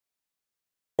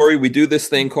Corey, we do this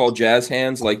thing called jazz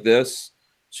hands like this.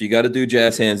 So you got to do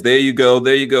jazz hands. There you go.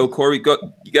 There you go. Corey, you got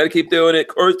to keep doing it.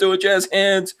 Corey's doing jazz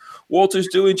hands. Walter's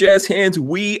doing jazz hands.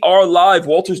 We are live.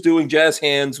 Walter's doing jazz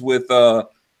hands with the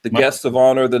guests of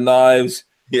honor, the knives.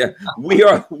 Yeah, we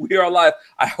are live.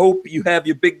 I hope you have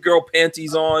your big girl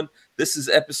panties on. This is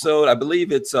episode, I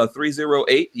believe it's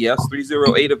 308. Yes,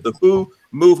 308 of the Who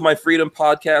Move My Freedom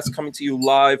podcast, coming to you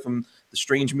live from the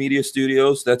Strange Media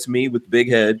Studios. That's me with Big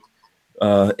Head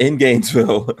in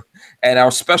Gainesville. And our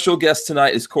special guest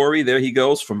tonight is Corey. There he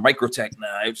goes from Microtech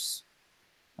Knives.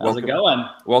 How's it going?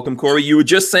 Welcome, Corey. You were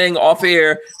just saying off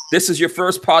air, this is your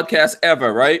first podcast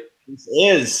ever, right? This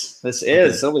is.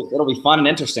 Okay. It'll be fun and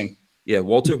interesting. Yeah,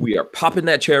 Walter, we are popping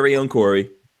that cherry on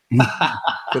Corey.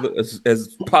 as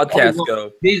podcasts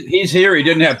go. He's here. He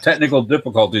didn't have technical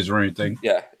difficulties or anything.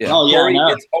 Yeah. Oh, yeah,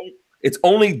 Corey, it's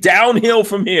only downhill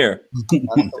from here.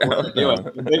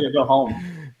 Go home.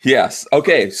 Yes.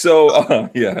 Okay. So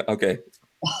yeah. Okay.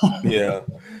 Yeah.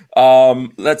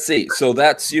 Let's see. So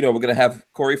that's, we're going to have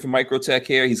Corey from Microtech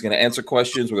here. He's going to answer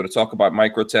questions. We're going to talk about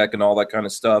Microtech and all that kind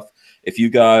of stuff. If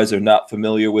you guys are not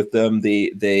familiar with them,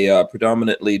 they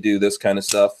predominantly do this kind of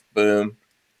stuff. Boom.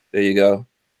 There you go.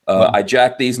 I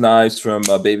jacked these knives from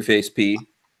Babyface P.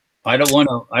 I don't want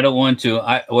to.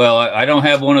 I don't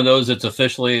have one of those that's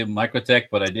officially Microtech,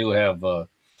 but I do have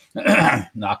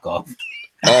knockoff.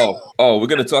 Oh, we're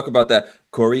going to talk about that.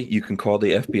 Corey, you can call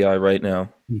the FBI right now.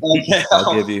 Okay.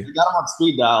 I'll give you. You got him on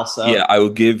speed dial, so. Yeah, I will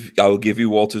give you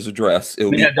Walter's address.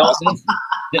 It'll be awesome.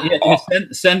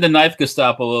 Send the knife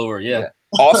Gestapo over. Yeah.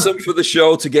 Awesome for the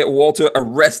show to get Walter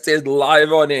arrested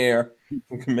live on air.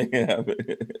 Make it happen.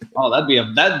 Oh,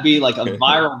 that'd be like a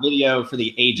viral video for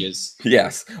the ages.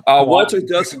 Yes. Walter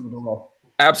does.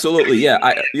 Absolutely.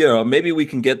 Yeah. Maybe we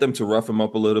can get them to rough him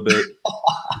up a little bit.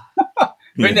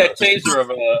 Bring that taser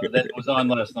that was on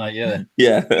last night. Yeah.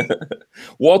 Yeah.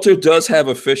 Walter does have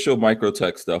official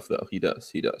Microtech stuff, though. He does.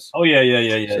 Oh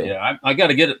yeah. I got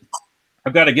to get it.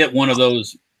 I've got to get one of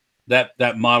those.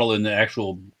 That model in the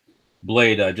actual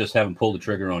blade. I just haven't pulled the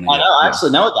trigger on it. I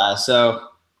actually know a guy. So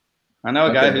I know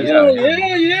a guy who's.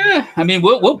 Yeah. I mean,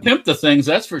 we'll pimp the things.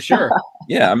 That's for sure.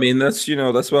 Yeah. I mean, that's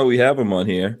why we have him on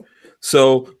here.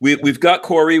 So we've got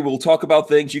Corey. We'll talk about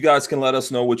things. You guys can let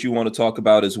us know what you want to talk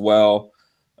about as well.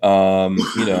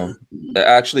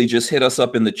 Actually just hit us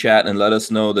up in the chat and let us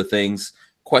know the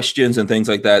questions and things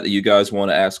like that you guys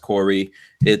want to ask Corey.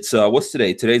 It's what's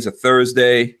today? Today's a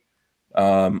Thursday.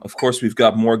 Of course, we've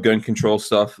got more gun control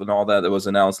stuff and all that was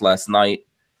announced last night.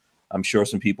 I'm sure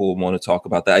some people will want to talk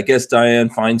about that. I guess Diane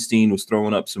Feinstein was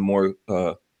throwing up some more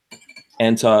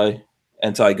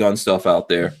anti-gun stuff out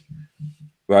there.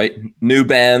 Right, new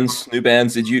bans. Did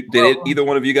either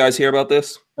one of you guys hear about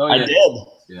this? Oh, yeah. I did.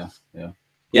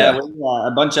 Yeah.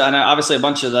 A bunch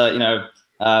of the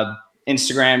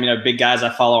Instagram big guys I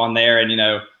follow on there,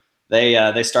 and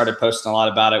they started posting a lot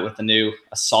about it with the new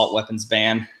assault weapons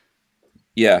ban.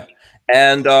 Yeah,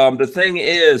 and the thing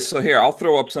is, so here I'll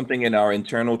throw up something in our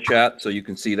internal chat so you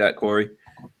can see that, Corey,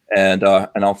 and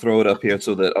I'll throw it up here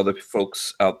so that other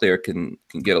folks out there can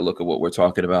get a look at what we're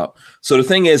talking about. So the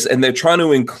thing is, and they're trying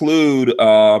to include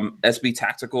SB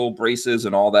tactical braces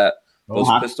and all that, those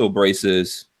pistol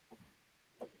braces,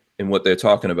 in what they're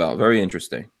talking about. Very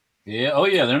interesting. Yeah. Oh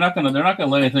yeah. They're not gonna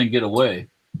let anything get away.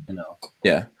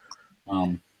 Yeah.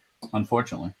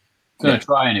 Unfortunately, gonna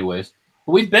try anyways.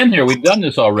 But we've been here. We've done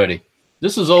this already.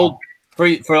 This is old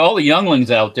for all the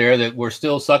younglings out there that were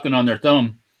still sucking on their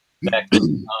thumb back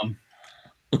then.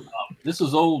 This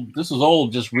is old. This is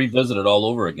old. Just revisited all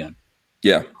over again.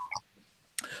 Yeah.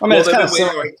 I mean, it's kind of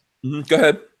similar. Go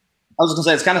ahead. I was going to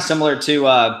say it's kind of similar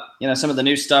to some of the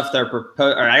new stuff they're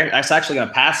proposing, or it's actually going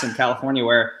to pass in California,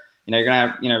 where you're going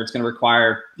to have it's going to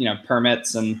require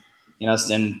permits and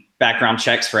and background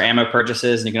checks for ammo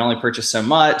purchases, and you can only purchase so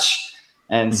much,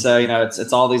 and so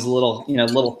it's all these little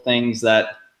little things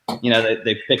that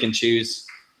they pick and choose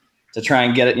to try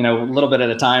and get it a little bit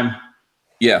at a time.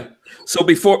 Yeah. So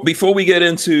before we get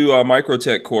into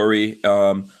Microtech, Corey,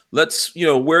 let's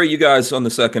where are you guys on the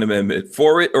Second Amendment?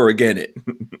 For it or against it?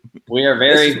 We are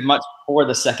very much for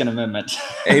the Second Amendment.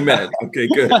 Amen. Okay,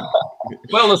 good.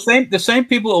 Well, the same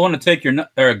people that want to take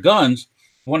your guns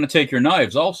want to take your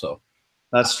knives also.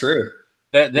 That's true.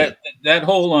 That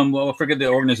whole I forget the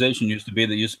organization used to be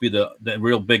the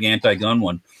real big anti-gun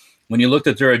one. When you looked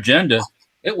at their agenda,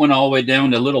 it went all the way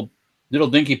down to little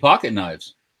dinky pocket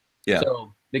knives. Yeah.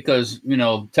 So because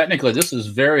technically this is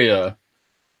very in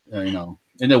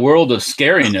the world of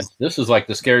scariness, this is like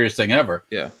the scariest thing ever.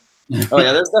 Yeah. Oh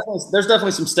yeah, there's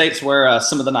definitely some states where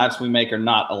some of the knives we make are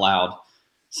not allowed.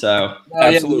 So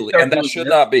absolutely, and that should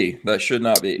not be. That should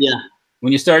not be. Yeah.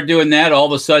 when you start doing that, all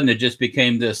of a sudden it just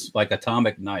became this like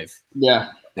atomic knife.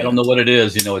 Yeah. I don't know what it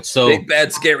is. You know, it's so big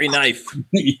bad scary knife.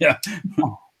 yeah.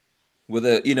 With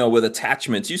with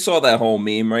attachments. You saw that whole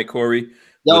meme, right, Corey?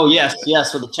 Oh yes,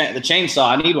 yes. With the chainsaw,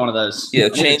 I need one of those. Yeah,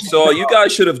 chainsaw. You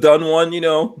guys should have done one. You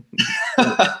know,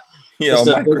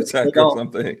 Microtech or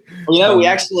something. You know,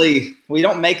 we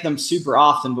don't make them super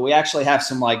often, but we actually have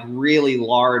some like really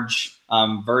large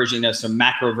version, you know, some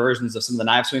macro versions of some of the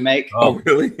knives we make. Oh,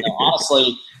 really? You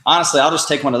know, honestly, I'll just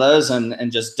take one of those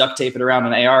and just duct tape it around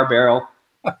an AR barrel.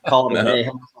 Call it a day.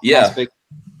 Yeah. Nice big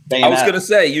bayonet. I was gonna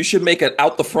say you should make it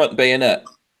out the front bayonet.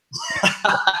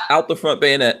 Out the front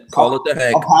bayonet. Call it the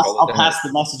Hank. I'll pass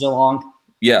the message along.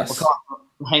 Yes. We'll call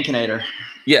it Hankinator.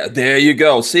 Yeah, there you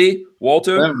go. See,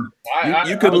 Walter,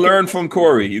 you can learn from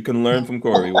Corey. You can learn from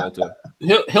Corey, Walter.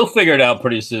 He'll figure it out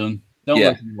pretty soon. Don't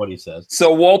listen to what he says.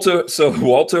 So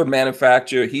Walter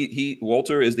manufacture.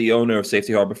 Walter is the owner of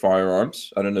Safety Harbor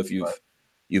Firearms. I don't know if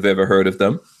you've ever heard of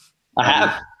them. I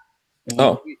have.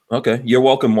 Oh, okay. You're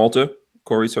welcome, Walter.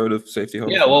 Corey's heard of Safety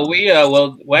Harbor. Yeah, well, we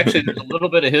actually there's a little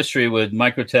bit of history with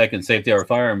Microtech and Safety Harbor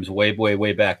Firearms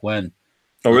way back when.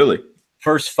 Oh, really?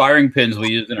 First firing pins we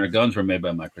used in our guns were made by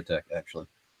Microtech, actually.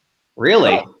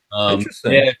 Really?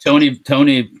 Interesting. Yeah,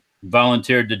 Tony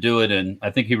volunteered to do it, and I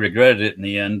think he regretted it in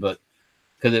the end, but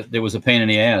because there was a pain in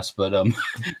the ass. But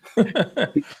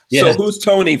yeah. So who's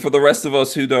Tony for the rest of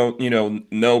us who don't,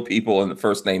 know people on the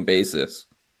first name basis?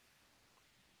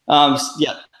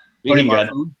 Yeah. Tony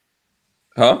Marfione?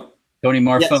 Huh? Tony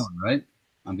Marfione,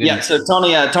 Yes. Right? So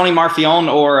Tony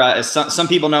Marfione, or as some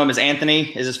people know him as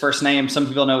Anthony, is his first name. Some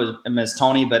people know him as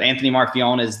Tony, but Anthony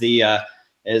Marfione is the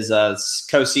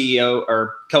co-CEO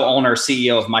or co-owner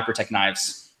CEO of Microtech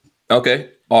Knives. Okay,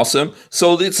 awesome.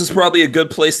 So this is probably a good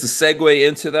place to segue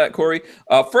into that, Corey.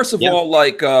 First of all,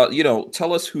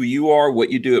 tell us who you are,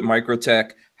 what you do at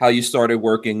Microtech, how you started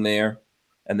working there,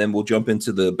 and then we'll jump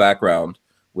into the background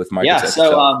with Microtech.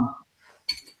 Yeah,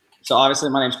 so obviously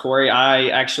my name's Corey. I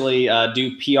actually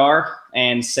do PR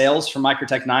and sales for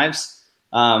Microtech Knives.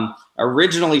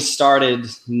 Originally started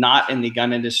not in the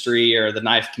gun industry or the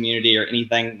knife community or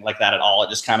anything like that at all. It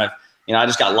just kind of, I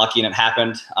just got lucky and it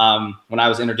happened. When I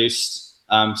was introduced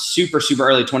super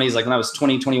early 20s, like when I was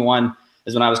 21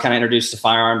 is when I was kind of introduced to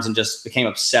firearms and just became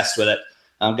obsessed with it.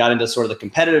 Got into sort of the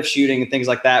competitive shooting and things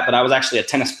like that, but I was actually a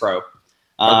tennis pro.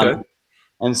 Okay.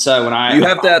 And so when you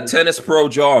have that tennis pro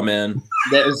jaw, man.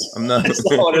 That's not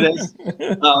what it is.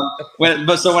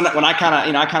 When I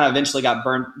kind of eventually got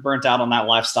burnt out on that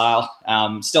lifestyle.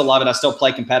 Still love it. I still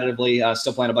play competitively.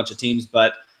 Still playing a bunch of teams.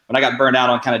 But when I got burned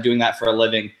out on kind of doing that for a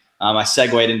living, I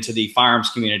segued into the firearms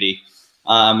community.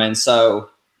 And so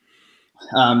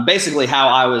basically how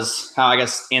I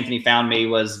guess Anthony found me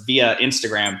was via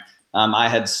Instagram.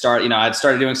 I'd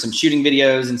started doing some shooting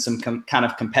videos and some kind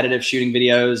of competitive shooting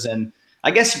videos, and I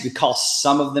guess you could call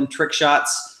some of them trick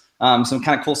shots, some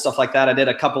kind of cool stuff like that. I did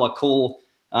a couple of cool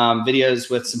videos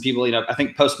with some people, I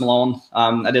think Post Malone.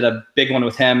 I did a big one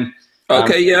with him.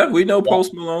 Okay, yeah, we know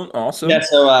Post Malone. Awesome. Yeah,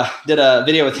 so did a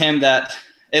video with him that,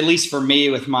 at least for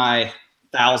me, with my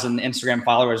 1,000 Instagram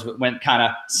followers, went kind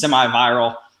of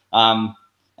semi-viral.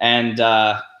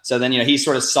 So then, he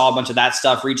sort of saw a bunch of that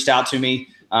stuff, reached out to me.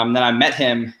 Then I met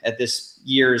him at this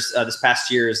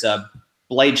past year's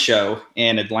Blade show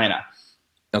in Atlanta.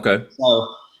 Okay.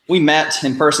 So we met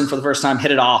in person for the first time,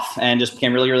 hit it off, and just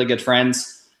became really good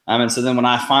friends. And so then when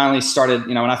I finally started,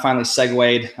 when I finally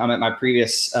segued at my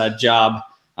previous job,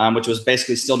 which was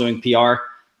basically still doing PR,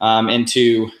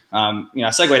 into,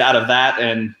 I segued out of that,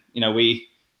 and, we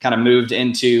kind of moved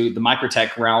into the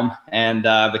Microtech realm and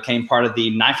became part of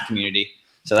the knife community.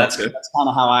 So that's kind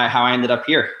of how I ended up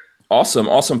here. Awesome.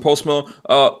 Post Malone.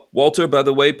 Walter, by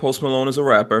the way, Post Malone is a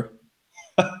rapper.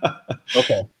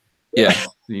 Okay. Yeah.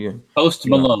 Post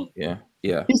Malone. Yeah.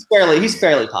 He's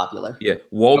fairly popular. Yeah.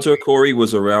 Walter Corey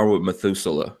was around with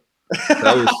Methuselah.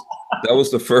 That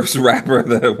was the first rapper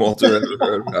that Walter ever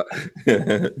heard about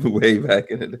way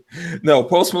back in the day. No,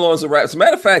 Post Malone's a rapper. As a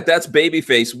matter of fact, that's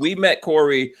Babyface. We met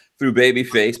Corey through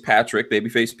Babyface, Patrick,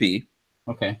 Babyface P.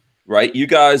 Okay. Right? You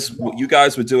guys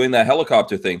were doing that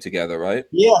helicopter thing together, right?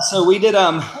 Yeah, so we did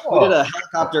a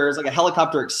helicopter, it was like a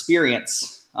helicopter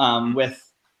experience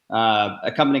with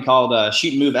a company called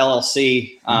Shoot and Move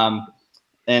LLC.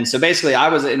 And so basically I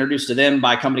was introduced to them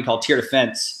by a company called Tier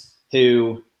Defense,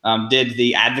 who did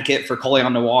the advocate for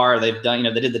Coleon Noir. They've done,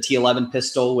 they did the T11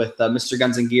 pistol with Mr.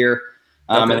 Guns and Gear.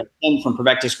 And then from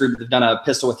Prevectus Group, they've done a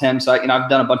pistol with him. So, I've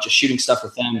done a bunch of shooting stuff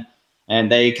with them, and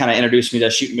they kind of introduced me to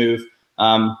Shoot and Move.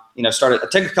 I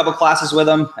took a couple classes with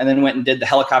them, and then went and did the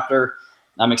helicopter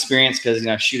experience, because,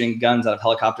 shooting guns out of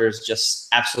helicopters just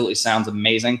absolutely sounds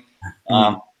amazing.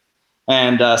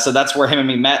 So that's where him and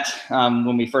me met.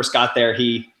 When we first got there,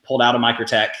 he pulled out a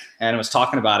Microtech and was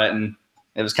talking about it, and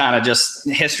it was kind of just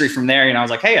history from there. You know, I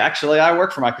was like, hey, actually, I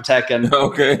work for Microtech, and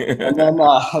okay,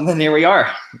 and then here we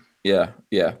are. Yeah,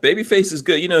 yeah. Babyface is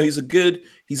good. You know, he's a good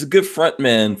front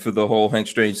man for the whole Hank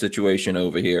Strange situation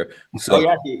over here. So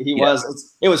yeah, he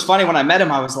was. It was funny when I met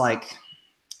him. I was like,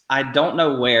 I don't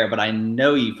know where, but I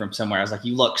know you from somewhere. I was like,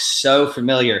 you look so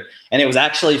familiar, and it was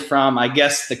actually from, I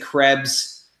guess, the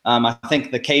Krebs. I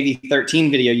think the KV13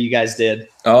 video you guys did.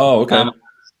 Oh, okay.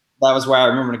 That was where I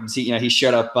remember to see. You know, he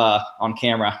showed up on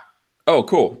camera. Oh,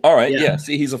 cool. All right. Yeah.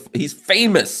 See, he's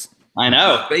famous. I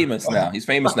know. Famous now. He's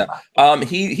famous now.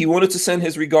 He wanted to send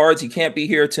his regards. He can't be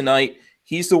here tonight.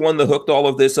 He's the one that hooked all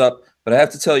of this up. But I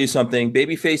have to tell you something.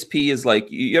 Babyface P is like,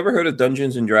 you ever heard of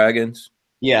Dungeons and Dragons?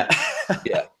 Yeah.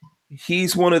 Yeah.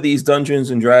 He's one of these Dungeons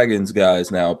and Dragons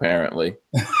guys now, apparently.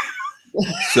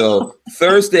 So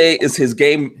Thursday is his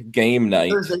game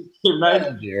night. Thursday game night.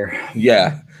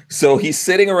 Yeah. So he's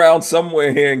sitting around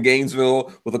somewhere here in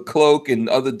Gainesville with a cloak and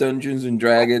other Dungeons and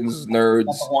Dragons nerds.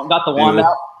 Got the wand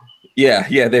out.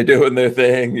 Yeah, they're doing their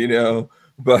thing, you know,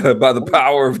 by the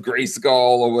power of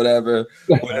Grayskull or whatever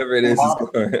it is.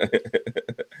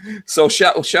 So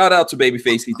shout out to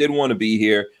Babyface. He did want to be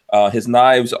here. His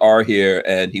knives are here,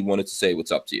 and he wanted to say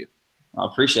what's up to you. I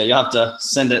appreciate it. You'll have to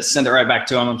send it right back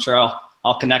to him. I'm sure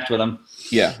I'll connect with him.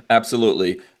 Yeah,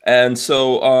 absolutely. And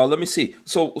so let me see.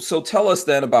 So tell us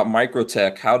then about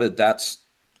Microtech. How did that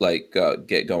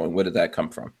get going? Where did that come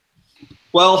from?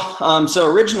 Well, so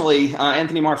originally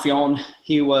Anthony Marfione,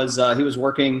 he was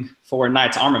working for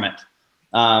Knight's Armament,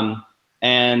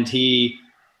 and he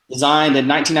designed in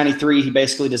 1993. He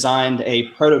basically designed a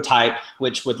prototype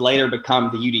which would later become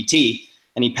the UDT,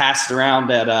 and he passed it around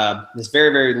at this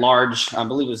very, very large, I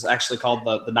believe it was actually called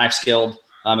the Knife Guild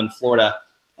in Florida,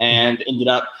 and ended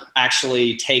up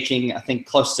actually taking, I think,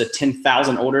 close to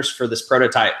 10,000 orders for this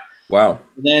prototype. Wow.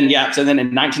 So then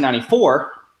in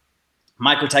 1994.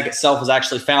 Microtech itself was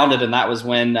actually founded, and that was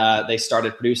when they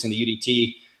started producing the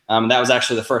UDT. That was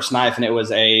actually the first knife, and it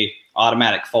was a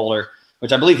automatic folder,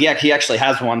 which I believe he actually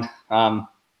has one.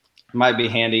 Might be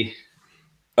handy.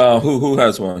 Who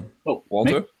has one? Oh,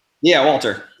 Walter? Me? Yeah,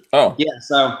 Walter. Oh. Yeah,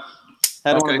 so.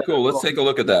 Okay, cool. Let's take a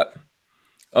look at that.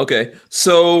 Okay,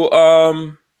 so.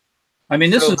 I mean,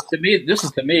 this is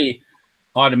to me,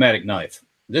 automatic knife.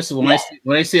 This is when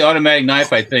I see automatic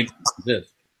knife, I think this.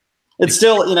 It's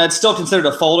still, it's still considered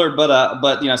a folder,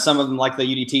 but some of them, like the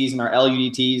UDTs and our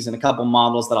LUDTs and a couple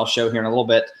models that I'll show here in a little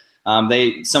bit,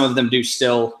 some of them do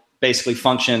still basically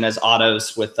function as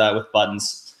autos with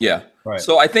buttons. Yeah. Right.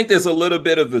 So I think there's a little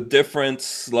bit of a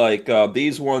difference. Like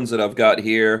these ones that I've got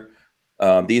here,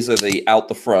 these are the out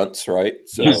the fronts, right?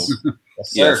 So yes.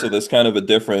 Yeah. So there's kind of a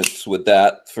difference with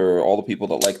that for all the people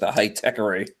that like the high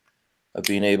techery of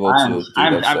being able to.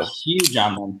 I'm huge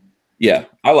on them. Yeah,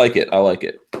 I like it.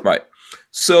 Right.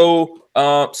 So,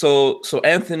 so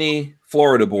Anthony,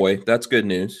 Florida boy, that's good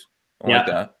news. I like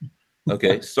that.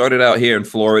 Okay. Started out here in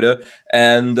Florida,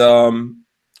 and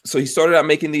so he started out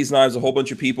making these knives. A whole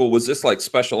bunch of people. Was this like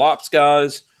special ops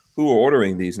guys who were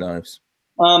ordering these knives?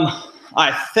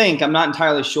 I think, I'm not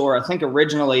entirely sure. I think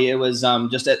originally it was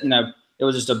it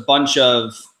was just a bunch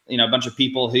of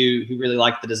people who really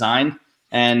liked the design,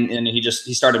 and he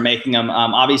started making them.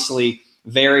 Obviously,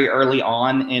 very early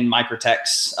on in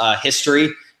Microtech's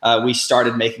history, we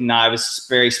started making knives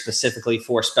very specifically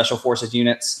for special forces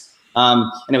units,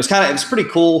 and it was pretty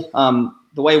cool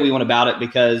the way we went about it,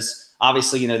 because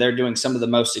obviously they're doing some of the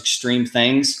most extreme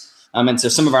things, and so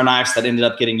some of our knives that ended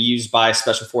up getting used by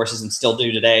special forces and still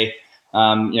do today,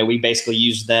 we basically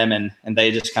used them, and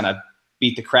they just kind of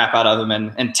beat the crap out of them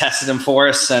and tested them for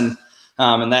us, and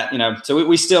that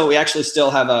so we actually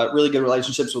still have really good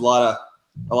relationships with a lot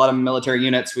of military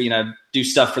units. We do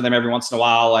stuff for them every once in a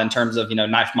while in terms of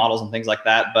knife models and things like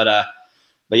that. But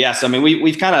yeah, so I mean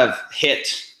we've kind of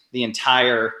hit the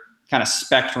entire kind of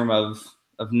spectrum of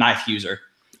knife user.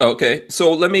 Okay,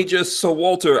 so so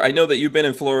Walter, I know that you've been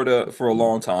in Florida for a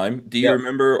long time. Do you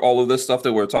remember all of this stuff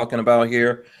that we're talking about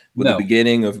here with the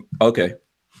beginning of? Okay,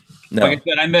 no. Like I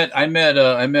said, I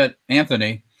met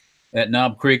Anthony at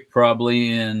Knob Creek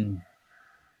probably in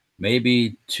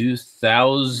maybe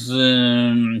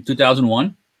 2000,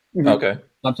 2001. Okay.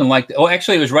 Something like that. Oh,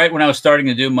 actually, it was right when I was starting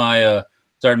to do my,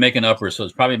 started making uppers. So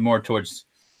it's probably more towards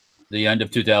the end of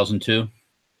 2002.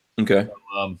 Okay.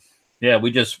 So, yeah,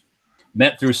 we just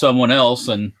met through someone else,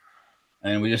 and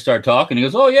we just started talking. He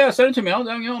goes, "Oh yeah, send it to me.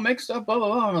 I'll make stuff." Blah blah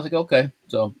blah. And I was like, "Okay."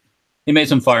 So he made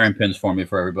some firing pins for me,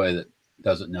 for everybody that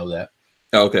doesn't know that.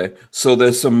 Okay, so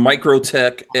there's some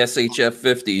Microtech SHF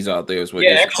 50s out there, is what Yeah,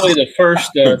 you're actually, the first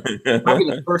probably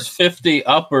the saying. first 50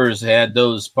 uppers had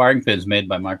those sparring pins made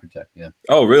by Microtech. Yeah.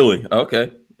 Oh, really?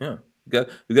 Okay, yeah.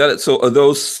 We got it. So are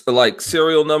those like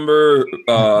serial number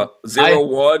I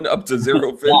 01 up to Yeah, I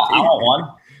 050? want one.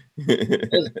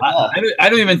 I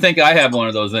don't even think I have one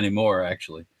of those anymore.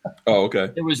 Actually, Oh, okay.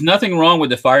 there was nothing wrong with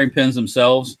the firing pins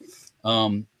themselves.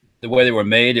 The way they were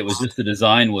made, it was just the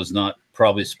design was not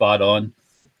probably spot on.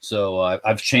 So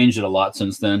I've changed it a lot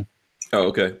since then. Oh,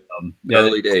 okay. Yeah,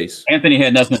 Early days. Anthony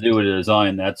had nothing to do with the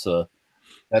design. That's the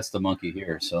monkey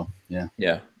here. So yeah.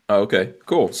 Yeah. Oh, okay.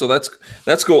 Cool. So that's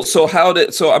cool. So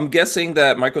I'm guessing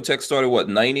that Microtech started what,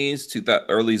 90s to that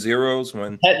early zeros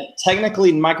when.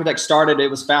 Technically, Microtech started. It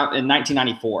was founded in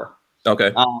 1994.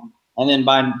 Okay. And then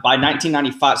by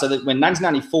 1995, so that when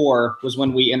 1994 was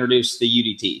when we introduced the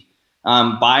UDT.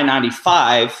 By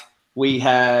 95, we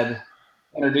had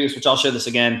introduced, which I'll show this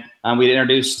again. We had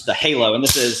introduced the Halo, and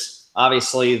this is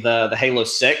obviously the Halo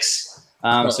 6.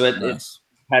 So it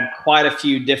had quite a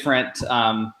few different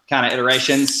kind of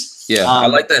iterations. Yeah, I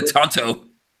like that Tonto.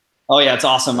 Oh yeah, it's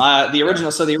awesome. The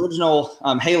original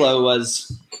Halo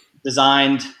was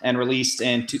designed and released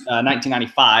in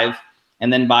 1995,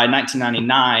 and then by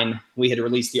 1999 we had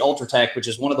released the Ultratech, which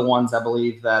is one of the ones I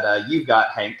believe that you've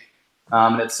got, Hank.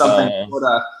 And it's something sort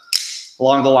of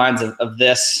along the lines of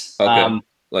this. Okay.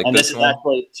 Like and this is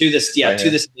actually to this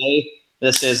day,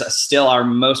 this is still our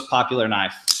most popular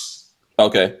knife.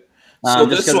 Okay. So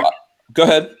go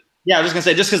ahead. Yeah, I was just gonna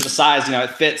say, just because the size, it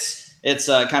fits. It's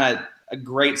kind of a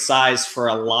great size for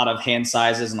a lot of hand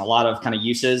sizes and a lot of kind of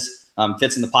uses.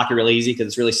 Fits in the pocket really easy because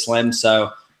it's really slim.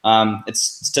 So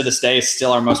it's to this day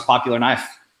still our most popular knife.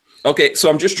 Okay, so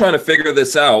I'm just trying to figure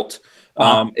this out.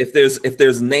 If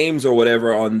there's names or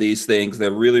whatever on these things,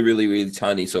 they're really, really, really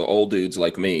tiny. So old dudes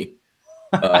like me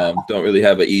don't really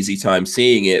have an easy time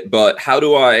seeing it. But how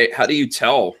do you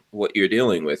tell what you're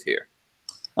dealing with here?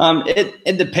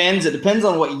 It depends. It depends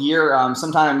on what year.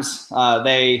 Sometimes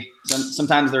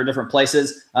they're different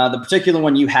places. The particular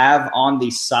one you have on the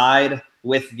side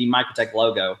with the Microtech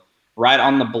logo, right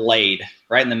on the blade,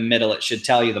 right in the middle, it should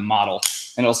tell you the model,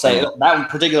 and it'll say that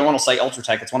particular one will say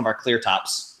Ultratech. It's one of our clear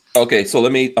tops. Okay, so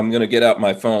I'm going to get out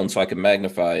my phone so I can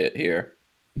magnify it here.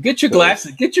 Get your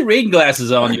glasses. Get your reading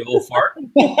glasses on, you old fart.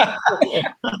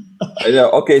 I know.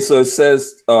 Okay, so it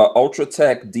says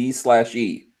Ultratech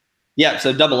D/E. Yeah,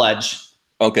 so double edge.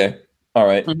 Okay. All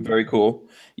right. Very cool.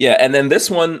 Yeah, and then this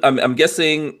one, I'm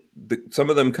guessing some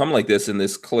of them come like this in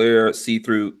this clear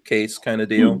see-through case kind of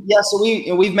deal. Yeah, so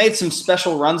we've made some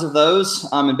special runs of those,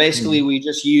 and basically we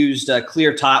just used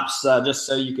clear tops just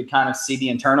so you could kind of see the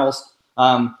internals.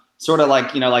 Sort of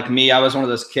like like me, I was one of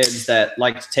those kids that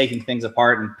liked taking things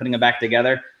apart and putting them back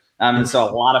together, and so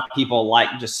a lot of people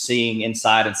like just seeing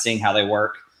inside and seeing how they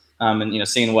work, and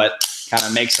seeing what kind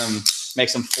of makes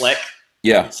them flick.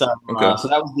 Yeah. So so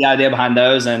that was the idea behind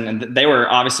those, and they were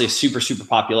obviously super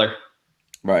popular.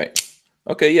 Right.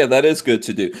 Okay. Yeah, that is good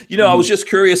to do. I was just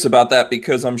curious about that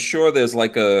because I'm sure there's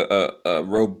like a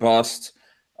robust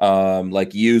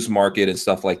like used market and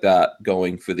stuff like that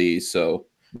going for these. So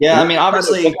yeah, I mean,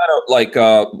 obviously, what kind of like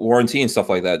warranty and stuff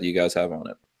like that do you guys have on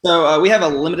it? So we have a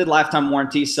limited lifetime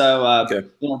warranty. So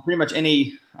pretty much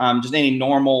any just any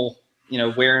normal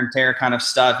wear and tear kind of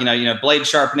stuff. Blade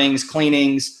sharpenings,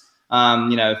 cleanings.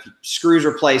 Screws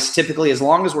replaced. Typically, as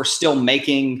long as we're still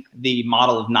making the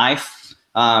model of knife,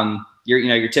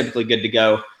 you're typically good to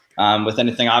go with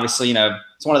anything. Obviously,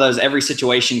 it's one of those. Every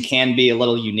situation can be a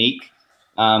little unique.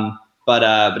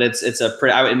 But it's a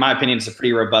pretty, in my opinion, it's a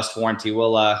pretty robust warranty.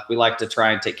 We like to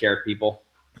try and take care of people.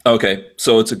 Okay,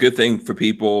 so it's a good thing for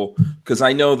people because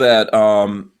I know that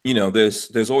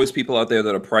there's always people out there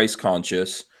that are price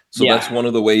conscious. So that's one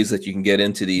of the ways that you can get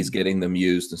into these, getting them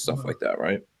used and stuff like that,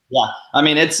 right? Yeah, I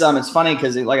mean it's funny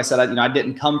because like I said, I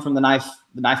didn't come from the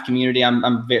knife community.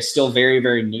 I'm still very,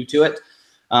 very new to it.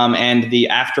 And the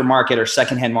aftermarket or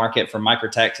secondhand market for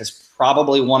Microtech is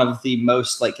probably one of the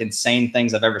most like insane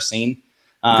things I've ever seen.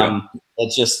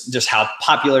 It's just how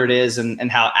popular it is and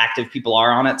how active people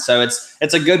are on it. So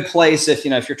it's a good place if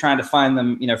you're trying to find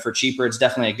them for cheaper. It's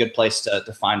definitely a good place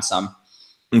to find some.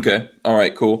 Okay. All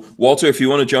right. Cool. Walter, if you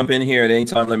want to jump in here at any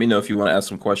time, let me know if you want to ask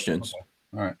some questions. Okay.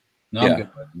 All right. No, I'm good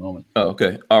at the moment. Oh,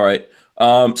 okay. All right.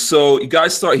 So you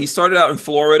guys he started out in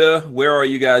Florida. Where are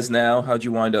you guys now? How'd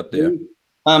you wind up there?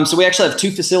 So we actually have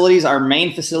two facilities. Our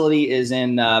main facility is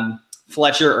in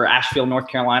Fletcher or Asheville, North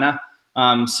Carolina.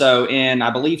 So in,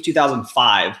 I believe,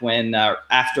 2005, when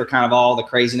after kind of all the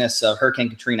craziness of Hurricane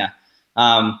Katrina,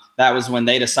 that was when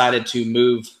they decided to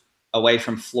move away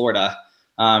from Florida.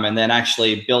 and then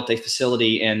actually built a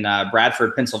facility in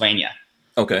Bradford, Pennsylvania.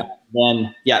 Okay.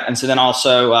 And so then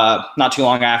also not too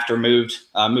long after moved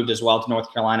as well to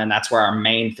North Carolina, and that's where our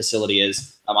main facility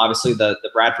is. Obviously, the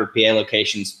Bradford, PA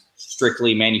location's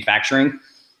strictly manufacturing,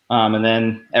 and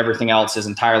then everything else is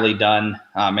entirely done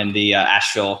in the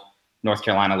Asheville, North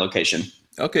Carolina location.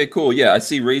 Okay, cool. Yeah, I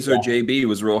see Razor JB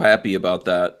was real happy about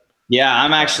that. Yeah,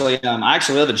 I actually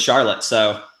live in Charlotte,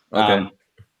 so okay.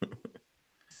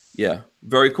 Yeah,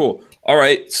 very cool. All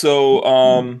right,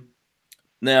 so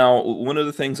now one of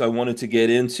the things I wanted to get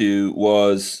into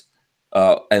was,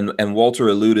 and Walter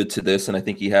alluded to this, and I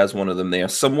think he has one of them there.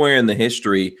 Somewhere in the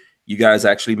history, you guys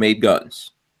actually made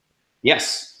guns.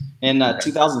 Yes, in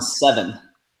 2007.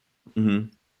 Mm-hmm.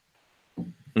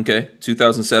 Okay,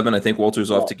 2007. I think Walter's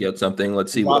off to get something.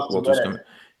 Let's see what Walter's coming.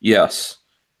 Yes,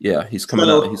 yeah, he's coming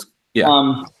out. He's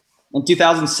in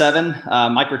 2007,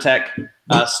 Microtech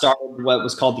started what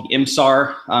was called the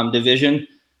MSAR division,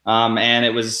 and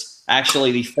it was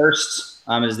actually the first.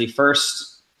 It is the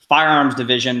first firearms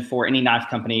division for any knife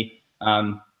company,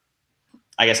 I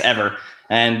guess ever.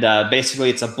 And basically,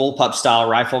 it's a bullpup style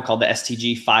rifle called the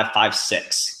STG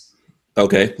 556.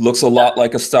 Okay, looks a lot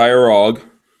like a Steyr.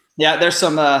 Yeah, there's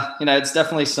some, it's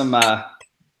definitely some,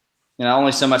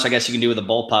 only so much I guess you can do with a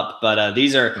bullpup, but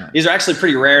these are actually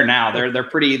pretty rare now. They're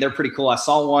pretty cool. I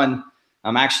saw one.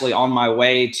 I'm actually on my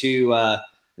way to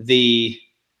the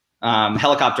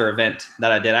helicopter event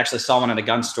that I did. I actually saw one at a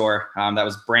gun store that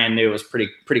was brand new. It was pretty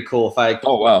cool.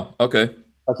 Oh wow, okay.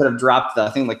 If I could have dropped I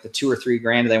think like the $2 or $3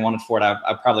 grand they wanted for it,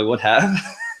 I probably would have.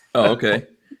 Oh, okay.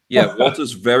 Yeah,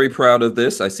 Walter's very proud of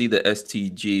this. I see the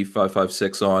STG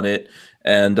 556 on it.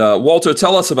 And Walter,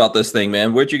 tell us about this thing,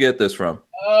 man. Where'd you get this from?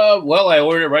 Well, I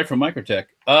ordered it right from Microtech.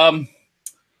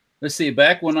 Let's see.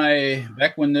 Back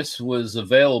when this was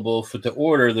available to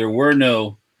order, there were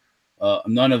none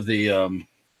of the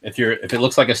if it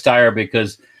looks like a Steyr,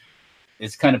 because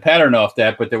it's kind of patterned off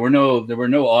that, but there were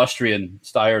no Austrian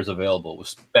Steyrs available. It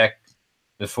was back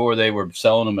before they were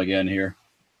selling them again here.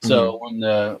 So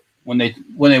when they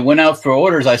went out for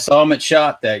orders, I saw them at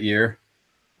SHOT that year.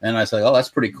 And I said, "Oh, that's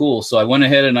pretty cool." So I went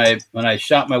ahead and I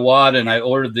shot my wad and I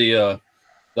ordered the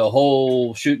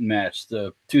whole shooting match,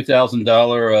 the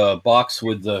 $2,000 box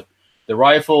with the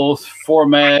rifle, 4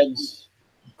 mags,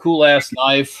 cool ass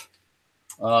knife,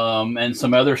 and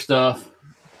some other stuff.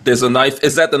 There's a knife.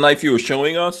 Is that the knife you were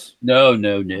showing us? No.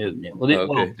 Well,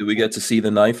 okay. Do we get to see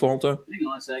the knife, Walter? Hang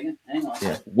on a second.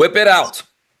 Yeah. Whip it out.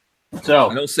 So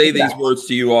I don't say these words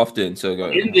to you often. So go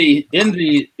ahead.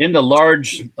 In the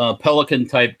large Pelican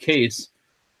type case,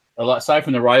 aside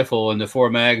from the rifle and the 4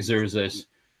 mags, there's this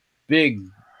big,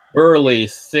 burly,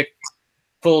 thick,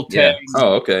 full tag. Yeah.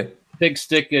 Oh, okay. Big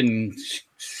stick and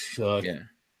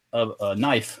a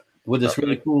knife with this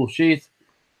really cool sheath.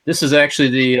 This is actually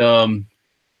the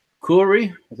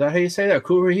Kuri. Is that how you say that?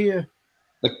 Kuri here.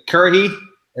 The Kuri.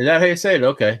 Is that how you say it?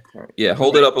 Okay. Yeah.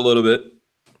 Hold it up a little bit.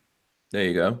 There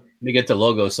you go. Let me get the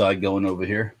logo side going over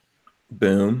here.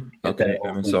 Boom. Okay.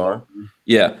 MSR.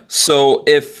 Yeah. So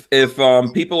if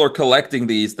people are collecting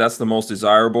these, that's the most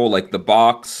desirable, like the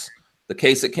box, the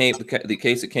case it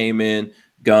came in,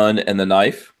 gun, and the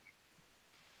knife.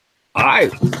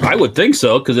 I would think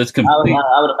so, because it's complete.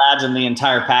 I would imagine the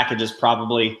entire package is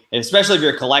probably, especially if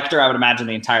you're a collector, I would imagine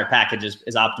the entire package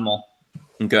is optimal.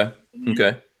 Okay.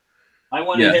 Okay. I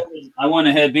went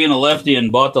ahead being a lefty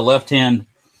and bought the left hand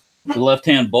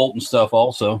bolt and stuff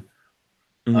also,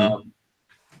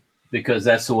 because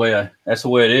that's the way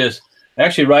it is.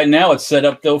 Actually, right now it's set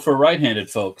up though for right-handed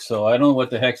folks, so I don't know what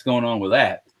the heck's going on with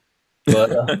that.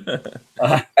 But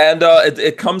and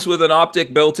it comes with an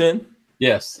optic built in.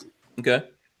 Yes. Okay.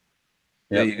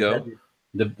 There you go.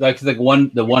 The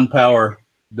one power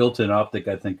built-in optic,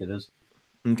 I think it is.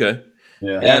 Okay.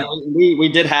 Yeah. And we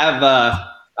did have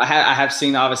I have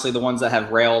seen obviously the ones that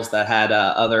have rails that had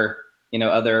other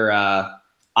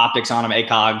optics on them,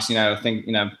 ACOGs,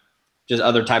 just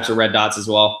other types of red dots as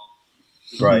well.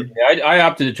 Right. Yeah, I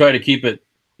opted to try to keep it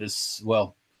this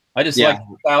well. I just like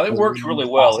the style. It works really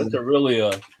well. It's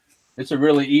a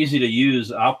really easy to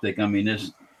use optic. I mean,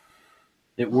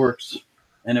 it works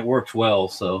and it works well.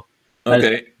 So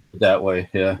okay. That way,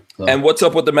 yeah. So. And what's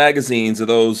up with the magazines?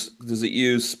 Does it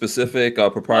use specific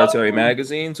proprietary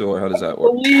magazines, or how does that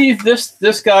work? I believe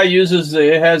this guy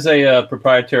has a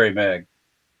proprietary mag.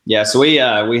 Yeah, so we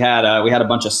had a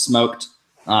bunch of smoked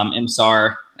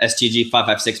MSAR STG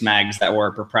 556 mags that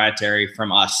were proprietary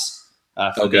from us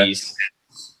for these.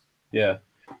 Yeah.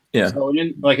 So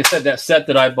like I said, that set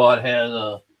that I bought has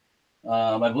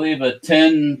I believe a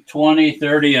 10, 20,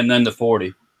 30, and then the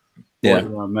 40. Yeah.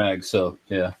 Mag. So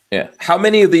yeah. Yeah. How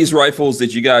many of these rifles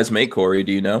did you guys make, Corey?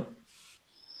 Do you know?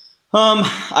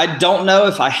 I don't know.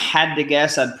 If I had to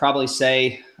guess, I'd probably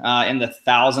say in the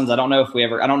thousands. I don't know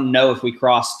if we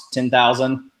crossed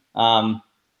 10,000.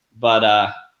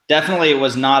 But definitely it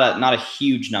was not a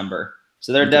huge number.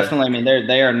 So they're definitely, I mean,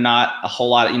 they are not a whole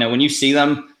lot. You know, when you see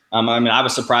them, I mean, I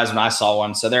was surprised when I saw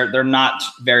one. So they're not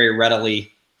very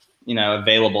readily, you know,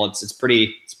 available. It's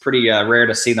pretty rare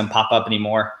to see them pop up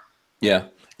anymore. Yeah.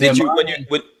 Did you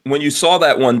when you saw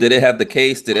that one? Did it have the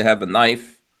case? Did it have the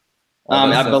knife?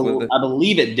 I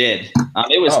believe it did.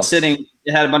 It was sitting.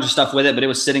 It had a bunch of stuff with it, but it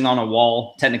was sitting on a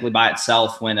wall technically by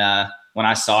itself when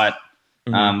I saw it.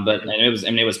 But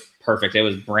it was perfect. It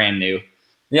was brand new.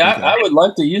 Yeah, I would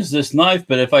like to use this knife,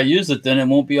 but if I use it, then it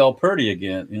won't be all pretty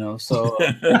again, you know. So,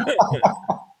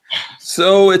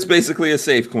 so it's basically a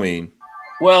safe queen.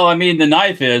 Well, I mean, the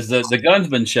knife is the gun's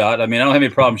been shot. I mean, I don't have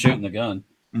any problem shooting the gun.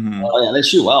 Oh yeah, they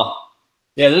shoot well.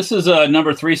 Yeah, this is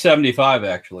number 375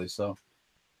 actually. So,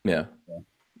 yeah.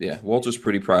 Walter's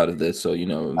pretty proud of this, so you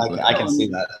know. I can see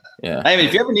that. Yeah. I mean,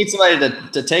 if you ever need somebody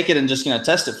to take it and just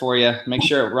test it for you, make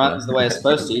sure it runs the way it's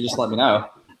supposed to. You just let me know.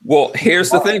 Well,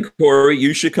 here's the thing, Corey.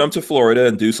 You should come to Florida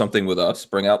and do something with us.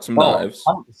 Bring out some knives.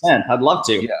 100%. I'd love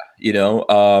to. Yeah. You know,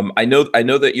 I know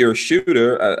that you're a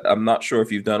shooter. I'm not sure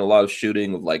if you've done a lot of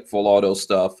shooting with like full auto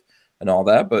stuff and all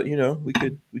that, but you know, we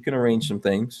can arrange some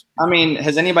things. I mean,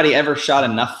 has anybody ever shot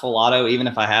enough full auto? Even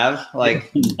if I have,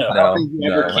 like, I don't think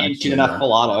you ever can shoot enough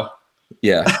full auto.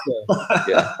 Yeah.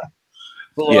 Yeah.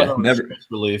 Full auto never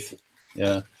relief.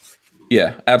 Yeah.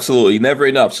 Yeah, absolutely. Never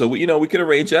enough. So we can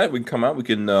arrange that. We can come out. We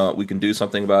can do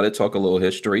something about it. Talk a little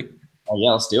history. Oh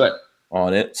yeah, let's do it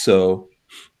on it. So,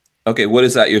 okay, what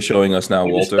is that you're showing us now,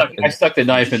 Walter? I stuck the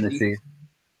knife in the sheath.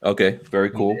 Okay, very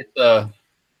cool.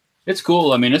 It's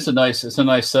cool. I mean, it's a nice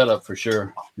setup for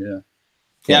sure. Yeah.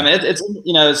 Yeah, I mean, it's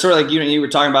you know, it's sort of like you were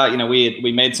talking about. You know,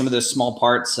 we made some of those small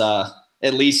parts.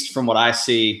 At least from what I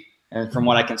see and from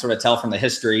what I can sort of tell from the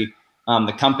history,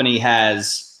 the company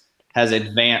has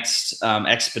advanced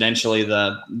exponentially.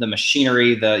 The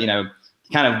machinery,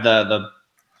 kind of the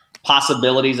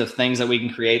possibilities of things that we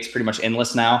can create is pretty much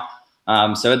endless now.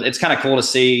 So it's kind of cool to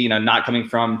see, you know, not coming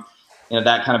from, you know,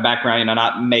 that kind of background, you know,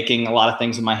 not making a lot of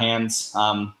things with my hands.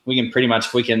 We can pretty much,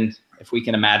 if we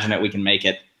can imagine it, we can make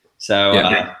it. So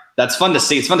that's fun to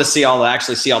see. It's fun to see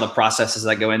actually see all the processes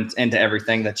that go into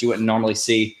everything that you wouldn't normally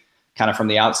see kind of from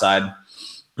the outside.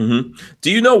 Mm-hmm.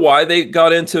 Do you know why they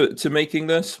got into making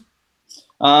this?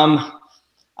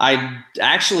 I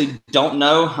actually don't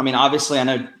know. I mean, obviously I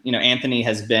know, you know, Anthony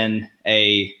has been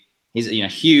he's a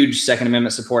huge Second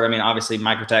Amendment supporter. I mean, obviously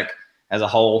Microtech as a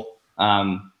whole,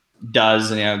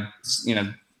 does, you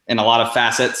know, in a lot of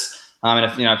facets. And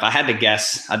if I had to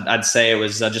guess, I'd say it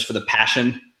was just for the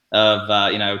passion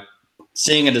of, you know,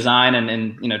 seeing a design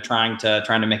and you know, trying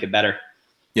to make it better.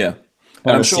 Yeah.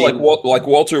 And I'm sure like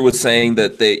Walter was saying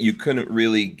that you couldn't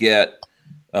really get,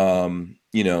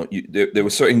 you know, there were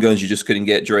certain guns you just couldn't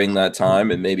get during that time,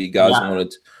 and maybe guys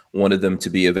wanted them to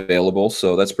be available.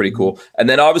 So that's pretty cool. And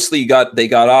then obviously they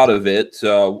got out of it.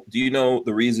 Do you know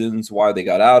the reasons why they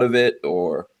got out of it,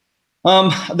 or?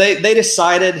 They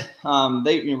decided,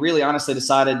 they really honestly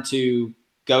decided to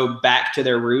go back to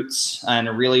their roots, and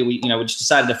really we just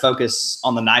decided to focus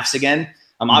on the knives again.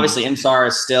 Obviously MSAR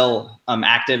is still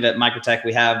active at Microtech.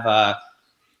 We have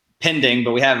pending,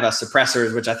 but we have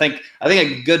suppressors, which I think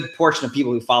a good portion of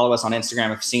people who follow us on Instagram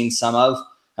have seen some of.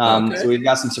 So we've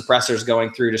got some suppressors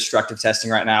going through destructive testing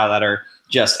right now that are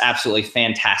just absolutely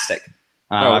fantastic.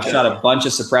 I've shot a bunch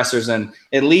of suppressors, and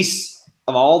at least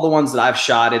of all the ones that I've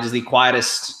shot, it is the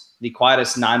quietest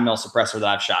 9mm suppressor that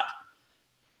I've shot.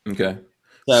 Okay.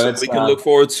 So we can look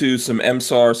forward to some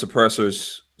MSAR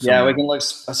suppressors. Yeah, we can look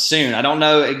soon. I don't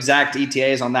know exact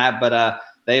ETAs on that, but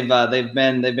they've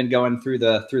been going through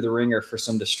the ringer for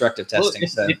some destructive testing.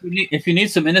 Well, if you need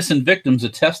some innocent victims to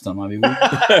test them, I mean,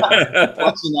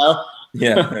 let you know.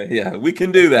 Yeah, we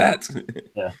can do that.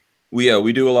 Yeah.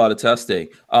 We do a lot of testing.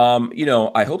 You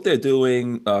know, I hope they're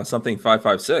doing something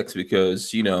 5.56,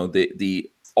 because you know the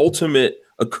ultimate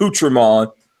accoutrement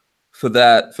for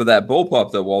that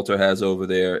bullpup that Walter has over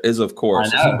there is, of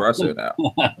course, a suppressor now.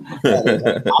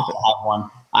 Have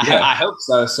one. I hope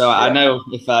so. So I know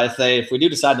if we do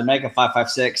decide to make a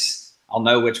 5.56, I'll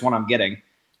know which one I'm getting.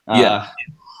 Yeah.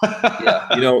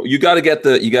 You know, you got to get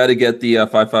the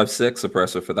 5.56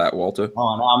 suppressor for that, Walter.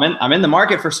 Oh no, I'm in the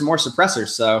market for some more suppressors.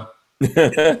 So.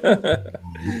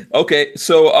 Okay,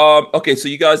 so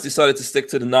you guys decided to stick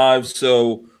to the knives.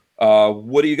 So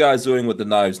what are you guys doing with the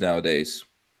knives nowadays?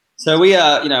 So we,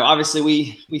 you know, obviously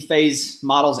we phase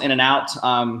models in and out.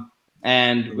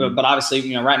 And but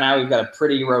obviously, right now we've got a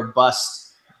pretty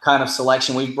robust kind of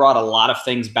selection. We've brought a lot of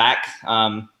things back.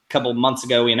 A couple of months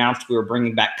ago, we announced we were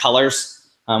bringing back colors,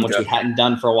 which we hadn't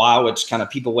done for a while, which kind of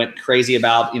people went crazy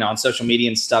about, on social media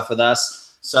and stuff with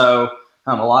us. So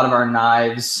a lot of our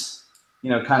knives,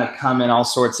 kind of come in all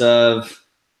sorts of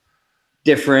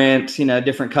different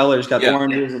colors. Got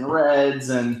oranges and reds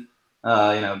and,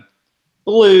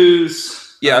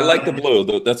 blues. Yeah, I like the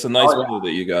blue. That's a nice blue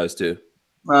that you guys do.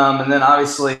 And then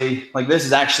obviously, like, this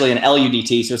is actually an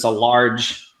LUDT, so it's a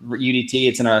large UDT.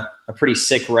 It's in a pretty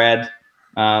sick red.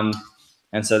 And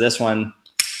so this one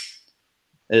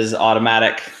is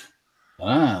automatic.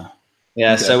 Ah.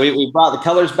 Yeah, so we brought the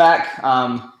colors back.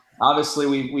 Obviously,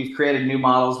 we've created new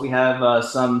models. We have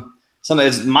some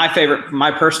of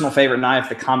my personal favorite knife,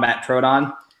 the Combat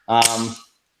Troodon.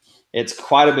 It's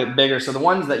quite a bit bigger. So the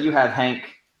ones that you have,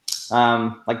 Hank,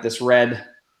 like this red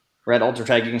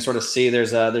Ultratech, you can sort of see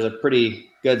there's a pretty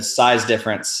good size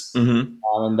difference in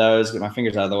those. Get my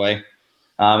fingers out of the way,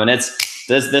 and this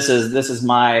is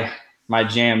my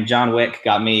jam. John Wick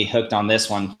got me hooked on this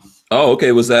one. Oh,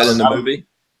 okay. Was that in the movie?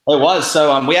 It was.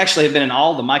 So we actually have been in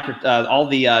all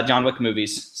the John Wick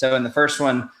movies. So in the first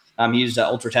one, he used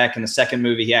Ultratech. In the second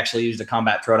movie, he actually used a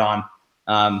Combat Troodon.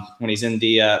 When he's in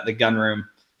the gun room,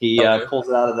 he pulls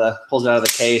it out of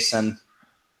the case and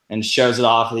shows it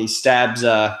off. He stabs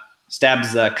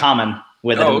the Common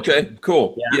with it. Oh, okay,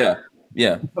 cool.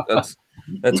 Yeah. That's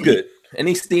good.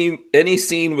 Any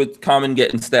scene with Common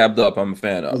getting stabbed up, I'm a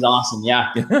fan of. It was awesome,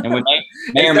 yeah. And when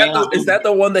is that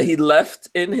the one that he left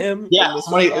in him? Yeah.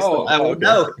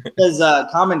 No, because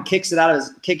Common kicks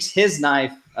his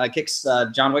knife,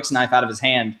 John Wick's knife out of his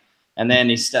hand, and then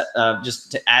he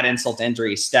just to add insult to injury,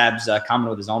 he stabs Common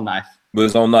with his own knife. With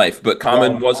his own knife, but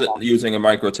Common wasn't using a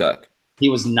Microtech. He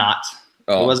was not.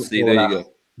 Oh, see, there you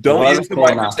go. Don't use the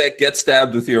Microtech. Get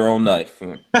stabbed with your own knife.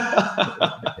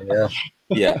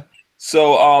 Yeah.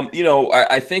 So,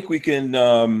 I think we can.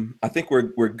 I think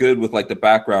we're good with like the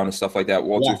background and stuff like that.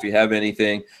 Walter, if you have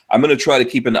anything, I'm gonna try to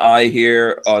keep an eye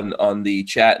here on the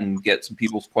chat and get some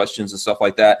people's questions and stuff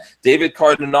like that. David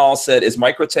Cardinal said, "Is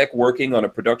Microtech working on a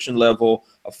production level,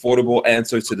 affordable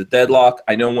answer to the deadlock?"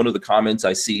 I know one of the comments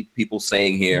I see people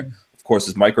saying here, of course,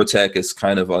 is Microtech is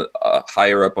kind of a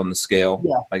higher up on the scale.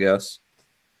 Yeah, I guess.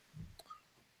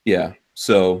 Yeah.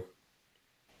 So.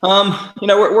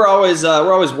 We're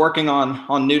always working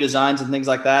on new designs and things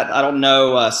like that. I don't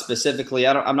know specifically.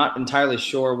 I'm not entirely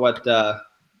sure what the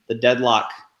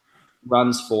deadlock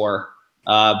runs for,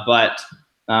 but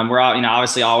we're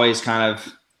obviously always kind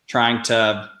of trying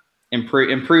to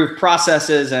improve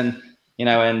processes and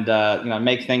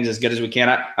make things as good as we can.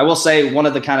 I will say one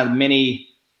of the kind of many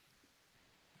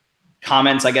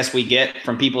comments I guess we get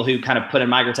from people who kind of put a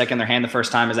Microtech in their hand the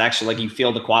first time is actually like you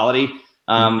feel the quality.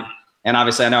 And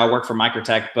obviously I know I work for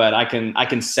Microtech, but I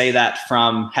can say that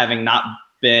from having not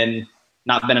been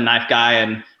a knife guy,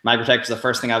 and Microtech was the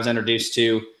first thing I was introduced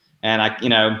to. And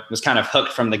I, was kind of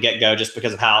hooked from the get-go just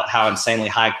because of how insanely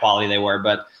high quality they were.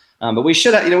 But we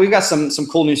should have, we've got some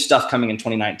cool new stuff coming in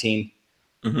 2019.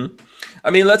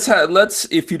 I mean, let's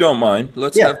if you don't mind,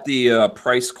 let's have the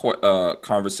price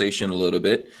conversation a little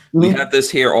bit. We have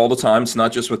this here all the time. It's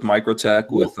not just with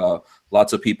Microtech, with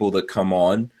lots of people that come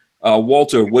on.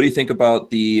 Walter, what do you think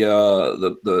about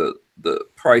the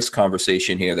price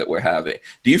conversation here that we're having?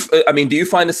 Do you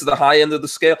find this is the high end of the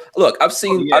scale? Look, I've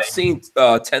seen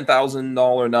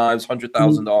 $10,000 knives,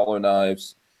 $100,000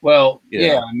 knives. Well,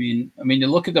 I mean, you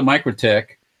look at the Microtech.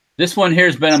 This one here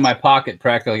has been in my pocket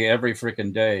practically every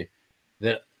freaking day.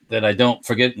 That I don't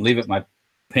forget and leave it in my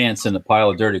pants in a pile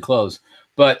of dirty clothes.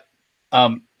 But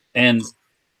and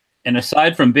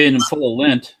aside from being full of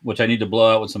lint, which I need to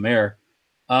blow out with some air.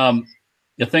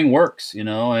 The thing works,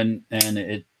 and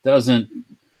it doesn't,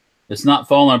 it's not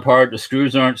falling apart. The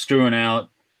screws aren't screwing out.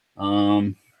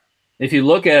 If you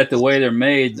look at it, the way they're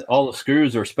made, all the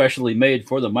screws are specially made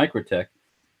for the Microtech.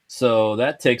 So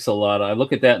that takes a lot. I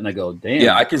look at that and I go, damn.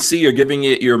 Yeah, I can see you're giving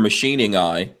it your machining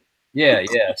eye. Yeah.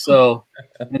 So,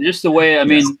 and just the way, I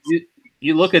mean,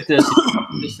 you look at this,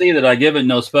 you see that I give it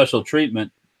no special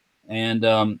treatment,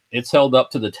 and it's held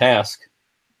up to the task.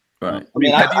 Right. I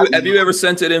mean, have you ever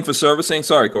sent it in for servicing?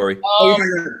 Sorry, Corey.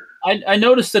 I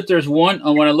noticed that there's one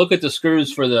when I look at the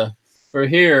screws for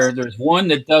here. There's one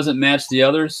that doesn't match the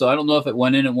other, so I don't know if it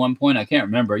went in at one point. I can't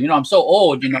remember. I'm so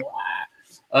old.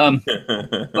 But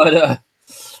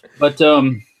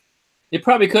it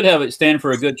probably could have it stand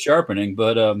for a good sharpening.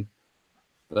 But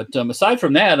aside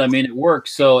from that, I mean, it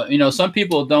works. So some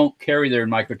people don't carry their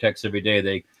Microtechs every day.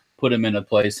 They put them in a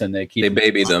place and they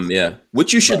baby them, yeah.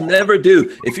 Which you should never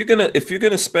do. If you're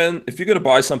gonna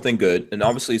buy something good, and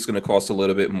obviously it's gonna cost a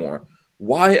little bit more,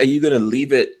 why are you gonna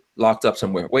leave it locked up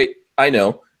somewhere? Wait, I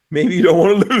know. Maybe you don't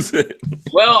want to lose it.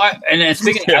 Well,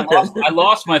 speaking, I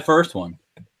lost my first one.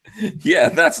 Yeah,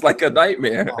 that's like a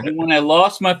nightmare. And when I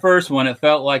lost my first one, it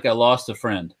felt like I lost a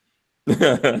friend.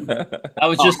 I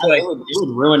was just like, it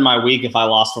would ruin my week if I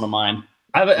lost one of mine.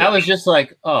 I was just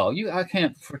like, oh, I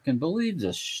can't freaking believe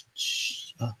this.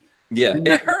 Yeah,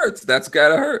 it hurts. That's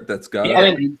gotta hurt. That's gotta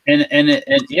hurt. And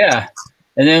yeah.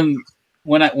 And then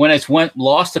when I went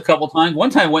lost a couple times, one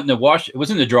time I went in the wash, it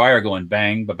was in the dryer going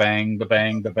bang, ba bang, ba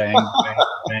bang, ba bang, ba bang,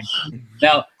 ba bang.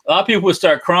 Now a lot of people would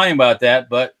start crying about that,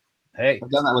 but hey, I've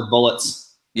done that with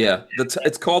bullets. Yeah,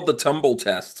 it's called the tumble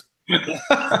test.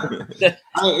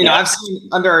 I've seen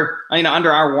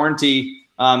under our warranty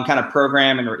kind of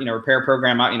program and repair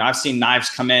program. I've seen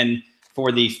knives come in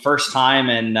for the first time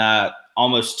in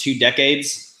almost 2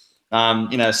 decades.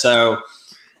 So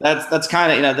that's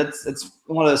kind of it's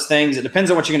one of those things. It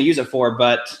depends on what you're going to use it for,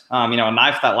 but a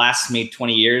knife that lasts me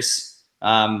 20 years,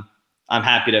 I'm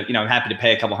happy to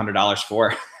pay a couple $100s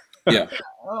for. Yeah.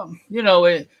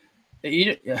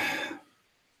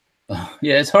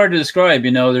 Yeah, it's hard to describe.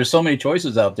 There's so many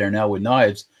choices out there now with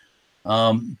knives.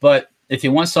 But if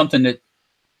you want something that,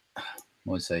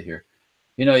 what would I say here?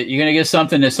 You're going to get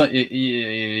something that's,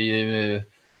 you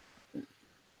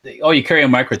carry a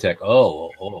Microtech.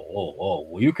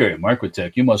 Oh, you carry a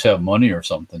Microtech. You must have money or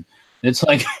something. It's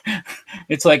like,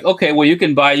 okay, well, you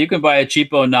can buy a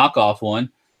cheapo knockoff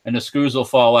one and the screws will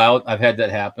fall out. I've had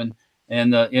that happen.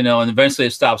 And, and eventually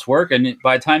it stops working. And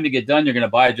by the time you get done, you're going to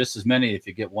buy just as many if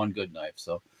you get one good knife.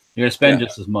 So you're going to spend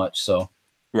just as much. So.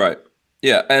 Right.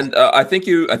 Yeah. And I think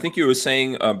you were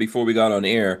saying before we got on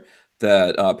air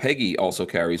that Peggy also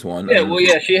carries one. Yeah. Well,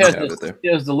 yeah, she has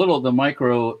the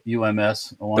micro UMS.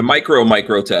 The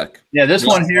Microtech. Yeah. This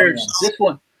one here,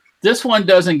 this one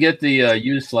doesn't get the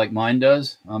use like mine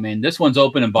does. I mean, this one's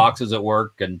open in boxes at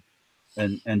work and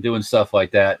doing stuff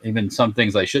like that. Even some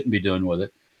things I shouldn't be doing with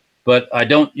it. But I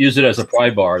don't use it as a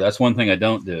pry bar. That's one thing I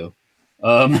don't do.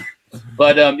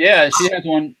 Yeah, she has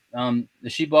one.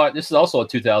 She bought. This is also a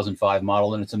 2005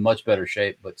 model, and it's in much better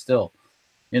shape. But still,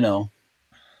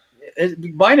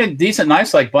 buying a decent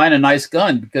knife's like buying a nice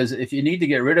gun, because if you need to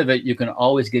get rid of it, you can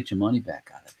always get your money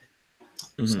back out of it.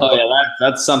 Mm-hmm. Oh yeah,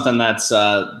 that's something that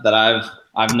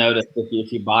I've noticed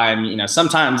if you buy them,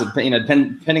 sometimes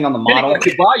depending on the model what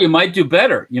you buy, you might do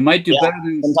better. You might do better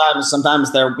than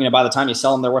sometimes they're by the time you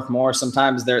sell them, they're worth more.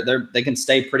 Sometimes they can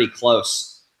stay pretty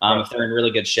close if they're in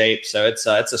really good shape. So it's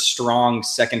a strong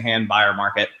secondhand buyer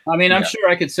market. I mean, I'm sure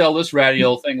I could sell this ratty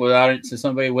old thing to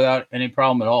somebody without any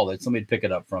problem at all. That somebody'd pick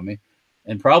it up from me,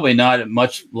 and probably not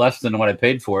much less than what I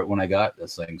paid for it when I got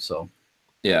this thing. So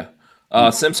yeah.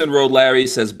 Simpson Road Larry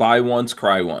says, "Buy once,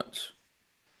 cry once."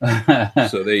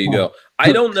 So there you go.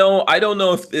 I don't know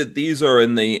if these are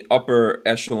in the upper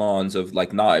echelons of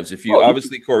like knives. If you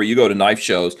obviously, Corey, you go to knife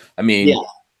shows. I mean,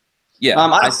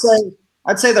 I'd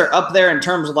say they're up there in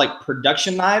terms of like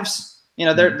production knives.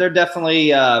 They're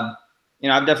definitely I've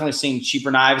definitely seen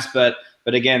cheaper knives, but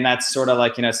again, that's sort of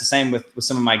like it's the same with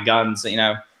some of my guns.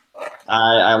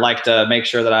 I like to make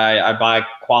sure that I buy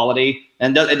quality,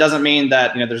 and it doesn't mean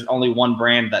that there's only one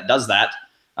brand that does that.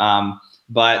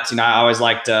 But I always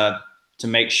like to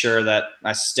make sure that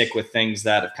I stick with things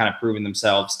that have kind of proven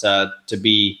themselves to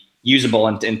be usable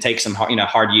and take some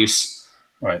hard use.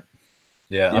 Right.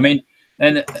 Yeah. I mean,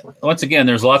 and once again,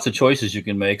 there's lots of choices you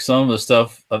can make. Some of the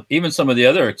stuff, even some of the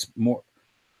other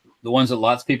the ones that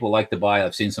lots of people like to buy.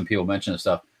 I've seen some people mention this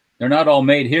stuff. They're not all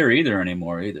made here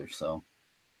anymore. So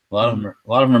a lot of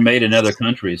them are made in other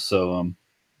countries. So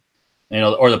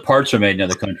or the parts are made in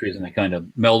other countries, and they kind of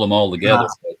meld them all together.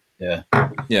 But, yeah.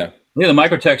 Yeah. The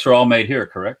Microtechs are all made here,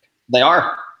 correct? They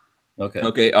are. Okay.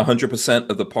 100%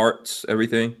 of the parts,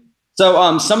 everything.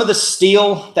 So some of the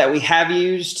steel that we have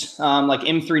used, like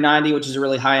M390, which is a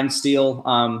really high-end steel,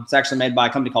 it's actually made by a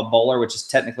company called Bowler, which is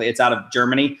it's out of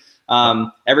Germany.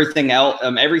 Everything else,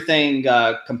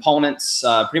 components,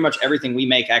 pretty much everything we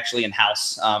make actually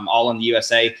in-house, all in the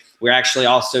USA. We're actually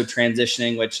also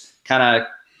transitioning, which kind of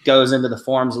goes into the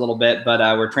forums a little bit, but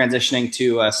we're transitioning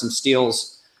to some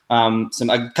steels.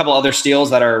 A couple other steels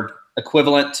that are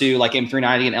equivalent to like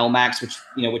M390 and LMAX,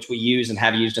 which we use and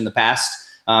have used in the past,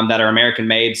 that are American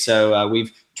made. So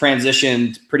we've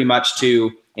transitioned pretty much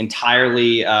to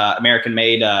entirely American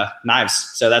made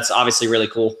knives. So that's obviously really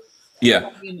cool. Yeah.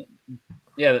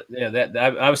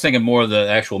 I was thinking more of the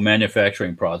actual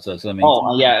manufacturing process. I mean,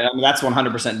 that's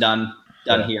 100% done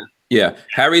here. Yeah.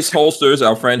 Harry's Holsters,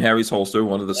 our friend Harry's Holster,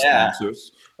 one of the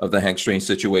sponsors. of the Hank Strange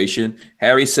situation.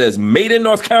 Harry says, "Made in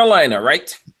North Carolina,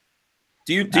 right?"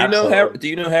 Do you know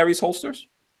Harry's holsters?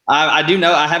 I do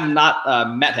know. I have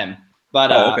not met him,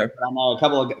 but, okay. But I know a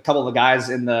couple of the guys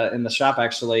in the shop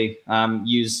actually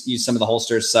use some of the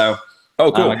holsters. So cool.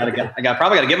 I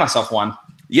probably got to get myself one.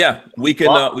 Yeah, we can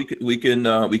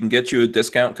get you a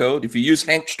discount code if you use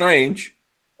Hank Strange.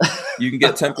 You can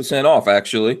get 10% off,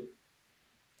 actually.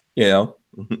 You know,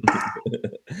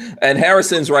 and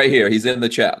Harrison's right here. He's in the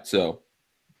chat. So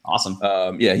awesome.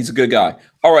 Yeah, he's a good guy.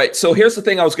 All right. So here's the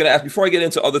thing I was going to ask before I get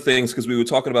into other things, because we were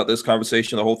talking about this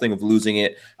conversation, the whole thing of losing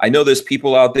it. I know there's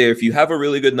people out there. If you have a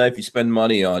really good knife, you spend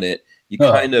money on it. You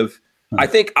kind of. I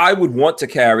think I would want to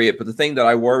carry it, but the thing that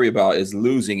I worry about is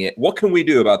losing it. What can we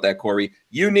do about that, Corey?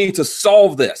 You need to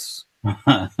solve this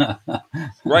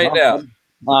right now.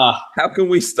 How can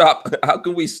we stop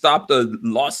the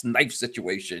lost knife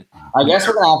situation? I guess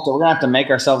we're gonna have to make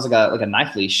ourselves like a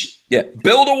knife leash. Yeah,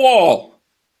 build a wall.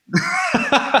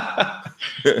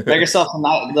 Make yourself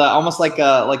almost like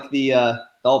the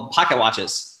old pocket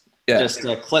watches. Yeah. Just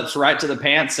clips right to the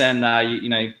pants, and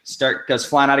goes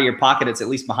flying out of your pocket. It's at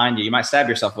least behind you. You might stab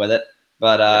yourself with it,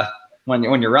 but when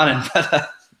you're running.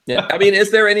 Yeah, I mean,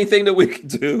 is there anything that we can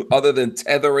do other than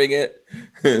tethering it?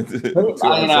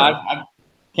 I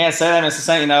can't say that. It's the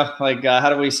same, how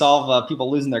do we solve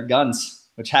people losing their guns,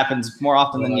 which happens more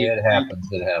often than you. It happens.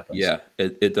 Yeah,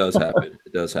 it does happen.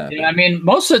 It does happen. Yeah, I mean,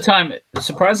 most of the time,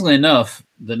 surprisingly enough,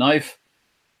 the knife,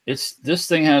 this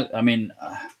thing has. I mean,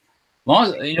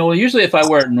 long as, usually if I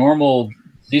wear normal,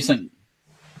 decent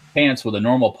pants with a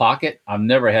normal pocket, I've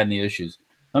never had any issues.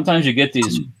 Sometimes you get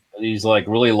these like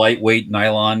really lightweight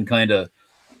nylon kind of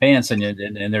pants,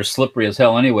 and they're slippery as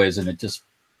hell, anyways, and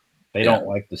they don't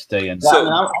like to stay in.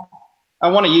 So I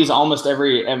want to use almost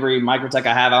every Microtech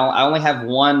I have. I only have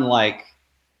one like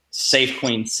Safe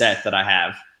Queen set that I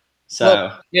have.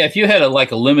 So yeah, if you had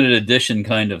a limited edition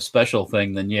kind of special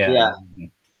thing, then yeah.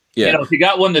 If you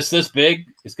got one that's this big,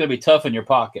 it's gonna be tough in your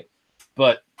pocket.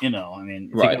 But I mean,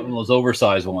 if you got one of those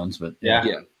oversized ones, but yeah.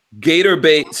 Gator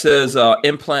Bait says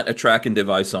implant a tracking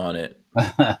device on it.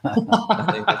 I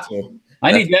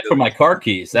need that for my car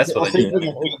keys. That's what I need. We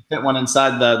can fit one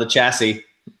inside the chassis.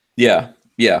 Yeah.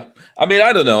 I mean,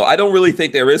 I don't know. I don't really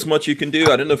think there is much you can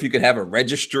do. I don't know if you could have a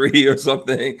registry or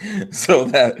something so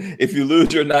that if you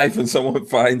lose your knife and someone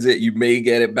finds it, you may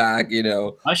get it back.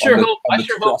 I sure hope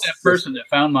that person that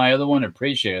found my other one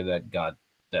appreciated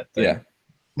that thing. Yeah,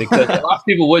 because a lot of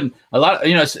people wouldn't. A lot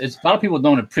of people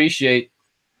don't appreciate.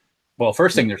 Well,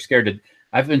 first thing, they're scared to.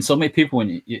 I've been so many people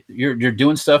when you're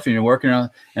doing stuff and you're working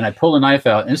on, and I pull the knife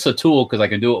out, and it's a tool because I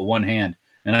can do it with one hand,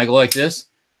 and I go like this,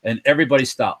 and everybody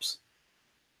stops.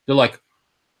 They're like,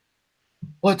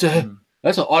 "What the heck?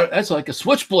 That's like a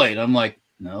switchblade." I'm like,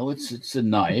 "No, it's a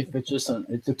knife. It's just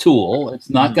it's a tool. It's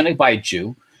not going to bite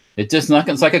you. It's just not.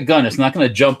 It's like a gun. It's not going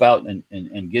to jump out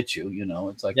and get you.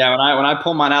 It's like when I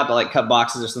pull mine out to like cut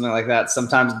boxes or something like that.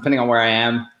 Sometimes depending on where I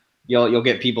am, you'll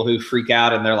get people who freak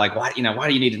out and they're like, why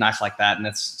do you need a knife like that? And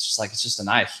it's just like, it's just a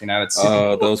knife, it's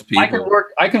those people.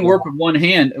 I can work with one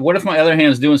hand. What if my other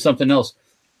hand is doing something else?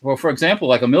 Well, for example,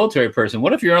 like a military person,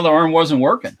 what if your other arm wasn't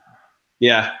working?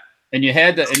 Yeah. And you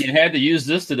had to use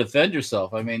this to defend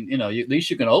yourself. I mean, at least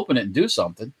you can open it and do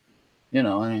something. I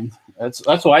mean, that's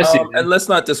what I see. And let's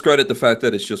not discredit the fact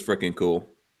that it's just freaking cool.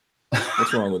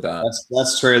 What's wrong with that?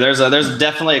 That's true. There's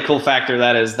definitely a cool factor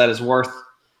that is worth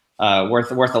a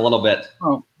little bit.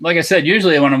 Well, like I said,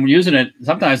 usually when I'm using it,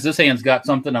 sometimes this hand's got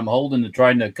something I'm holding to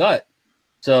trying to cut.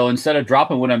 So instead of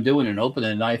dropping what I'm doing and opening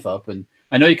the knife up, and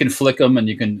I know you can flick them and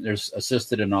there's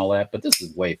assisted and all that, but this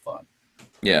is way fun.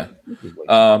 Yeah.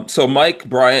 So Mike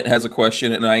Bryant has a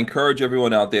question, and I encourage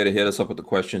everyone out there to hit us up with the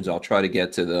questions. I'll try to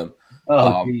get to them.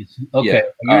 Oh, geez. Okay.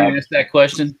 You're going to ask that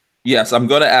question? Yes, I'm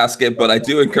going to ask it, but I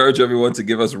do encourage everyone to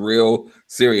give us real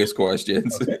serious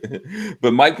questions. Okay.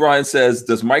 But Mike Bryan says,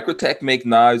 does Microtech make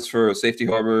knives for safety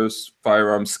harbors,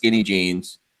 firearms, skinny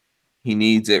jeans? He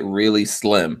needs it really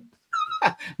slim.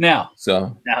 Now,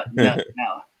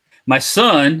 my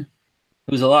son,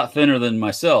 who's a lot thinner than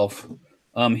myself,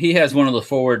 he has one of the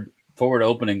forward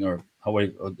opening, or how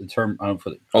would the term, I don't know,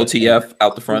 for the OTF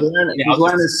out the front. He's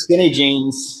wearing his skinny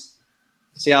jeans.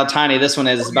 See how tiny this one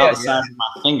is? It's about the size of my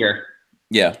finger.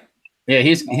 Yeah. Yeah,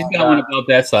 he's got one about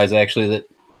that size, actually. That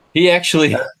he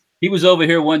was over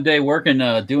here one day working,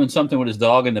 doing something with his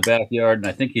dog in the backyard, and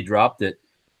I think he dropped it.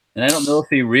 And I don't know if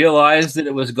he realized that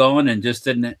it was gone and just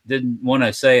didn't want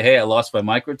to say, hey, I lost my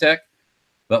Microtech.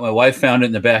 But my wife found it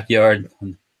in the backyard.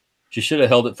 And she should have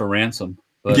held it for ransom.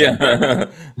 But, yeah.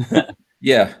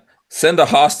 Yeah. Send a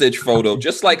hostage photo.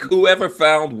 Just like whoever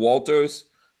found Walter's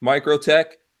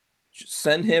Microtech,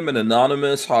 send him an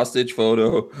anonymous hostage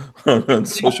photo on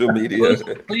social media.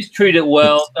 Please treat it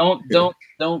well. Don't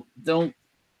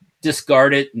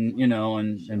discard it, and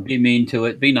and be mean to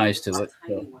it. Be nice to it.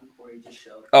 So.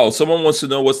 Oh, someone wants to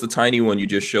know what's the tiny one you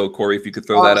just showed, Corey. If you could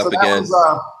throw that up again.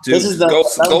 This is go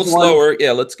slower.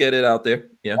 Yeah, let's get it out there.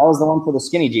 Yeah, that was the one for the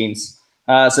skinny jeans.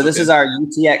 So this is our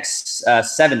UTX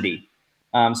 70.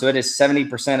 So it is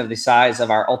 70% of the size of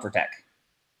our Ultratech.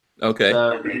 Okay.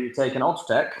 So you take an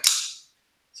Ultratech,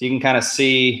 so you can kind of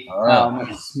see how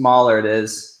much smaller it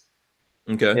is.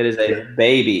 Okay. It is a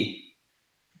baby.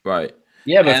 Right.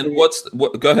 Yeah, but and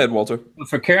go ahead, Walter.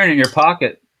 For carrying it in your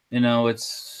pocket,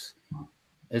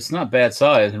 it's not bad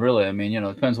size, really. I mean,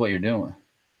 it depends what you're doing.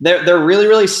 They're really,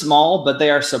 really small, but they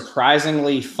are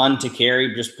surprisingly fun to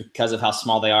carry just because of how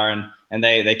small they are, and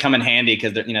they come in handy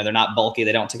because they're not bulky.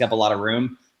 They don't take up a lot of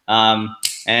room,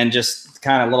 and just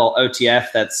kind of little OTF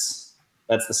that's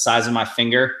the size of my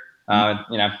finger.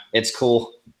 It's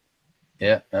cool.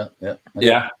 Yeah.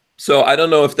 So I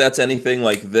don't know if that's anything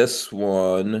like this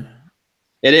one.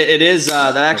 It is.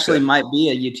 That actually might be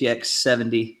a UTX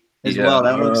 70 as well.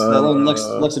 That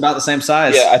looks about the same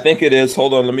size. Yeah, I think it is.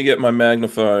 Hold on, let me get my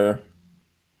magnifier.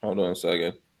 Hold on a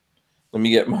second. Let me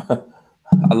get my.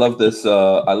 I love this.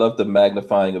 I love the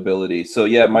magnifying ability. So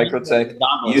yeah, Microtech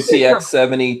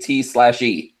UTX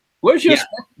 70T/E. Where's your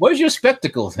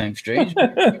spectacle thing, Strange?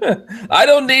 I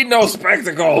don't need no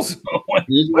spectacles.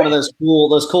 Use one of those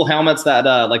cool helmets that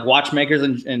like watchmakers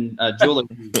and jewelers.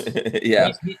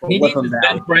 Yeah.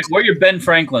 Where your Ben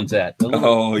Franklin's at?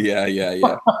 Oh yeah.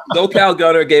 SoCal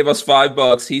Gunner gave us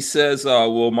 $5. He says,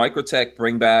 "Will Microtech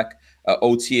bring back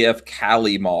OTF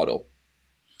Cali model?"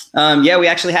 Yeah, we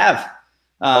actually have.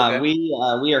 Okay.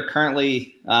 We are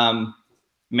currently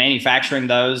manufacturing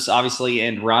those, obviously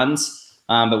in runs.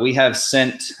 But we have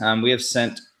sent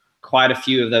quite a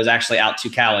few of those actually out to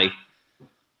Cali.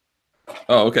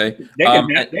 Oh, okay.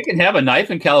 They can have a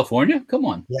knife in California. Come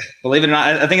on. Yeah. Believe it or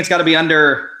not, I think it's got to be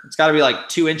like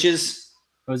 2 inches.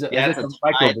 Or is it, yeah, it's a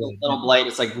tiny little blade.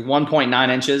 It's like 1.9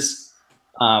 inches.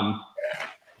 And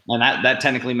that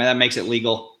technically makes it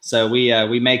legal. So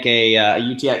we make a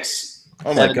UTX.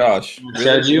 Oh my gosh!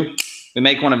 Showed you. We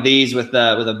make one of these with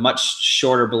a much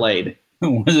shorter blade.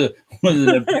 You're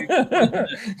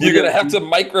gonna have to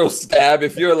micro stab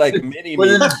if you're like mini.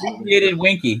 With an abbreviated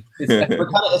winky.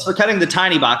 It's for cutting the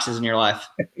tiny boxes in your life.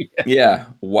 Yeah.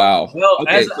 Wow. Well,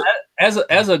 okay.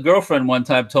 as a girlfriend one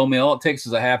time told me, all it takes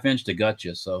is a ½ inch to gut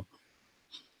you. So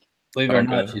believe it or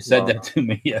not, she said that to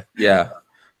me. Yeah. Yeah.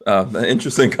 An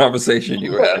interesting conversation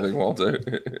you were having,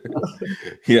 Walter.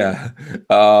 Yeah.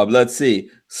 Let's see.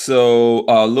 So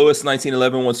Lewis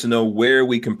 1911 wants to know where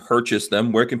we can purchase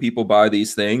them. Where can people buy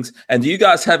these things? And do you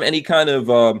guys have any kind of,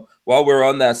 while we're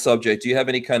on that subject, do you have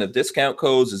any kind of discount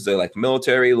codes? Is there like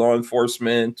military, law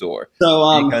enforcement, or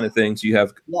any kind of things you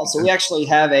have? Yeah, so we actually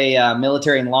have a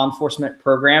military and law enforcement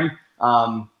program.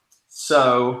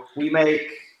 So we make,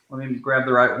 let me grab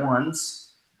the right ones.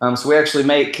 So we actually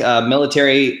make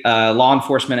military, law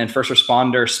enforcement, and first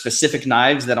responder specific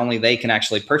knives that only they can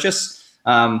actually purchase.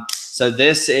 So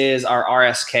this is our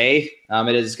RSK. It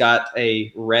has got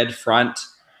a red front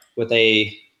with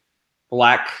a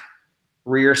black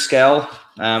rear scale,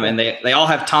 and they all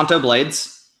have Tonto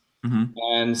blades. Mm-hmm.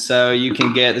 And so you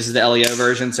can get, this is the LEO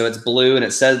version, so it's blue, and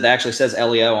it actually says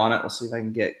LEO on it. Let's see if I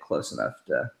can get close enough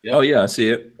to. Oh yeah, I see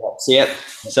it. See it.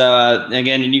 So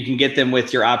again, and you can get them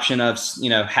with your option of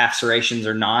half serrations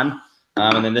or non.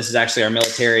 And then this is actually our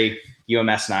military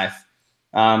UMS knife.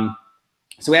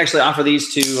 So we actually offer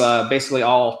these to basically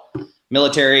all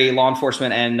military, law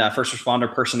enforcement, and first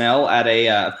responder personnel at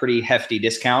a pretty hefty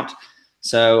discount.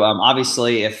 So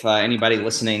obviously, if anybody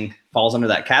listening falls under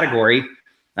that category,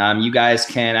 you guys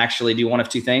can actually do one of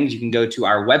two things. You can go to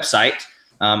our website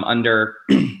under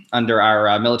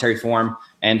our military form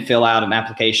and fill out an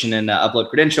application and upload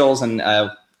credentials, and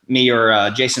me or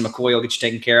Jason McCoy will get you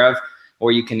taken care of.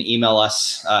 Or you can email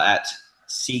us at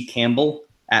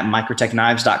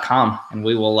ccampbell@microtechknives.com, and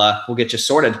we'll get you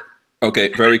sorted. Okay,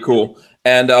 very cool.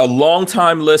 And a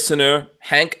longtime listener,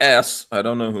 Hank S. I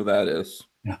don't know who that is.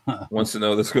 Wants to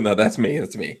know this. No, that's me.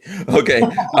 That's me. Okay.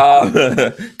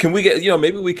 Can we get,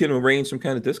 maybe we can arrange some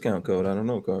kind of discount code. I don't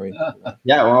know, Corey.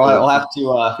 Yeah, well, we'll have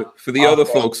to. For the other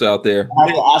folks out there. I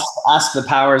have to ask the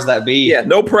powers that be. Yeah,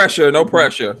 no pressure. No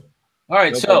pressure. All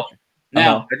right. So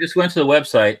now I just went to the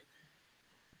website.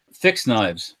 Fixed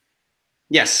knives.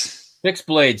 Yes. Fixed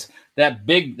blades. That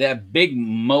big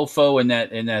mofo in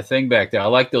that thing back there. I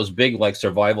like those big, like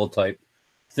survival type,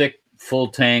 thick, full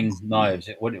tang knives.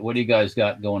 What do you guys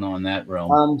got going on in that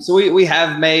realm? So we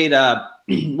have made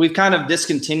we've kind of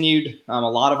discontinued a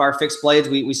lot of our fixed blades.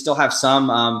 We still have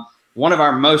some. One of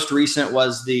our most recent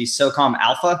was the SOCOM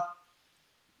Alpha,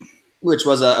 which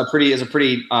was a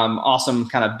pretty awesome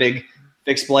kind of big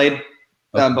fixed blade.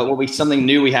 Okay. But something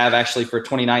new we have actually for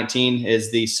 2019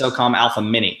 is the SOCOM Alpha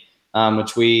Mini,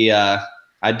 which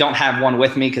I don't have one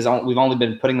with me because we've only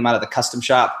been putting them out of the custom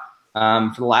shop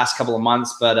for the last couple of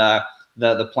months. But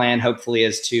the plan hopefully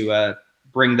is to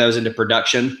bring those into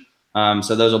production.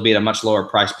 So those will be at a much lower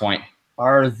price point.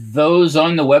 Are those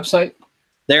on the website?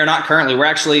 They are not currently. We're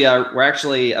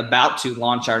actually about to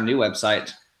launch our new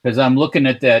website. Because I'm looking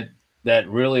at that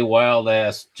really wild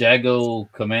ass Jago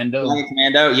Commando. Jago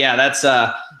Commando, yeah. That's.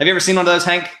 Have you ever seen one of those,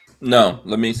 Hank? No.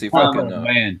 Let me see if I can.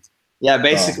 Man. Yeah,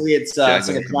 basically it's like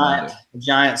a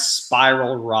giant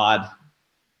spiral rod.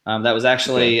 That was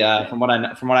actually, from what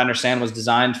I understand, was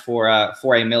designed for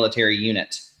a military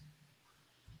unit.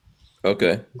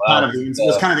 Okay. Wow. It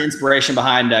was kind of the inspiration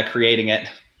behind creating it.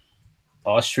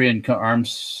 Austrian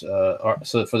arms,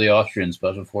 so for the Austrian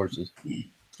special forces.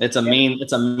 It's a mean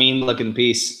looking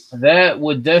piece. That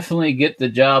would definitely get the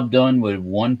job done with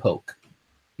one poke.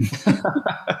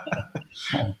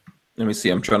 Let me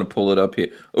see. I'm trying to pull it up here.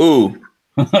 Ooh.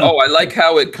 Oh, I like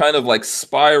how it kind of like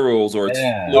spirals or it's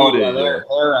floated.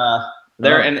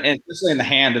 They're and especially in the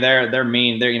hand, they're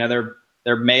mean.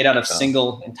 They're made out of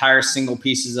entire single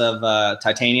pieces of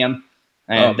titanium,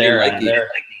 and they're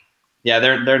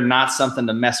not something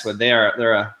to mess with.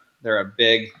 They're a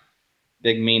big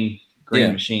mean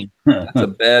green machine. That's a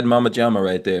bad mama jama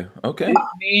right there. Okay.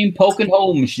 Mean poking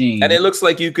hole machine. And it looks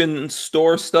like you can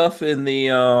store stuff in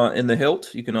the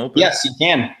hilt. You can open. Yes, you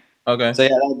can. Okay. So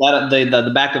yeah,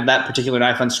 the back of that particular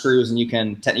knife unscrews, and you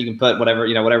can put whatever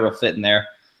will fit in there.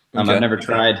 Okay. I've never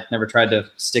tried to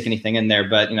stick anything in there,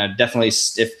 but definitely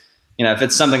if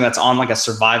it's something that's on like a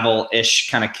survival-ish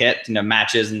kind of kit,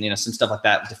 matches and some stuff like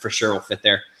that for sure will fit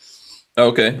there.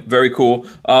 Okay, very cool.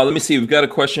 Let me see. We've got a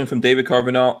question from David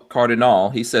Cardinal.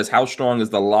 He says, "How strong is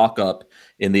the lockup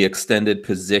in the extended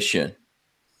position?"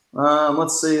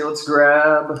 Let's see. Let's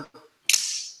grab.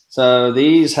 So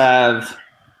these have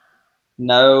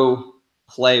no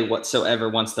play whatsoever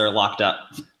once they're locked up.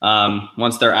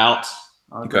 Once they're out,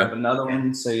 I'll grab another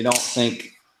one so you don't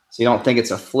think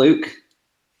it's a fluke.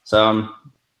 So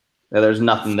there's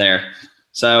nothing there.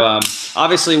 So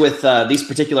obviously with these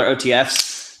particular OTFs.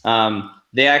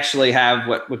 They actually have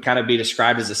what would kind of be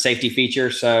described as a safety feature.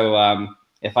 So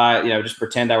if I, just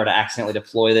pretend I were to accidentally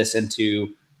deploy this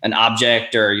into an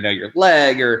object or, your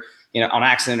leg or, on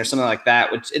accident or something like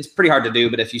that, which it's pretty hard to do.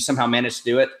 But if you somehow manage to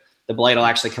do it, the blade will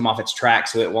actually come off its track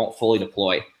so it won't fully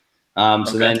deploy. So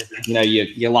then,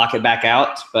 you lock it back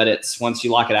out, but once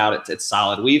you lock it out, it's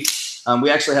solid. We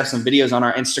actually have some videos on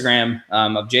our Instagram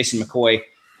of Jason McCoy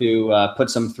who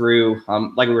puts them through,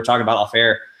 like we were talking about off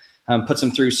air. Puts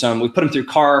them through we put them through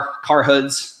car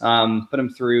hoods, put them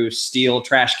through steel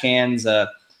trash cans.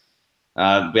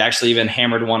 We actually even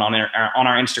hammered one on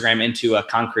our Instagram into a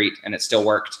concrete, and it still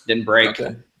worked. Didn't break.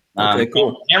 Okay,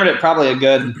 cool. Hammered it probably a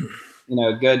good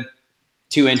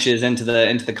 2 inches into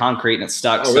the concrete, and it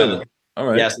stuck. Oh, really? All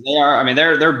right. Yeah, so they are. I mean,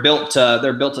 they're built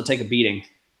to take a beating.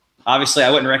 Obviously, I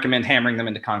wouldn't recommend hammering them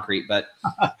into concrete, but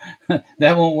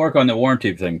that won't work on the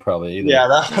warranty thing, probably either. Yeah,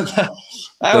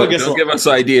 that would don't give us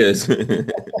ideas.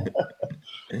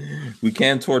 We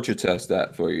can torture test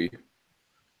that for you.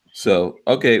 So,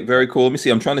 okay, very cool. Let me see.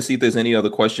 I'm trying to see if there's any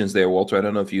other questions there, Walter. I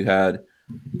don't know if you had.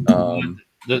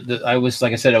 I was,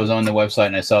 like I said, I was on the website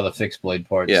and I saw the fixed blade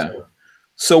part. Yeah.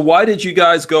 So why did you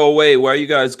guys go away? Why are you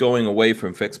guys going away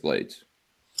from fixed blades?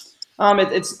 I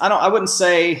wouldn't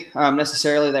say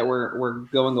necessarily that we're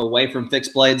going away from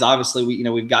fixed blades. Obviously,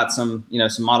 we've got some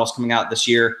models coming out this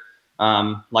year,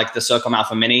 like the SOCOM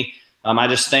Alpha Mini. I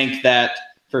just think that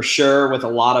for sure with a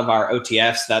lot of our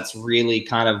OTFs, that's really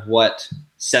kind of what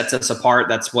sets us apart.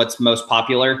 That's what's most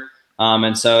popular.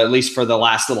 And so at least for the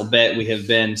last little bit, we have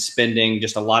been spending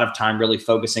just a lot of time really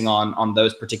focusing on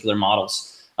those particular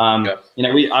models.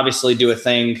 We obviously do a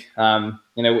thing.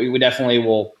 We definitely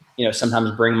will. Sometimes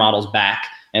bring models back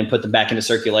and put them back into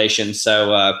circulation.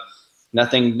 So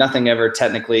nothing ever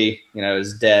technically,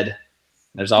 is dead.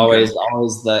 There's always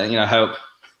the, hope.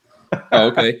 Oh,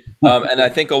 okay. And I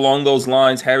think along those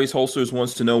lines, Harry's Holsters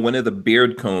wants to know, when are the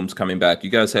beard combs coming back?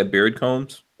 You guys have beard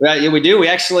combs? Right. Yeah, we do. We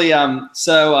actually, that's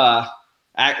sort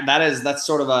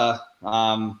of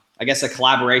I guess a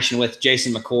collaboration with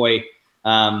Jason McCoy.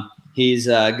 He's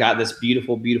got this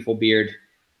beautiful, beautiful beard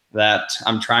that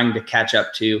I'm trying to catch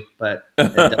up to, but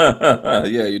yeah,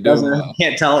 you do.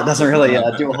 Can't tell. It doesn't really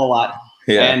do a whole lot.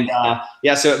 Yeah.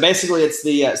 And so basically it's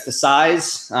the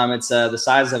size. It's the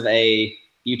size of a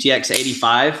UTX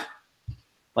 85.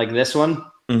 like this one,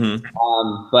 Mm-hmm.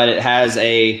 but it has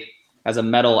a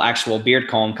metal actual beard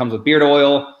comb. Comes with beard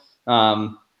oil.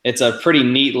 It's a pretty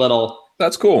neat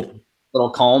That's cool. little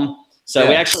comb. So Yeah.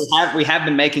 we actually have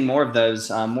been making more of those.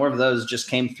 More of those just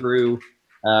came through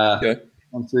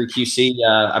through QC,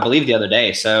 I believe the other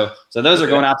day. So those are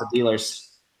going out to dealers.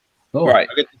 Cool. Right.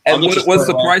 And what's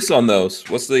the price on those?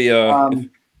 What's the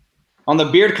on the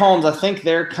beard combs? I think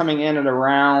they're coming in at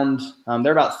around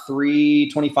they're about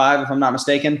 $325 if I'm not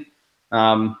mistaken.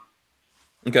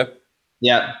 Okay.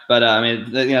 Yeah, but I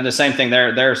mean, the same thing.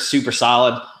 They're super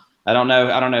solid. I don't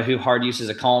know who hard uses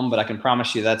a comb, but I can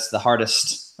promise you that's the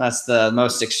hardest. That's the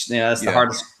most. That's the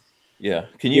hardest. Yeah.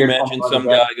 Can you imagine some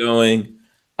guy going,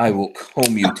 "I will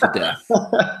comb you to death.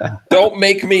 Don't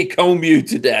make me comb you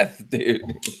to death, dude."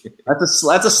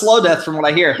 That's a slow death from what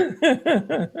I hear.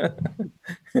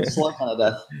 Slow kind of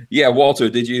death. Yeah, Walter,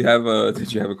 did you have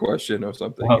a question or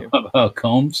something? About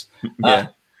combs? Yeah.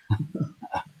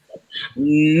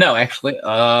 No, actually.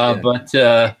 But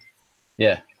yeah.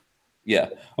 Yeah.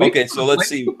 Okay, so let's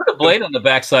see. Put a blade on the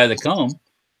back side of the comb,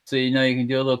 so you can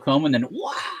do a little comb and then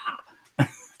wow.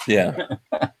 Yeah.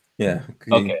 Yeah.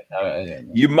 Okay.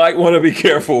 You might want to be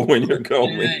careful when you're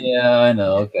combing. Yeah, I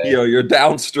know. Okay. Your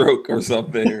downstroke or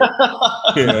something.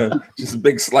 Yeah. Just a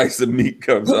big slice of meat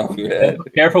comes off your head.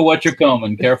 Careful what you're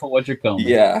combing. Careful what you're combing.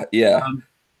 Yeah. Yeah.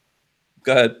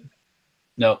 Go ahead.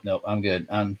 No, I'm good.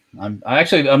 I'm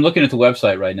looking at the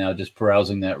website right now, just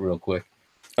perusing that real quick.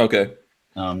 Okay.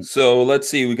 So let's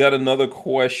see. We got another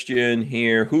question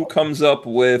here. Who comes up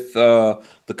with the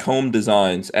comb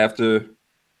designs after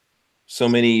so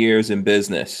many years in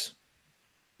business?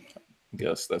 I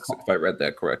guess that's if I read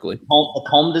that correctly. The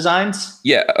comb designs?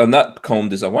 Yeah, not comb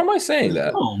design. Why am I saying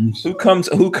that? Combs.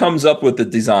 Who comes up with the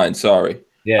design? Sorry.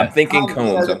 Yeah. I'm thinking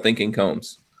combs. I'm thinking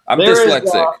combs. I'm There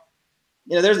dyslexic.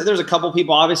 There's a couple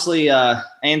people. Obviously,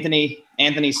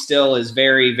 Anthony still is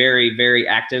very, very, very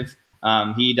active.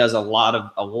 He does a lot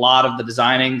of the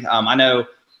designing. I know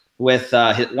with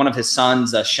one of his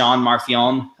sons, Sean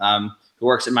Marfion, who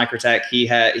works at Microtech,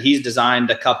 he's designed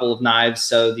a couple of knives.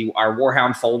 So our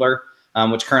Warhound folder,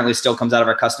 which currently still comes out of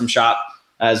our custom shop,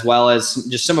 as well as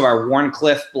just some of our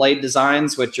Wharncliffe blade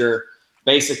designs, which are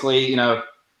basically,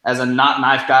 as a not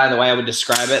knife guy, the way I would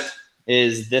describe it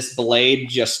is this blade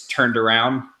just turned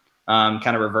around,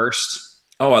 kind of reversed.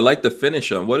 Oh, I like the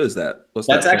finish on. What is that?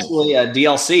 That's actually a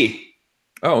DLC.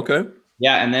 Oh, okay.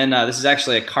 Yeah, and then this is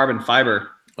actually a carbon fiber.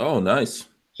 Oh, nice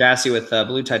chassis with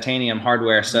blue titanium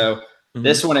hardware. So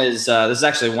this one is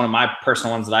actually one of my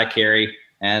personal ones that I carry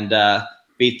and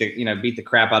beat the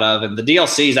crap out of. And the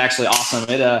DLC is actually awesome.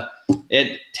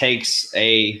 It takes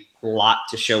a lot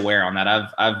to show wear on that.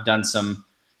 I've done some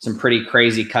pretty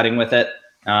crazy cutting with it.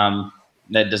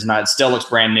 That does not, it still looks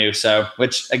brand new. So,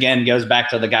 which again goes back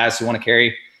to the guys who want to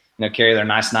carry their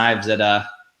nice knives. That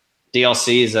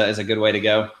DLC is a good way to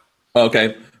go.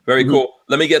 Okay, very cool.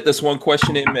 Let me get this one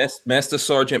question in. Master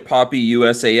Sergeant Poppy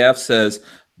USAF says,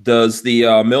 "Does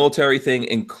the military thing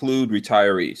include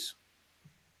retirees?"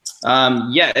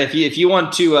 Yeah, if you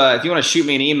want to shoot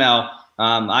me an email,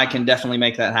 I can definitely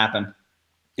make that happen.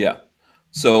 Yeah.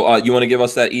 So you want to give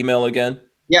us that email again?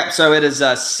 Yeah. So it is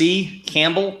C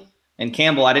Campbell, and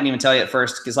Campbell I didn't even tell you at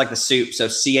first because like the soup. So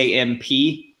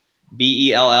CAMPBELL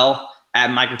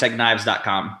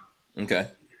 @microtechknives.com. Okay.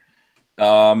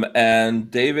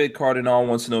 And David Cardinal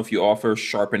wants to know if you offer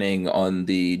sharpening on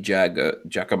the Jacko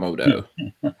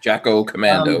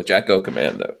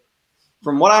Commando.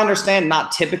 From what I understand,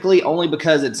 not typically, only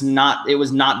because it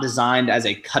was not designed as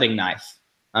a cutting knife.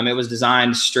 It was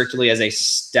designed strictly as a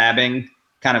stabbing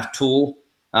kind of tool.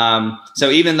 So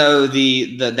even though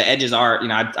the edges are,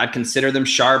 I'd consider them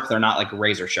sharp, they're not like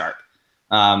razor sharp.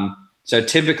 So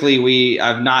typically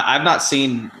I've not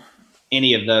seen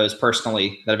any of those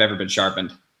personally that have ever been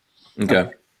sharpened.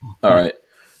 Okay. All right.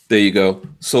 There you go.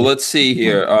 So let's see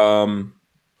here.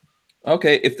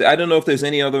 Okay. I don't know if there's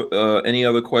any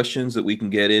other questions that we can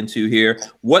get into here.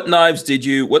 What knives do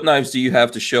you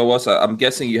have to show us? I'm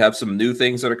guessing you have some new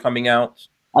things that are coming out.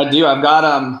 I do. I've got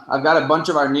a bunch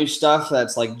of our new stuff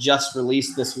that's like just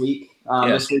released this week,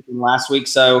 this week and last week.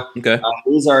 So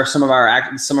these are some of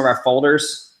our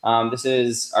folders. This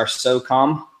is our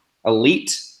SOCOM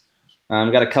Elite.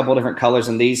 We've got a couple different colors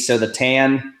in these. So the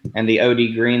tan and the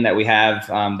OD green that we have,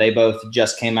 they both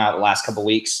just came out the last couple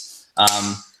weeks.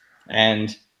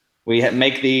 And we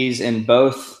make these in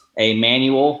both a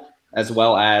manual as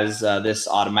well as this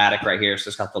automatic right here. So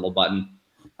it's got the little button.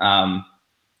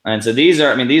 And so these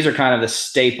are kind of the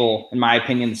staple, in my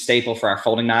opinion, the staple for our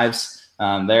folding knives.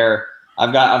 They're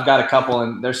I've got a couple,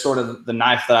 and they're sort of the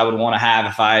knife that I would want to have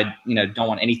if I, don't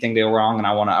want anything to go wrong and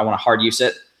I want to hard use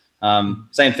it.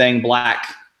 Same thing,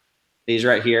 black. These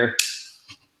right here.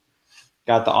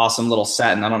 Got the awesome little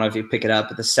satin. I don't know if you pick it up,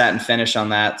 but the satin finish on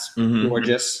that's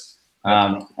gorgeous.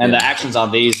 And the actions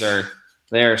on these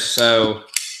they're so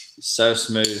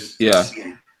smooth. Yeah.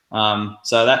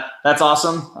 So that's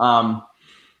awesome.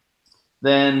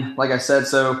 Then, like I said,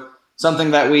 so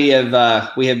something that we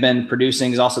have been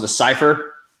producing is also the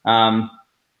Cypher.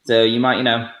 So you might,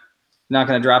 not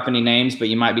going to drop any names, but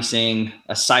you might be seeing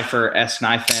a Cypher-esque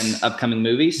knife in upcoming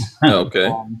movies.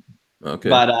 Okay. Okay.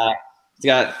 But it's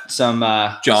got some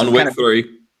John Wick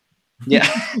 3. Yeah.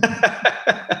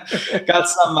 Got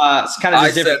some kind of.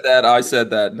 I said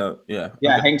that. No. Yeah.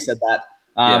 Yeah. Okay. Hank said that.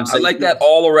 So I like that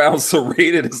all around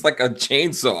serrated. It's like a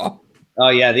chainsaw. Oh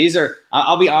yeah, these are.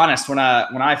 I'll be honest. When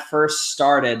I first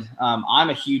started, I'm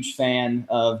a huge fan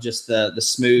of just the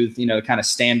smooth, kind of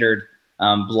standard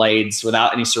blades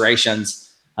without any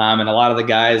serrations. And a lot of the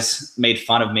guys made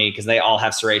fun of me because they all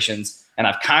have serrations, and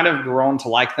I've kind of grown to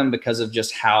like them because of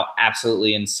just how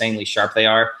absolutely insanely sharp they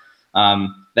are.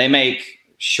 They make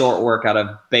short work out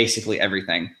of basically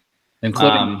everything,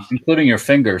 including your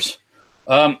fingers.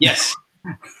 Yes.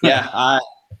 Yeah.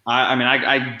 I mean,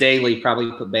 I daily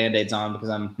probably put Band-Aids on because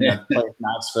I'm playing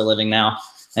knives for a living now,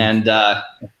 and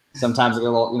sometimes I get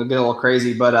a little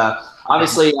crazy. But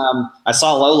obviously, I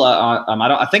saw Lola on.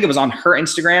 I think it was on her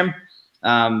Instagram.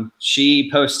 She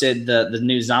posted the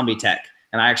new zombie tech,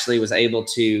 and I actually was able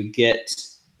to get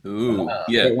one of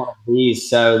these.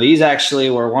 So these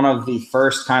actually were one of the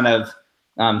first kind of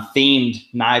themed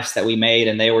knives that we made,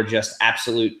 and they were just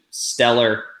absolute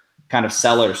stellar kind of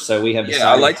sellers. So we have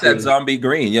I like that zombie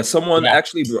green. Yeah, someone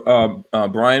actually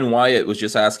Brian Wyatt was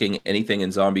just asking anything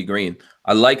in zombie green.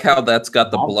 I like how that's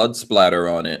got the blood splatter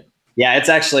on it. Yeah, it's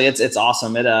actually it's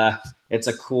awesome. It's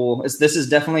a cool. This is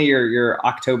definitely your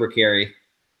October carry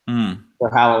for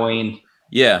Halloween.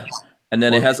 Yeah, and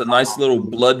then it has a nice little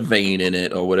blood vein in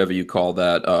it, or whatever you call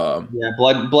that.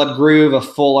 Blood groove, a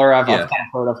fuller. I've kind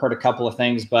of heard a couple of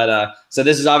things, but so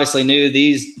this is obviously new.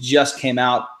 These just came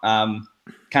out.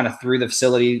 Kind of through the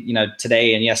facility,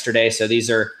 today and yesterday. So these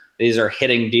are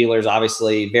hitting dealers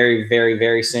obviously very, very,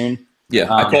 very soon.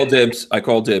 Yeah, I call dibs. Yeah.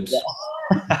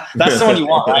 That's the one you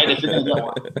want, right? If you're gonna get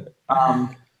one.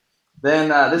 Then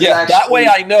this is actually, that way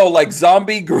I know, like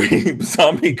zombie green. So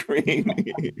obviously,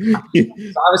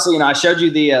 I showed you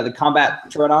the combat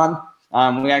Troodon.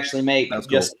 We actually make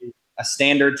just a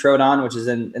standard Troodon, which is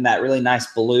in that really nice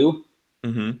blue,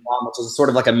 which is sort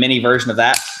of like a mini version of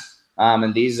that.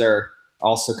 And these are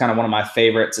also kind of one of my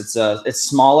favorites. It's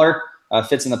smaller,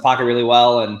 fits in the pocket really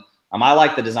well, and I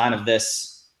like the design of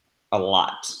this a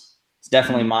lot. It's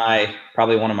definitely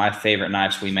probably one of my favorite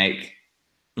knives we make.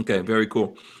 Okay, very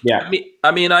cool. Yeah.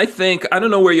 I mean, I think I don't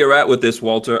know where you're at with this,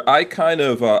 Walter. I kind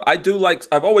of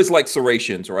I've always liked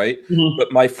serrations, right?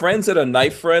 But my friends that are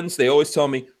knife friends, they always tell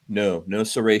me, no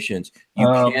serrations.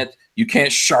 You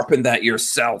can't sharpen that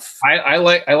yourself. I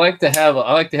like to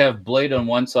have blade on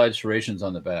one side, serrations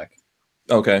on the back.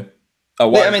 Okay. I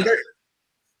mean,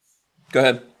 go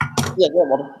ahead. Yeah,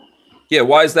 Walter. Yeah,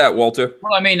 why is that, Walter?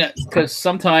 Well, I mean, because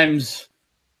sometimes,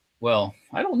 I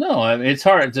don't know. I mean, it's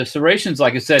hard. The serrations,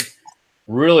 like I said,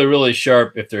 really, really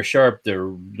sharp. If they're sharp,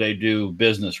 they do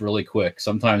business really quick.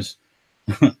 Sometimes,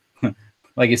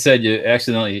 like you said, you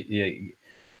accidentally.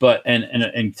 But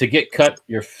and to get cut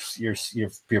your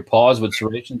paws with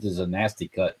serrations is a nasty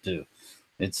cut too.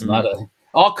 It's not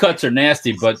all cuts are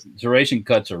nasty, but serration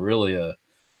cuts are really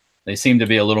they seem to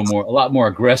be a lot more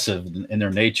aggressive in their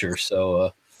nature.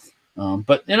 So,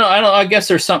 but I guess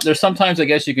there's sometimes I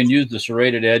guess you can use the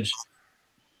serrated edge,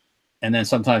 and then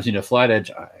sometimes you need a flat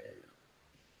edge.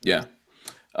 Yeah.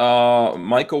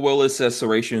 Michael Willis says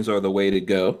serrations are the way to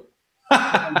go.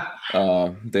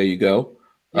 There you go.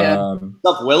 Yeah.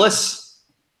 What's up, Willis?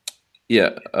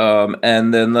 Yeah.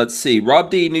 And then let's see.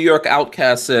 Rob D. New York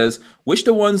Outcast says, wish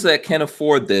the ones that can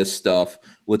afford this stuff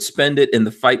would spend it in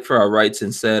the fight for our rights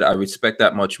instead. I respect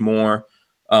that much more.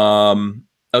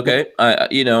 Okay.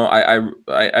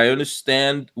 I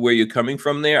understand where you're coming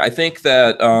from there. I think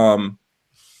that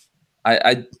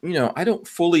I don't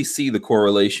fully see the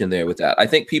correlation there with that. I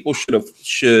think people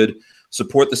should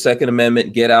support the Second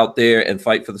Amendment, get out there and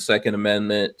fight for the Second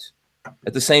Amendment.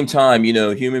 At the same time,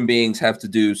 human beings have to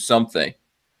do something.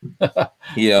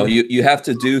 You have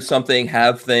to do something,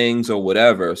 have things or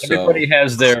whatever. Everybody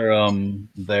has their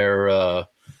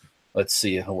let's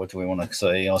see, what do we want to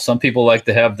say? Some people like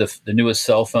to have the newest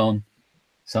cell phone.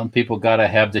 Some people got to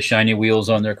have the shiny wheels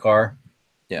on their car.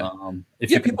 Yeah.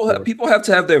 People have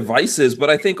to have their vices, but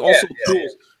I think also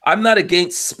I'm not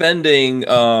against spending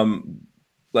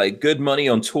like good money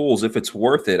on tools if it's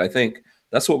worth it. I think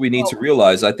that's what we need to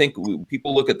realize. I think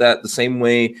people look at that the same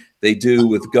way they do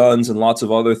with guns and lots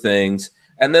of other things.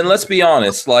 And then let's be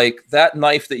honest, like that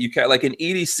knife that you carry, like an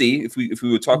EDC, if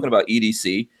we were talking about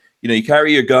EDC, you know, you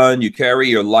carry your gun, you carry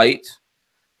your light,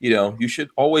 you know, you should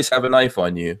always have a knife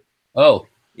on you. Oh,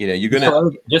 you know, you're gonna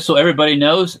just so everybody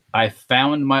knows, I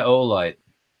found my Olight.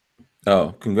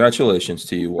 Oh, congratulations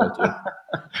to you, Walter.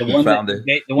 The one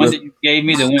that you gave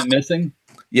me that went missing.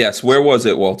 Yes, where was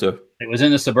it, Walter? It was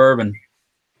in the Suburban.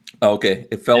 Okay,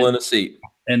 it fell in a seat.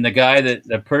 And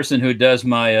the person who does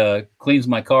my cleans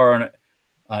my car,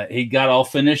 and he got all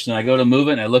finished, and I go to move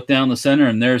it, and I look down the center,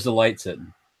 and there's the light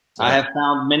sitting. So, I have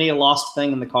found many a lost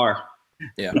thing in the car.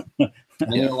 Yeah,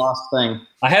 many a lost thing.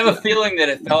 I have a feeling that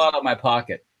it fell out of my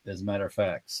pocket, as a matter of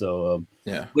fact. So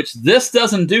yeah, which this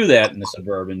doesn't do that in the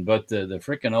Suburban, but the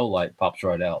freaking Olight pops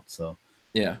right out. So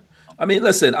yeah. I mean,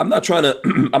 listen, I'm not trying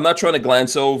to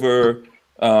glance over.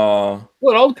 Well,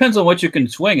 it all depends on what you can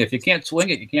swing. If you can't swing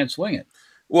it, you can't swing it.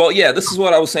 Well, yeah, this is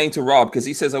what I was saying to Rob, because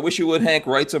he says, I wish you would, Hank.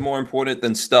 Rights are more important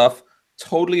than stuff.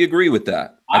 Totally agree with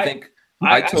that. I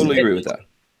totally agree with that.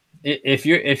 If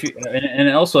you and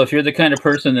also if you're the kind of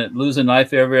person that loses a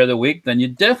knife every other week, then you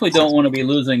definitely don't want to be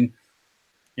losing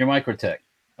your Microtech.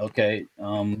 Okay.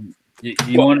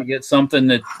 You want to get something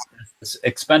that's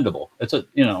expendable. It's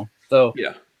so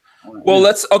yeah.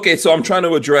 Well, so I'm trying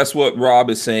to address what Rob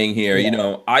is saying here. Yeah. You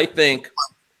know, I think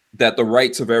that the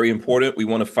rights are very important. We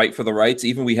want to fight for the rights.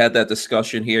 Even we had that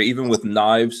discussion here, even with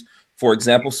knives, for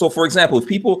example. So, for example, if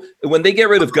people, when they get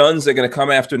rid of guns, they're going to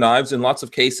come after knives. In lots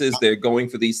of cases, they're going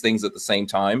for these things at the same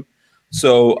time.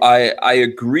 So I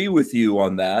agree with you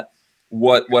on that.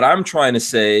 What I'm trying to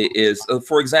say is,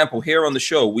 for example, here on the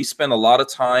show, we spend a lot of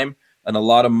time and a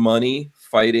lot of money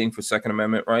fighting for Second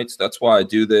Amendment rights. That's why I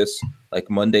do this like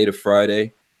Monday to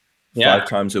Friday, 5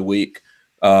 times a week.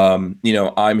 You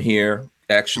know, I'm here.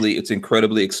 Actually, it's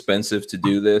incredibly expensive to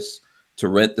do this, to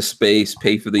rent the space,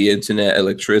 pay for the internet,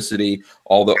 electricity,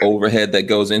 all the overhead that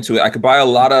goes into it. I could buy a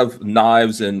lot of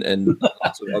knives and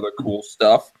lots of other cool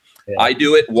stuff. Yeah. I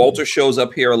do it. Walter shows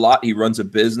up here a lot. He runs a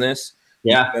business.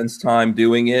 Yeah. He spends time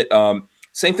doing it.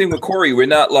 Same thing with Corey. We're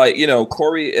not like, you know,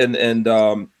 Corey and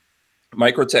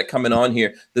Microtech coming on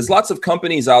here. There's lots of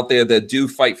companies out there that do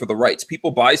fight for the rights.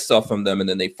 People buy stuff from them and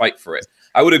then they fight for it.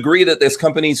 I would agree that there's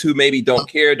companies who maybe don't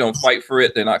care, don't fight for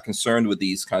it. They're not concerned with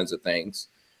these kinds of things.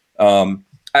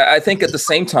 I think at the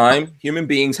same time, human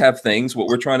beings have things. What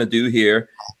we're trying to do here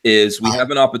is we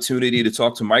have an opportunity to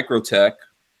talk to Microtech.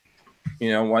 You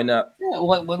know, why not? Yeah,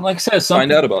 like I said,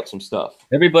 find out about some stuff.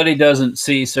 Everybody doesn't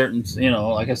see certain, you know,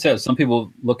 like I said, some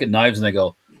people look at knives and they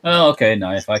go, oh, okay,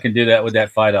 knife. I can do that with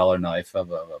that $5 knife. Blah,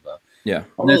 blah, blah. Yeah.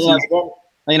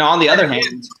 You know, on the other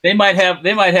hand, they might have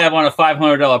on a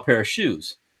 $500 pair of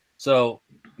shoes. So,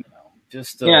 you know,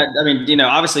 just yeah. I mean, you know,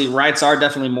 obviously, rights are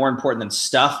definitely more important than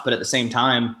stuff, but at the same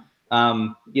time,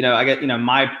 you know, I get, you know,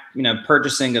 my, you know,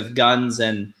 purchasing of guns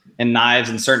and knives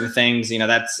and certain things, you know,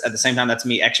 that's at the same time that's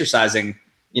me exercising,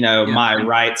 you know, my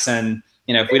rights. And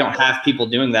you know, if we don't have people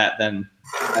doing that, then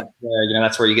you know,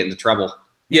 that's where you get into trouble.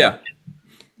 Yeah.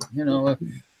 You know,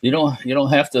 you don't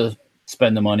have to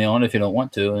spend the money on it if you don't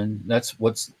want to, and that's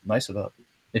what's nice about it.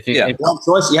 If you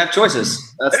you have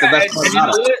choices. That's the best part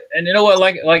about it. And you know what,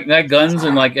 like that guns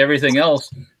and like everything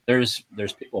else, there's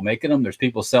people making them. There's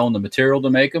people selling the material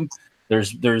to make them.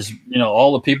 There's you know,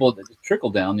 all the people that trickle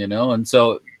down, you know, and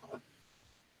so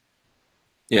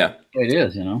yeah, it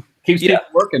is, you know, keeps people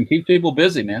working, keeps people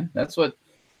busy, man. That's what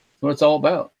it's all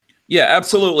about. Yeah,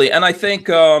 absolutely. And I think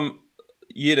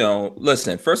you know,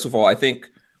 listen, first of all, I think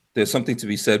there's something to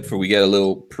be said for we get a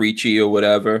little preachy or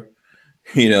whatever,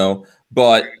 you know,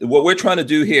 but what we're trying to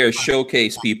do here is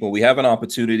showcase people. We have an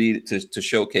opportunity to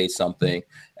showcase something.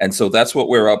 And so that's what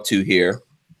we're up to here.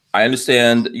 I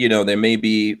understand, you know, there may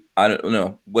be, I don't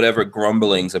know, whatever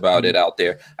grumblings about it out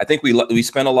there. I think we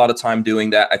spend a lot of time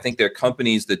doing that. I think there are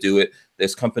companies that do it.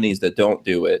 There's companies that don't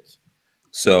do it.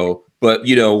 So, but,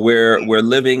 you know, we're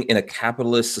living in a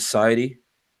capitalist society.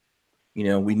 You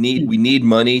know, we need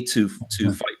money to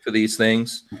fight for these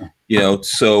things, you know,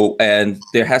 so, and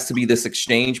there has to be this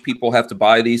exchange. People have to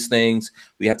buy these things.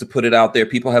 We have to put it out there.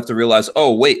 People have to realize,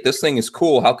 oh, wait, this thing is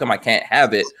cool. How come I can't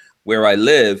have it where I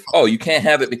live? Oh, you can't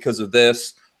have it because of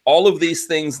this. All of these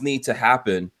things need to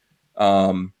happen.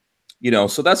 You know,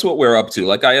 so that's what we're up to.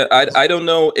 Like, I don't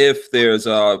know if there's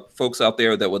folks out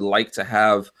there that would like to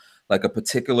have like a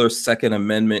particular Second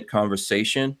Amendment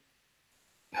conversation,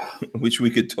 which we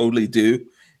could totally do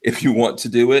if you want to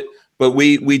do it. But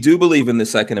we do believe in the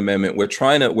Second Amendment. We're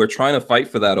trying to fight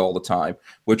for that all the time.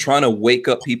 We're trying to wake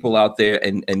up people out there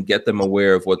and get them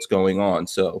aware of what's going on.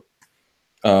 So,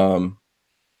 you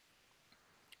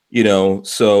know,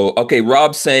 so okay,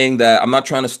 Rob's saying that I'm not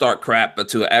trying to start crap, but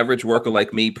to an average worker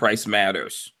like me, price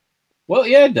matters. Well,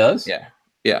 yeah, it does. Yeah,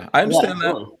 yeah, I understand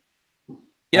that.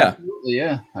 Yeah, absolutely,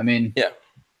 yeah. I mean, yeah.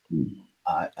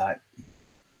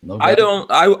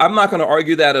 I'm not going to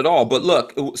argue that at all. But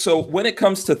look, so when it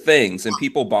comes to things and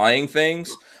people buying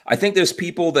things, I think there's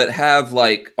people that have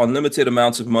like unlimited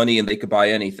amounts of money and they could buy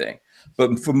anything.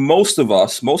 But for most of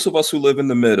us who live in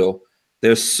the middle,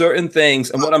 there's certain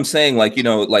things. And what I'm saying, like, you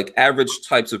know, like average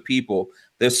types of people,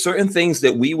 there's certain things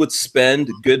that we would spend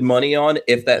good money on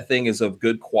if that thing is of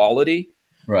good quality.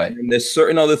 Right. And there's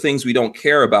certain other things we don't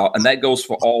care about. And that goes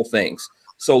for all things.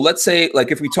 So let's say,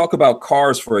 like, if we talk about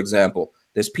cars, for example,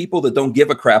 there's people that don't give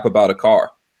a crap about a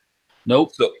car.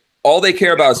 Nope. So all they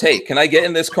care about is, hey, can I get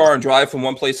in this car and drive from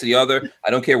one place to the other?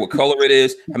 I don't care what color it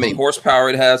is, how many horsepower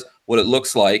it has, what it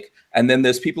looks like. And then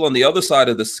there's people on the other side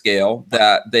of the scale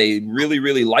that they really,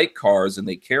 really like cars and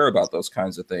they care about those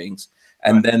kinds of things.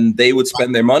 And then they would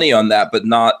spend their money on that, but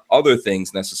not other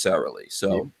things necessarily.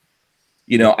 So,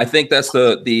 you know, I think that's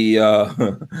the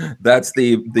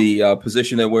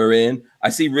position that we're in. I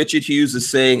see Richard Hughes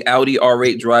is saying Audi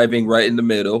R8 driving right in the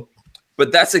middle,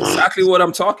 but that's exactly what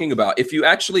I'm talking about. If you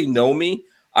actually know me,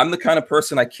 I'm the kind of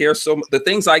person I care so much. The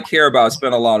things I care about, I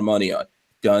spend a lot of money on: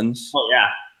 guns,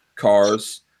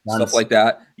 cars, stuff like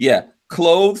that. Yeah,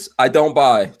 clothes I don't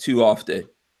buy too often.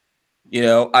 You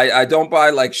know, I don't buy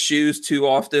like shoes too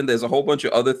often. There's a whole bunch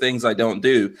of other things I don't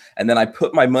do. And then I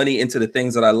put my money into the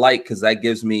things that I like because that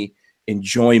gives me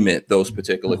enjoyment, those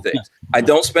particular things. I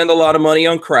don't spend a lot of money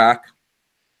on crack.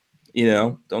 You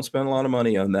know, don't spend a lot of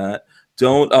money on that.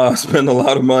 Don't spend a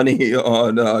lot of money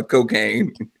on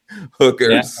cocaine,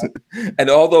 hookers, and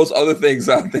all those other things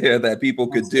out there that people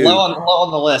could do. Low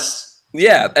on the list.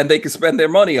 Yeah, and they can spend their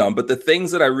money on. But the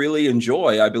things that I really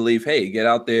enjoy, I believe, hey, get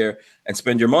out there and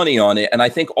spend your money on it. And I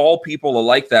think all people are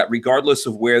like that, regardless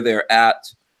of where they're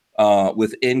at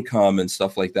with income and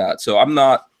stuff like that. So I'm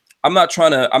not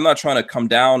trying to come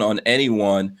down on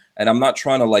anyone, and I'm not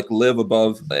trying to like live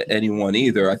above anyone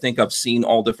either. I think I've seen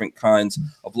all different kinds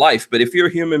of life. But if you're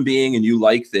a human being and you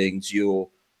like things,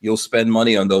 you'll spend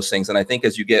money on those things. And I think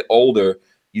as you get older,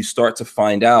 you start to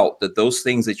find out that those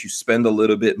things that you spend a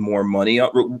little bit more money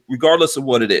on, regardless of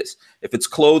what it is, if it's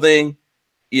clothing,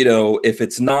 you know, if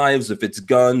it's knives, if it's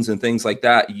guns and things like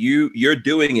that, you're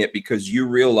doing it because you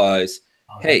realize,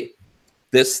 hey,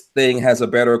 this thing has a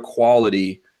better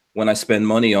quality when I spend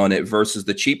money on it versus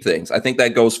the cheap things. I think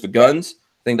that goes for guns.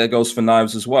 I think that goes for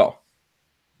knives as well.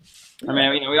 I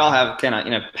mean, you know, we all have kind of,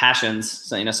 you know, passions.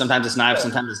 So, you know, sometimes it's knives,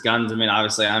 sometimes it's guns. I mean,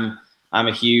 obviously I'm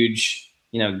a huge,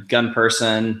 you know, gun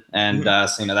person. And,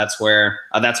 so, you know, that's where,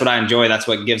 that's what I enjoy. That's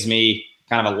what gives me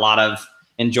kind of a lot of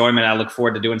enjoyment. I look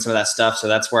forward to doing some of that stuff. So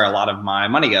that's where a lot of my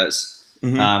money goes.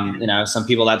 You know, some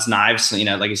people that's knives, you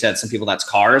know, like you said, some people that's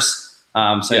cars.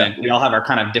 So you know, we all have our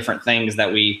kind of different things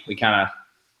that we kind of,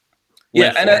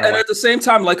 and at the same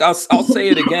time, like I'll say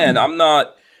it again, I'm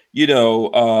not, you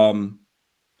know,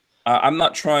 I'm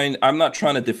not trying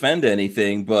to defend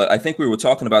anything, but I think we were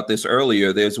talking about this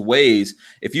earlier. There's ways,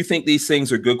 if you think these things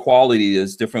are good quality,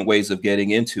 there's different ways of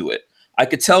getting into it. I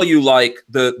could tell you, like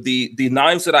the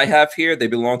knives that I have here, they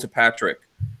belong to Patrick.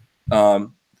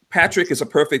 Patrick is a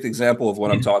perfect example of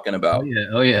what I'm talking about.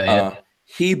 Oh yeah.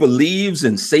 He believes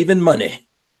in saving money.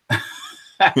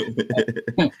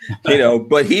 You know,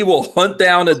 but he will hunt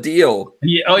down a deal.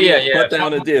 Hunt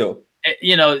down a deal.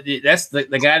 You know, that's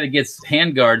the guy that gets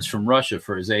handguards from Russia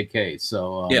for his AK.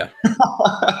 So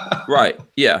right,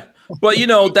 yeah. But you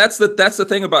know, that's the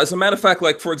thing about it. As a matter of fact,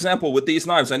 like for example, with these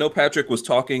knives, I know Patrick was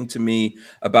talking to me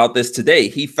about this today.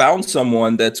 He found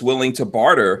someone that's willing to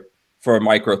barter for a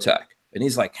Microtech, and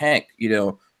he's like, Hank, you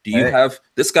know, do you have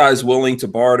this guy's willing to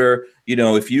barter? You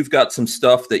know, if you've got some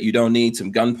stuff that you don't need,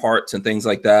 some gun parts and things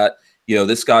like that, you know,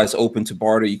 this guy's open to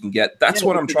barter. You can get. That's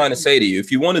what I'm trying to say to you.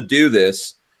 If you want to do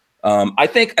this. I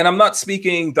think, and I'm not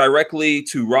speaking directly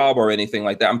to Rob or anything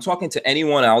like that. I'm talking to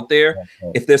anyone out there.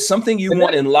 If there's something you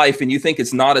want in life and you think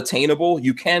it's not attainable,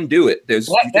 you can do it.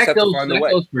 That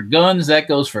goes for guns. That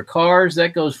goes for cars.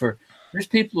 That goes for. There's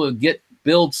people who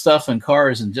build stuff in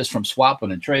cars and just from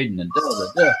swapping and trading and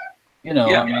you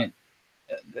know. I mean,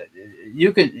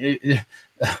 you could.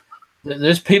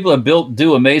 There's people that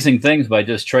do amazing things by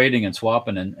just trading and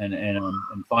swapping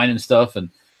and finding stuff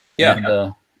and.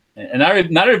 And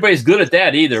not everybody's good at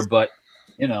that either, but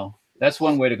you know, that's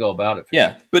one way to go about it.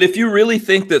 Yeah. But if you really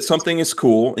think that something is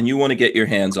cool and you want to get your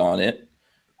hands on it,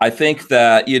 I think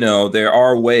that, you know, there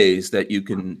are ways that you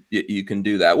can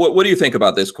do that. What do you think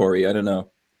about this, Corey? I don't know.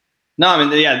 No, I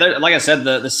mean, yeah, like I said,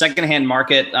 the secondhand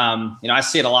market, you know, I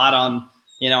see it a lot on,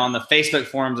 you know, on the Facebook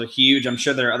forums are huge. I'm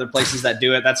sure there are other places that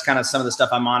do it. That's kind of some of the stuff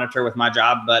I monitor with my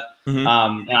job, but and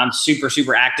I'm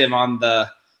super active on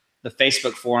the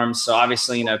Facebook forums. So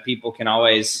obviously, you know, people can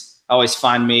always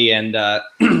find me and,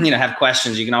 you know, have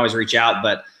questions. You can always reach out,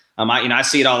 but you know, I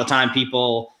see it all the time.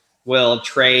 People will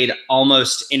trade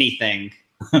almost anything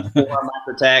for a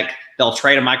Microtech. They'll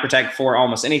trade a Microtech for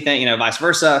almost anything, you know, vice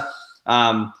versa.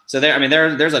 So there, I mean,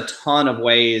 there's a ton of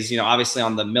ways, you know, obviously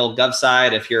on the MilGov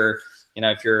side, if you're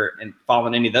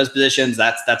following any of those positions,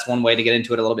 that's one way to get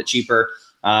into it a little bit cheaper.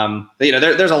 But you know,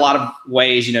 there's a lot of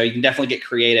ways, you know, you can definitely get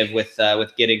creative with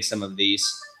getting some of these.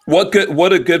 What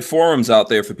are good forums out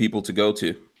there for people to go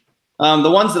to?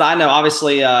 The ones that I know,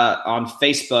 obviously, on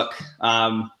Facebook,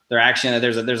 they're actually,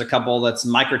 there's a couple that's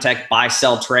Microtech buy,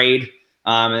 sell, trade.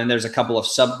 And there's a couple of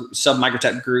sub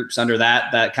Microtech groups under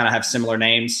that kind of have similar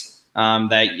names.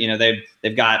 That, you know,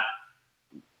 they've got,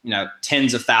 you know,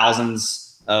 tens of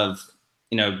thousands of,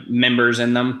 you know, members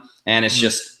in them, and it's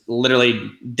just literally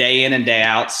day in and day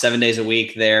out, 7 days a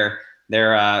week. They're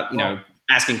you know,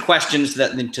 asking questions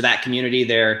to that community.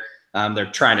 They're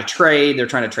trying to trade. They're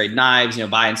trying to trade knives, you know,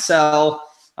 buy and sell.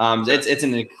 It's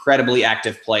an incredibly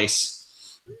active place.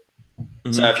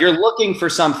 So if you're looking for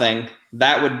something,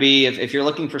 that would be, if you're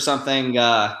looking for something,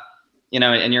 you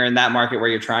know, and you're in that market where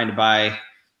you're trying to buy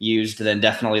used, then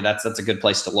definitely that's a good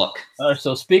place to look.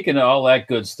 So speaking of all that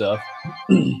good stuff,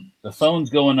 the phone's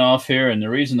going off here, and the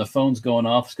reason the phone's going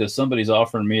off is because somebody's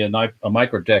offering me a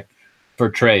Microtech for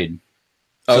trade.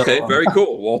 Okay, so, very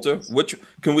cool, Walter. Which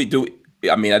can we do?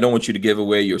 I mean, I don't want you to give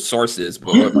away your sources,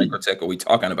 but what Microtech are we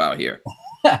talking about here?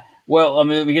 Well, I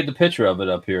mean, we get the picture of it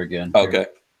up here again. Okay.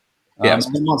 Yeah.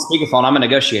 I'm on speakerphone. I'm a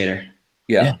negotiator.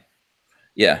 Yeah.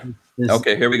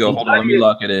 Okay, here we go. Hold on, let me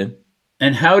lock it in.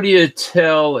 And how do you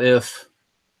tell if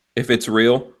it's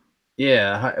real?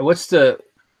 Yeah. What's the?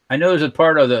 I know there's a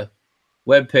part of the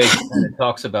webpage that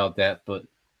talks about that, but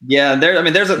yeah, I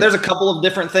mean, there's a couple of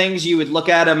different things you would look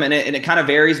at them, and it kind of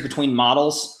varies between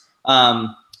models.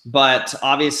 But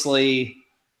obviously,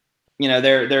 you know,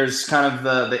 there's kind of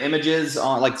the images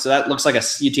on, like, so that looks like a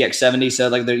UTX 70. So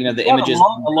like the, you know, the images,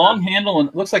 a long handle,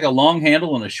 and looks like a long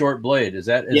handle and a short blade. Is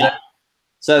that? Yeah.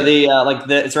 So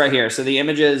it's right here. So the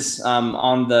images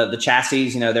on the chassis,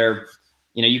 you know, they're,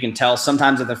 you know, you can tell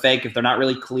sometimes if they're fake, if they're not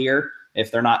really clear, if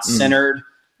they're not centered.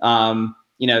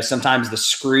 You know, sometimes the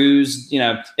screws, you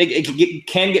know, it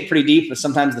can get pretty deep, but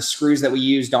sometimes the screws that we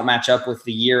use don't match up with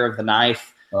the year of the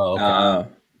knife. Oh, okay.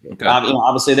 Okay. You know,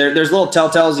 obviously there's little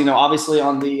telltales, you know, obviously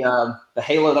on the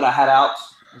Halo that I had out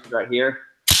right here,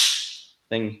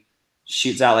 thing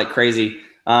shoots out like crazy.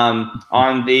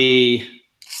 On the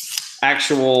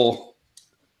actual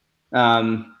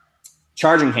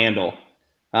charging handle,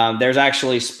 there's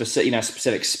actually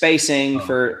specific spacing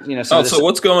for, you know. So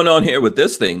what's going on here with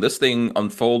this thing? This thing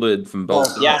unfolded from both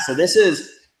sides. Yeah. So this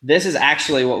is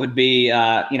actually what would be, you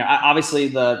know, obviously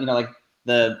like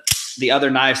the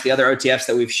other knives, the other OTFs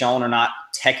that we've shown are not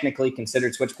technically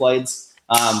considered switchblades.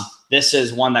 This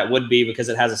is one that would be, because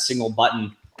it has a single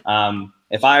button.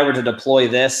 If I were to deploy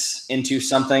this into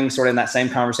something sort of in that same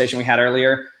conversation we had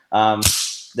earlier,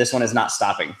 this one is not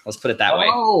stopping. Let's put it that way.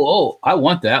 Oh, I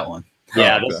want that one.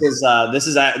 Yeah, these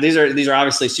are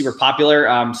obviously super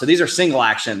popular. So these are single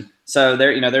action. So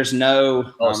there, you know, there's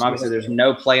no obviously there's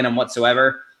no play in them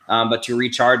whatsoever. But to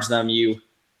recharge them, you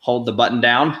hold the button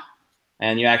down,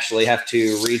 and you actually have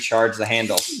to recharge the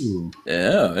handle. Ooh.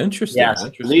 Yeah, interesting. Yeah,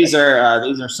 interesting. These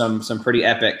are some pretty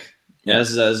epic. Yeah,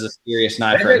 this is a serious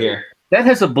knife right here. That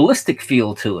has a ballistic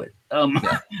feel to it.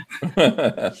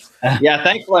 Yeah,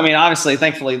 thankfully, I mean, obviously,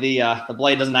 thankfully, the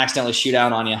blade doesn't accidentally shoot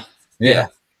out on you. Yeah.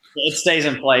 It stays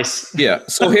in place. Yeah.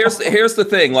 So here's the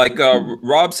thing. Like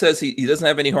Rob says, he doesn't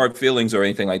have any hard feelings or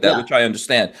anything like that, which I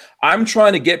understand. I'm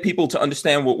trying to get people to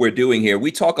understand what we're doing here.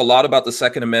 We talk a lot about the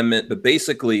Second Amendment, but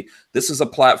basically, this is a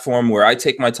platform where I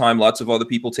take my time. Lots of other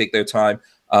people take their time.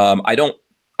 I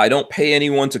don't pay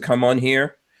anyone to come on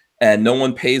here, and no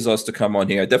one pays us to come on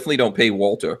here. I definitely don't pay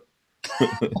Walter.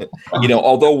 You know,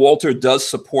 although Walter does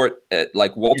support it,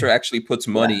 like Walter actually puts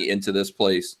money into this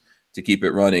place to keep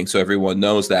it running, so everyone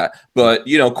knows that. But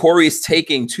you know, Corey's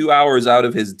taking 2 hours out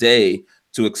of his day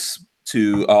to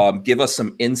give us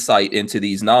some insight into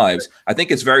these knives. I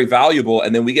think it's very valuable,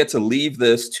 and then we get to leave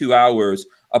this 2 hours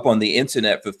up on the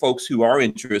internet for folks who are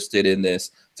interested in this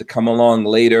to come along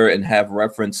later and have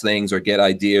reference things or get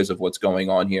ideas of what's going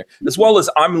on here, as well as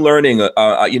I'm learning.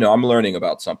 You know, I'm learning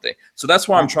about something, so that's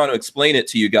why I'm trying to explain it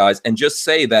to you guys and just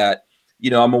say that,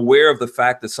 I'm aware of the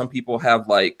fact that some people have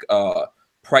like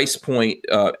price point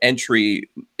entry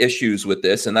issues with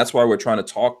this, and that's why we're trying to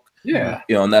talk,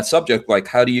 on that subject. Like,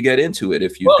 how do you get into it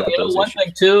if you've got those one issues?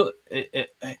 thing too,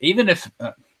 even if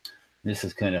this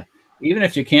is even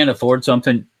if you can't afford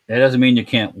something, that doesn't mean you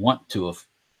can't want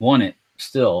want it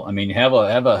still. I mean, have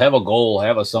a goal,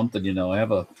 have a something, you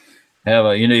don't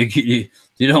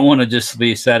want to just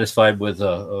be satisfied with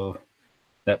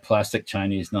that plastic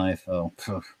Chinese knife. I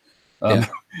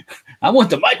want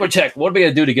the Microtech. What do we got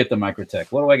to do to get the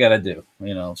Microtech? What do I got to do?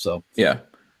 So yeah.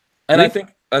 And I think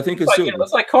it's like,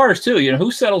 it's like cars too.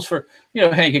 Who settles for,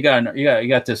 Hank, you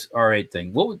got this R8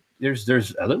 thing.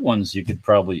 There's other ones you could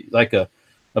probably, like a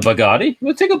Bugatti.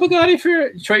 We'll take a Bugatti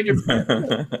for trade your.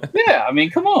 Yeah, I mean,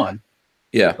 come on.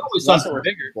 Yeah, there's always something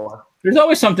bigger. There's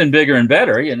always something bigger and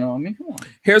better. I mean, come on.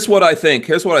 Here's what I think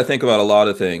about a lot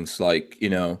of things. Like,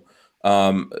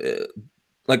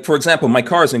 like for example, my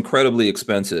car is incredibly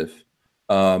expensive,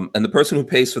 and the person who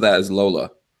pays for that is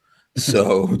Lola.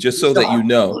 So just so that you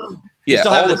know, you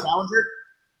still have the Challenger?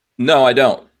 No, I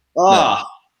don't. Oh.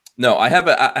 No, I have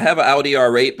an Audi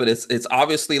R8, but it's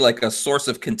obviously like a source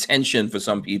of contention for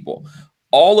some people.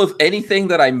 All of anything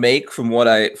that I make from what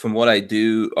I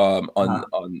do on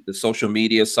the social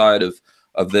media side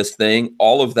of this thing,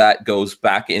 all of that goes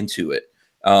back into it.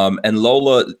 And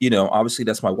Lola, obviously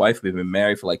that's my wife. We've been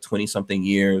married for like 20 something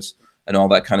years and all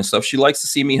that kind of stuff. She likes to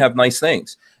see me have nice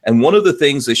things. And one of the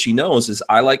things that she knows is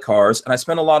I like cars, and I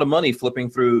spend a lot of money going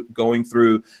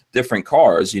through different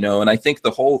cars, and I think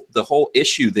the whole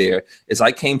issue there is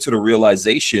I came to the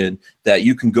realization that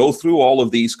you can go through all of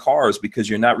these cars because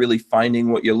you're not really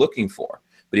finding what you're looking for.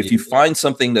 But if you find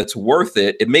something that's worth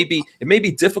it, it may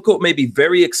be difficult, maybe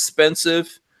very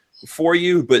expensive for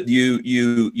you, but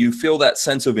you feel that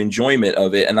sense of enjoyment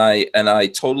of it, and I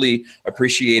totally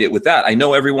appreciate it with that. I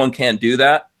know everyone can't do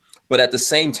that. But at the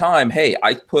same time, hey,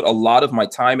 I put a lot of my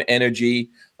time, energy,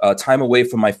 time away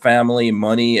from my family,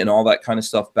 money, and all that kind of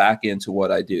stuff back into what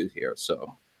I do here.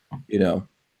 So,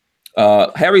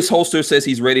 Harry's Holster says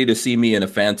he's ready to see me in a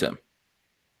Phantom.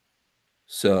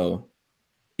 So,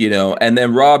 and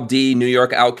then Rob D, New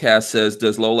York Outcast, says,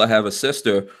 does Lola have a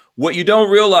sister? What you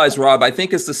don't realize, Rob, I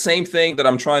think it's the same thing that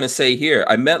I'm trying to say here.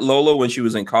 I met Lola when she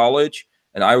was in college.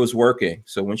 And I was working.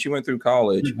 So when she went through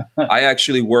college, I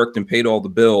actually worked and paid all the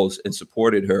bills and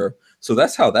supported her. So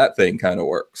that's how that thing kind of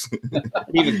works.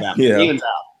 Evens out.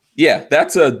 Yeah,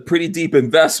 that's a pretty deep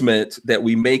investment that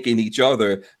we make in each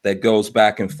other that goes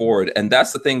back and forward. And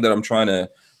that's the thing that I'm trying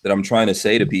to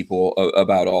say to people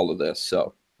about all of this.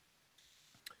 So,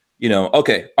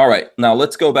 okay. All right. Now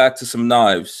let's go back to some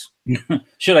knives.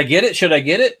 Should I get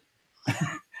it?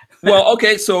 Well,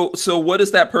 okay, so what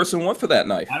does that person want for that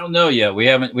knife? I don't know yet. We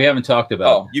haven't talked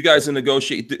about. Oh, you guys are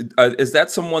negotiating. Is that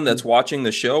someone that's watching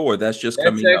the show, or that's just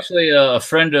coming up? That's actually a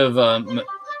friend of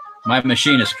my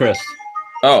machinist, Chris.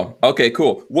 Oh, okay,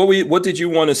 cool. What did you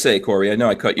want to say, Corey? I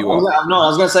know I cut you off. No, I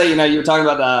was going to say, you were talking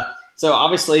about so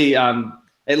obviously,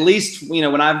 at least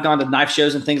when I've gone to knife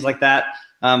shows and things like that,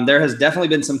 there has definitely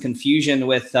been some confusion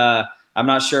with. I'm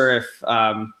not sure if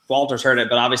Walter's heard it,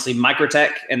 but obviously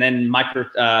Microtech and then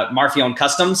Marfion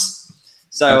Customs.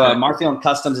 So okay. Marfion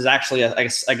Customs is actually, I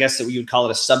guess that we would call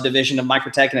it a subdivision of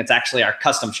Microtech, and it's actually our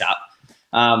custom shop.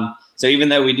 So even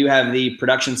though we do have the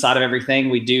production side of everything,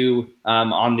 we do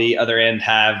on the other end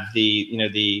have the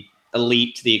the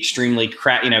elite, the extremely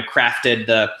crafted,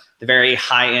 the very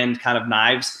high end kind of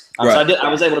knives. Right. So I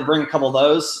was able to bring a couple of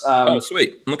those. Oh,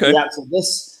 sweet. Okay. Yeah. So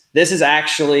this is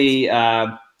actually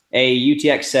a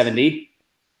UTX 70.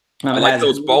 I like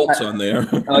those bolts on there.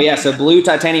 Oh yeah, so blue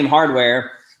titanium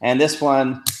hardware, and this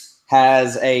one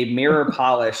has a mirror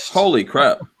polished. Holy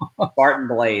crap! Spartan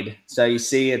blade. So you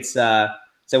see, it's so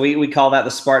we call that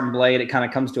the Spartan blade. It kind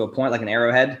of comes to a point like an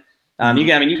arrowhead. You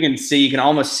can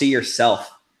almost see yourself.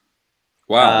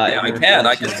 Wow! Yeah,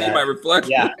 I can see my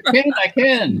reflection. Yeah, I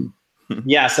can.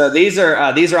 Yeah. So these are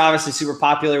obviously super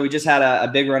popular. We just had a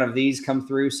big run of these come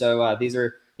through. So these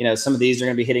are. Some of these are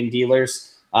going to be hitting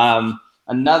dealers.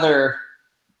 Another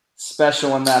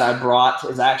special one that I brought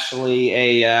is actually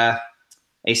a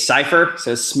cipher.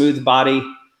 So smooth body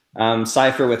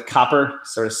cipher with copper,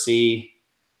 sort of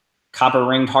copper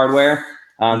ringed hardware.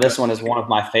 This one is one of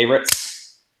my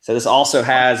favorites. So this also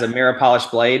has a mirror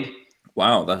polished blade.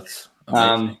 Wow, that's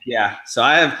amazing. Yeah. So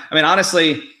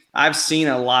honestly, I've seen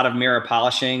a lot of mirror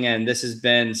polishing, and this has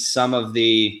been some of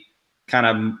the kind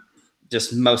of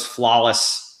just most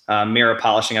flawless mirror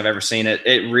polishing I've ever seen.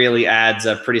 It really adds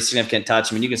a pretty significant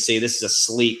touch. I mean, you can see this is a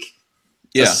sleek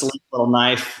little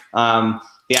knife.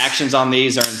 The actions on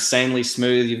these are insanely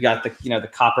smooth. You've got the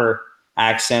copper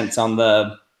accents on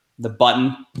the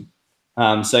button.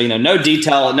 So no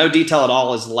detail at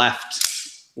all is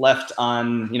left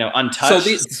on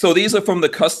untouched. So these are from the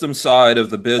custom side of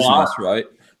the business, right?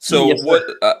 So yes, what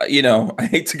I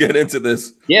hate to get into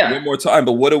this one more time,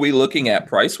 but what are we looking at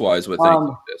price wise with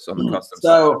this on the custom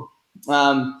side?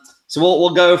 So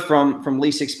we'll go from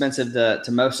least expensive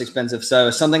to most expensive. So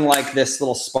something like this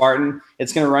little Spartan,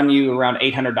 it's going to run you around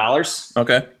 $800.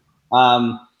 Okay.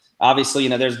 Obviously,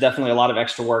 there's definitely a lot of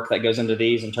extra work that goes into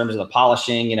these in terms of the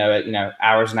polishing,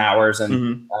 hours and hours,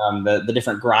 and the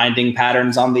different grinding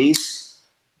patterns on these.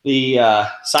 The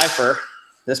cipher,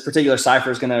 this particular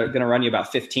cipher is gonna run you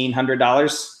about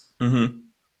 $1,500.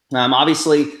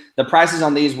 Obviously, the prices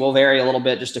on these will vary a little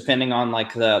bit just depending on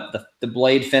like the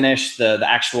blade finish, the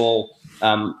actual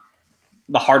the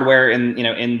hardware in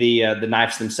the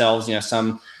knives themselves.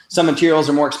 Some materials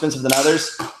are more expensive than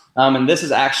others. And this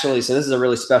is actually, so this is a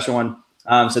really special one.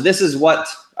 So this is what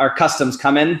our customs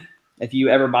come in if you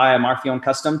ever buy a Marfion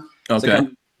custom. Okay. So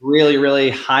really,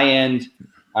 really high-end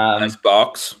nice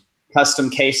box custom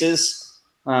cases.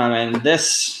 And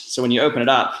this, so when you open it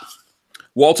up.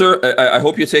 Walter, I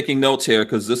hope you're taking notes here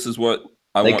because this is what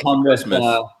I want. They come with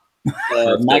the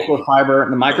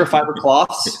microfiber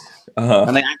cloths.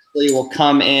 And they actually will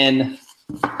come in,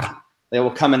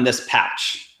 this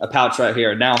pouch. A pouch right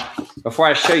here. Now, before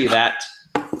I show you that,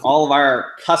 all of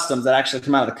our customs that actually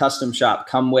come out of the custom shop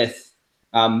come with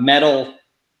metal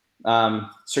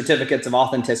certificates of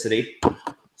authenticity.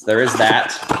 So there is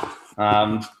that.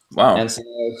 Wow. And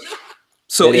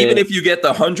so even if you get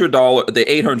the $100, the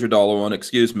 $800 one,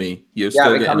 excuse me, you're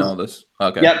still getting all this.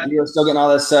 Okay. Yep, you're still getting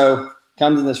all this. So it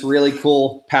comes in this really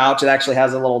cool pouch. It actually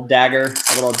has a little dagger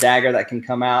that can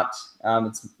come out.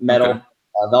 It's metal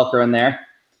Velcro in there.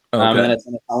 And then it's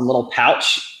in its own little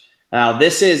pouch. Now,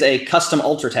 this is a custom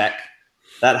Ultratech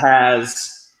that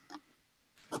has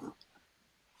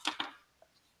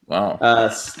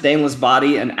stainless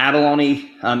body and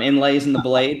abalone inlays in the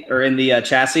blade or in the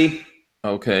chassis.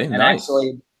 Okay, and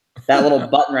actually, that little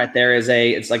button right there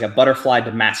it's like a butterfly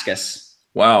Damascus.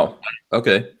 Wow.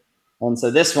 Okay. And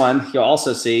so this one you'll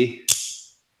also see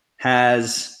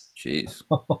has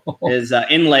is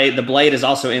inlaid. The blade is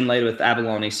also inlaid with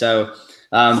abalone. So.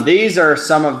 These are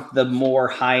some of the more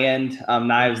high-end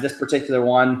knives. This particular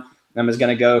one is going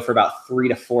to go for about $3,000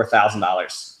 to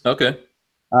 $4,000. Okay.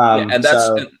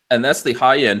 And that's the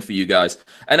high end for you guys.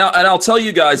 And I'll tell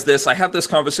you guys this. I have this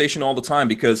conversation all the time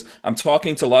because I'm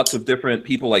talking to lots of different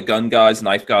people like gun guys,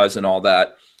 knife guys, and all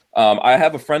that. I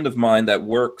have a friend of mine that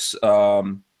works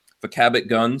for Cabot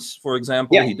Guns, for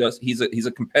example. Yeah. He's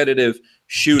a competitive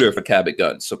shooter for Cabot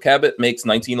Guns. So Cabot makes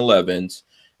 1911s.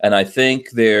 And I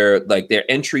think their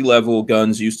entry level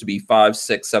guns used to be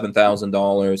 $5,000, $6,000,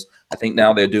 $7,000. I think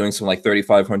now they're doing some like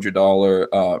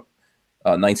 $3,500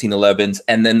 1911s.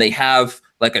 And then they have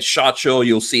like a SHOT Show.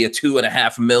 You'll see a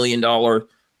 $2.5 million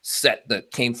set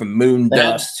that came from moon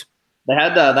dust. They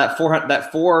had that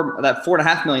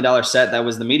 $4.5 million set that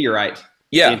was the Meteorite.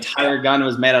 Yeah, the entire gun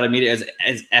was made out of meteorite.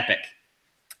 Is epic.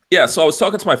 Yeah, so I was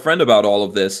talking to my friend about all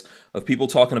of this, of people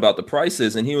talking about the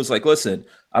prices, and he was like, listen,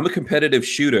 I'm a competitive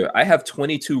shooter. I have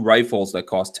 22 rifles that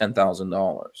cost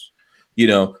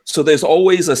 $10,000, so there's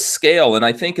always a scale. And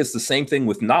I think it's the same thing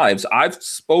with knives. I've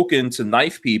spoken to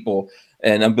knife people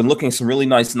and I've been looking at some really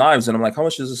nice knives and I'm like, how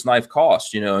much does this knife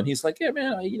cost? And he's like, yeah,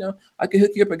 man, I could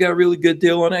hook you up. I got a really good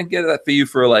deal on it. I can get that for you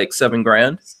for like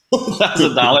 $7,000.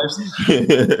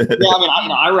 $1,000.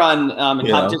 Yeah, I run in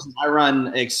competitions. I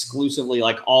run exclusively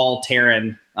like all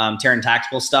Terran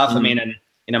tactical stuff. Mm-hmm. And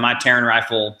my Terran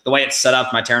rifle, the way it's set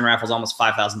up, my Terran rifle is almost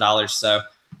 $5,000. So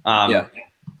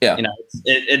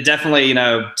it definitely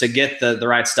to get the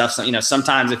right stuff. So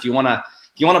sometimes if you want to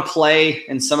play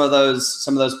in some of those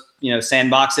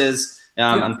sandboxes.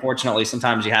 Unfortunately,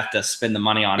 sometimes you have to spend the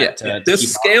money on it.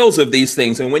 There's scales of these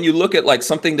things, and when you look at like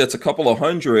something that's a couple of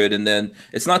hundred, and then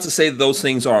it's not to say that those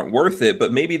things aren't worth it,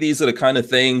 but maybe these are the kind of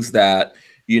things that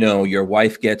your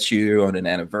wife gets you on an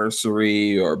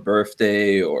anniversary or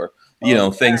birthday or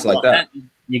things like that.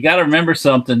 You got to remember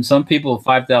something. Some people,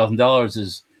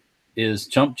 $5,000 is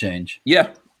chump change. Yeah,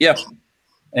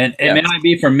 and it may not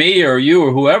be for me or you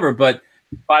or whoever, but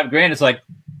 $5,000 is like.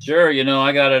 Sure,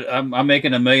 I got it. I'm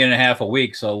making $1.5 million a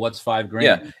week, so what's $5,000?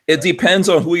 Yeah, it depends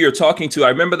on who you're talking to. I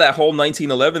remember that whole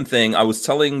 1911 thing. I was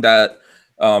telling that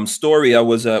story. I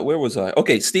was where was I?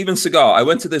 Okay, Steven Seagal. I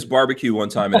went to this barbecue one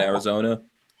time in Arizona,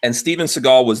 and Steven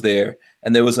Seagal was there,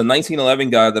 and there was a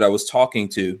 1911 guy that I was talking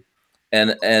to,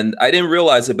 and I didn't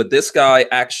realize it, but this guy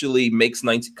actually makes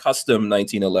custom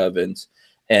 1911s,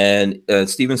 and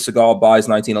Steven Seagal buys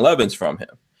 1911s from him.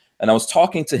 And I was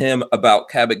talking to him about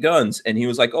Cabot guns, and he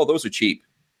was like, "Oh, those are cheap."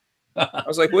 I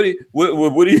was like, what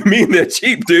do you mean they're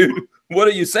cheap, dude? What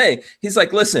are you saying? He's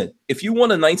like, listen, if you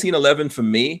want a 1911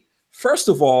 from me, first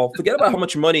of all, forget about how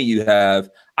much money you have.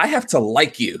 I have to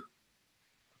like you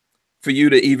for you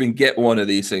to even get one of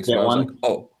these things. Get I was one? like,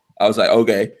 oh. I was like,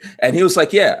 okay. And he was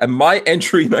like, yeah. And my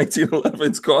entry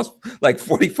 1911s cost like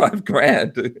 45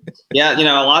 grand. Yeah, you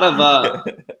know, a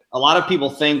lot of people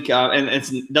think, and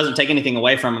it doesn't take anything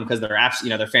away from them because they're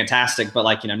they're fantastic. But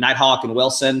like, you know, Nighthawk and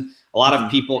Wilson, a lot of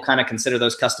people kind of consider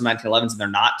those custom 1911s, and they're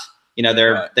not. You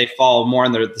know, they fall more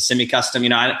in the semi-custom. You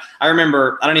know, I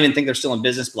remember, I don't even think they're still in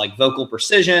business, but like Vocal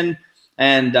Precision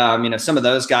and you know, some of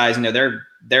those guys, you know,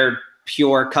 they're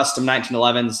pure custom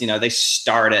 1911s. You know, they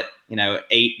start at, you know,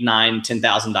 $8,000, $9,000,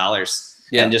 $10,000,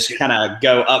 and just kind of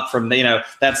go up from the, you know,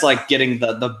 that's like getting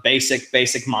the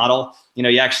basic model. You know,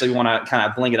 you actually want to kind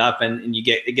of bling it up, and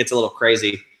it gets a little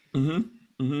crazy.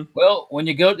 Well, when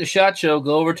you go to SHOT Show,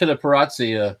 go over to the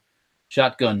Perazzi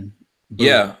shotgun booth.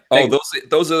 Yeah. Oh,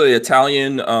 those are the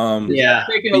Italian. Yeah.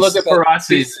 Taking a look at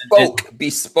Perazzi's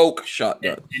bespoke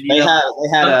shotgun. They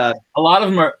had a lot of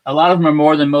them are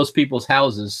more than most people's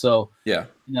houses. So yeah,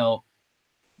 you know,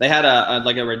 they had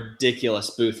a ridiculous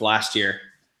booth last year.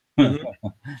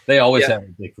 They always have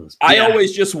ridiculous. I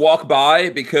always just walk by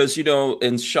because, you know,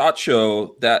 in SHOT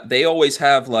Show that they always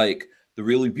have like the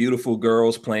really beautiful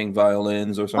girls playing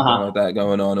violins or something like that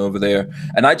going on over there.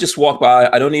 And I just walk by.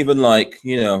 I don't even like,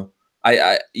 you know,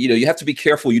 you know, you have to be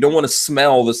careful. You don't want to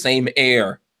smell the same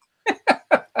air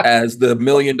as the $1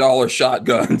 million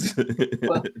shotguns.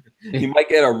 You might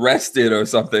get arrested or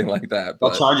something like that.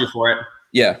 They'll charge you for it.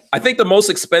 Yeah. I think the most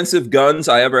expensive guns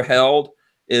I ever held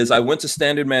is I went to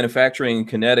Standard Manufacturing in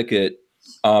Connecticut,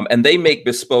 and they make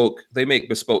bespoke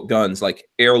guns, like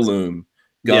heirloom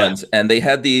guns. And they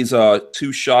had these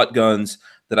 2 shotguns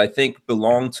that I think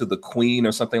belonged to the Queen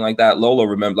or something like that. Lola,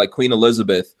 remember, like Queen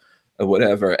Elizabeth or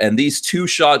whatever. And these 2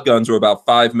 shotguns were about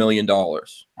 $5 million.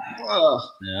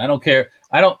 Yeah, I don't care.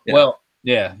 I don't. Yeah. Well,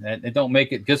 yeah, it don't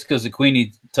make it just because the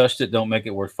Queenie touched it. Don't make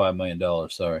it worth $5 million.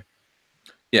 Sorry.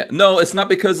 Yeah, no, it's not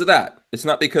because of that. It's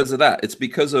not because of that. It's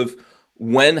because of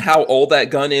how old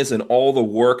that gun is and all the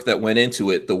work that went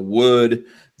into it, the wood,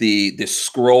 the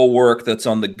scroll work that's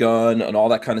on the gun and all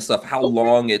that kind of stuff, how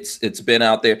long it's been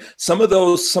out there. Some of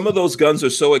those guns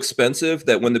are so expensive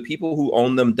that when the people who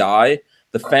own them die,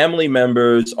 the family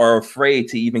members are afraid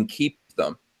to even keep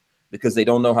them because they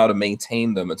don't know how to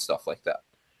maintain them and stuff like that.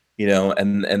 You know,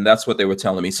 and that's what they were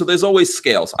telling me. So there's always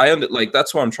scales.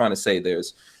 That's what I'm trying to say.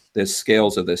 There's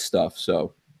scales of this stuff.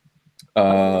 So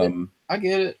I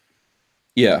get it.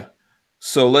 Yeah.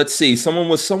 So let's see. Someone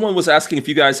was asking if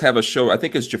you guys have a show. I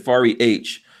think it's Jafari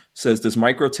H says, does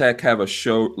Microtech have a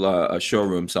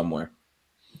showroom somewhere?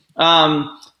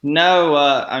 No.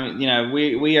 I mean, you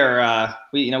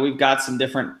know, we've got some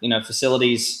different, you know,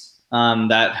 facilities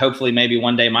that hopefully maybe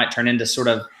one day might turn into sort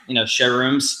of, you know,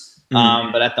 showrooms.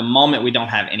 But at the moment we don't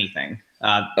have anything.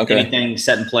 Anything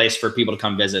set in place for people to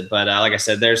come visit. But like I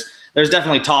said, there's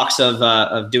definitely talks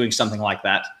of doing something like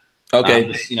that.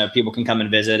 Okay. You know, people can come and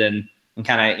visit and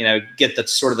kind of, you know, get the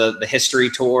sort of the history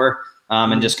tour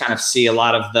and just kind of see a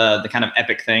lot of the kind of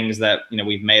epic things that, you know,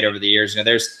 we've made over the years. You know,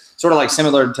 there's sort of like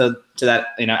similar to that,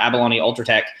 you know, Abalone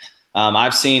Ultratech.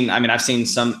 I've seen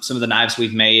some of the knives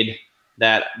we've made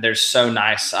that they're so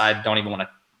nice. I don't even want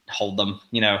to hold them,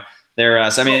 you know.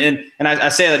 They're so, I mean, and I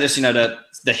say that just, you know,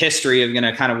 the history of, you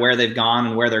know, kind of where they've gone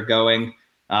and where they're going.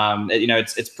 You know,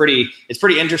 it's pretty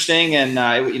interesting, and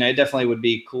you know, it definitely would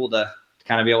be cool to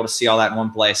kind of be able to see all that in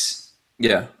one place.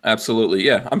 Yeah, absolutely.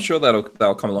 Yeah, I'm sure that'll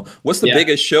come along. What's the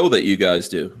biggest show that you guys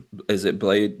do? Is it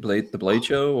the Blade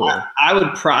Show? Or? I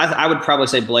would probably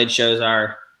say Blade Shows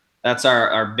that's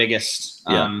our biggest,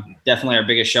 definitely our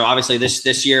biggest show. Obviously,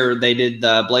 this year they did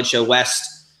the Blade Show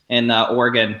West in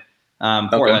Oregon,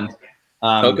 Portland.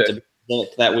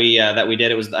 That we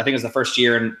did. I think it was the first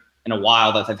year in a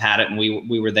while that they've had it, and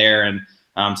we were there, and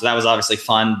so that was obviously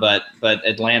fun. But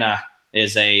Atlanta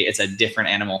it's a different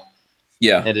animal.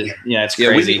 Yeah, it is. Yeah, it's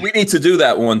crazy. We need to do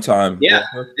that one time. Yeah,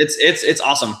 it's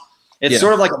awesome. It's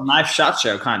sort of like a knife SHOT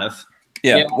Show, kind of.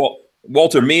 Yeah. Well,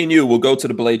 Walter, me and you will go to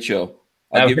the Blade Show.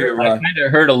 I'll give you a ride. I kind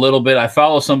of heard a little bit. I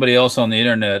follow somebody else on the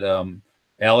internet,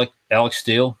 Alex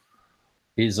Steele.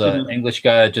 He's an English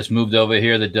guy that just moved over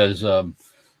here that does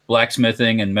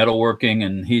blacksmithing and metalworking,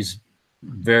 and he's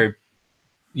very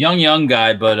young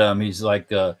guy, but he's like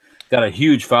got a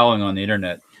huge following on the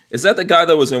internet. Is that the guy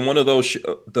that was in one of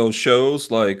those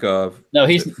shows? Like no,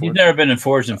 he's never been in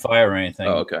Forged in Fire or anything.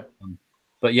 Oh, okay.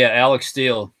 But yeah, Alex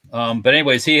Steele. But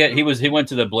anyways, he went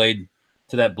to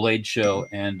that Blade show,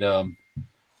 and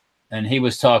and he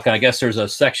was talking. I guess there's a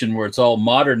section where it's all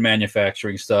modern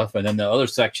manufacturing stuff, and then the other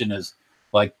section is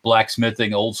like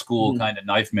blacksmithing, old school kind of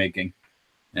knife making.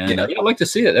 And yeah, I'd like to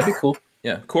see it. That'd be cool.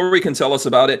 Yeah, Corey can tell us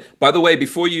about it. By the way,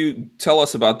 before you tell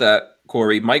us about that,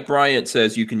 Corey, Mike Bryant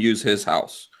says you can use his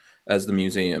house as the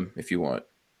museum if you want.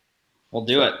 We'll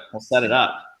do it. We'll set it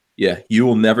up. Yeah, you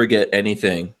will never get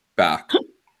anything back.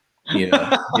 You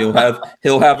know,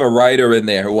 he'll have a writer in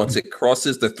there. Once it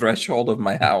crosses the threshold of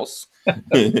my house,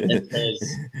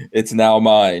 it's now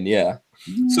mine. Yeah.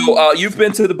 So you've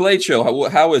been to the Blade Show.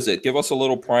 How is it? Give us a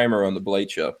little primer on the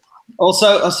Blade Show.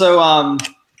 Also, are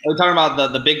we talking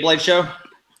about the Big Blade Show?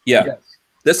 Yeah. Yes.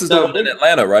 This is the one in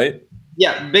Atlanta, right?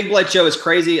 Yeah, Big Blade Show is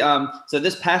crazy. So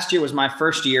this past year was my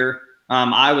first year.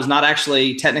 I was not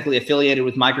actually technically affiliated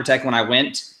with Microtech when I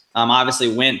went.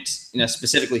 Obviously went,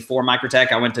 specifically for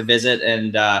Microtech. I went to visit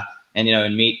and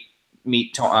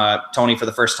meet Tony for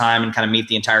the first time and kind of meet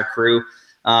the entire crew.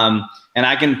 And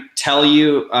I can tell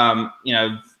you, our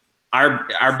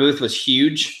booth was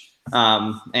huge,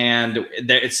 and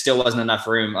it still wasn't enough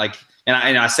room. And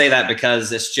I say that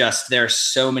because it's just there's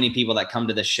so many people that come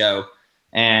to this show,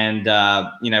 and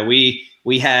we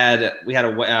had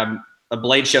a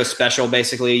Blade Show special.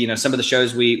 Basically, some of the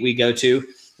shows we go to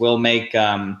will make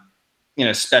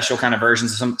special kind of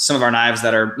versions of some of our knives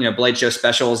that are Blade Show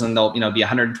specials, and they'll be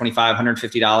 $125,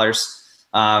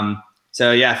 $150.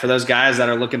 So yeah, for those guys that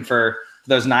are looking for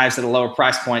those knives at a lower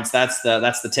price points, that's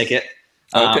the ticket.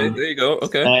 Okay, there you go.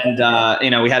 Okay,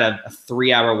 and we had a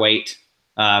 3-hour wait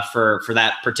for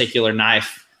that particular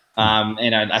knife,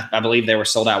 and I believe they were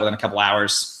sold out within a couple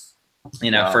hours.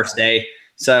 Wow. First day.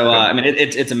 So I mean,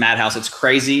 it's a madhouse. It's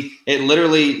crazy. It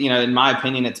literally, in my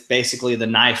opinion, it's basically the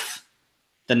knife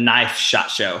SHOT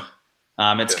Show.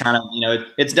 It's kind of,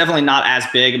 it's definitely not as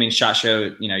big. I mean, SHOT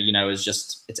Show, is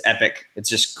just, it's epic. It's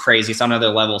just crazy. It's on another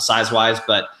level size wise,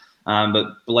 but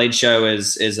Blade Show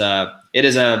is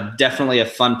definitely a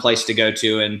fun place to go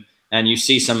to, and you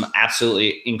see some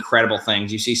absolutely incredible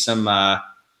things. You see some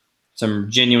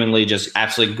genuinely just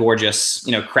absolutely gorgeous,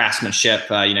 craftsmanship.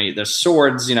 There's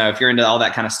swords. If you're into all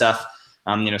that kind of stuff,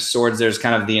 swords. There's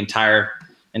kind of the entire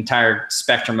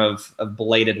spectrum of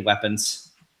bladed weapons.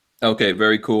 Okay,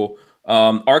 very cool.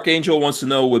 Archangel wants to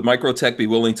know, would Microtech be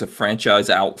willing to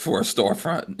franchise out for a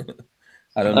storefront?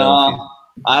 I don't know.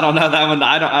 I don't know that one.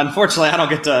 Unfortunately, I don't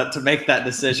get to make that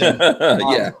decision.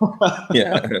 Yeah.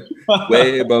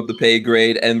 Way above the pay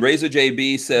grade. And Razor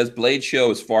JB says Blade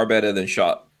Show is far better than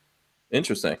SHOT.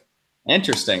 Interesting.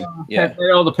 Yeah.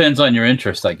 It all depends on your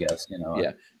interest, I guess.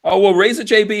 Yeah. Oh well, Razor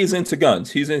JB is into guns.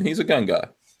 He's a gun guy.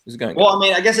 He's a gun guy. Well, I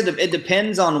mean, I guess it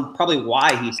depends on probably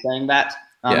why he's saying that.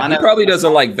 I know he probably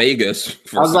doesn't like Vegas.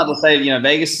 I was about to say,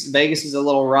 Vegas is a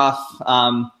little rough.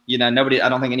 I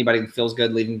don't think anybody feels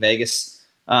good leaving Vegas.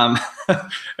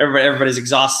 Everybody's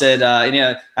exhausted. I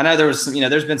know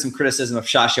there's been some criticism of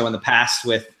SHOT Show in the past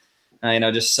with,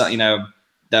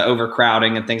 the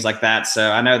overcrowding and things like that.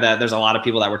 So I know that there's a lot of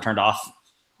people that were turned off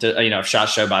to, SHOT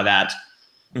Show by that.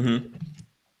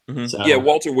 Mm-hmm. Mm-hmm. So. Yeah.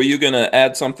 Walter, were you going to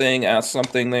ask something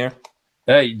there?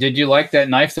 Hey, did you like that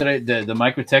knife that the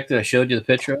Microtech that I showed you the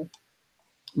picture of?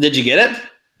 Did you get it?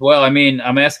 Well, I mean,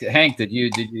 I'm asking Hank. Did you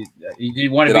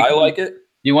want to? Did I like it?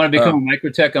 Do you want to become a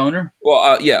Microtech owner?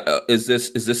 Well, yeah. Is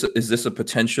this a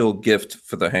potential gift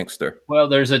for the Hankster? Well,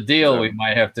 there's a deal we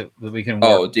might have to. We can.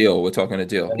 Oh, a deal. We're talking a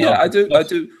deal. Yeah, I do.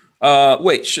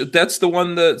 Wait, that's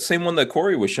the same one that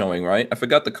Corey was showing, right? I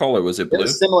forgot the color. Was it blue? It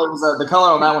was similar. It was, the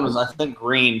color on that one was, I think,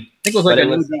 green. I think it was like a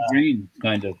green,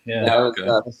 kind of. Yeah. Okay.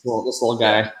 This little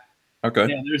guy. Okay.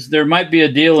 Yeah, there might be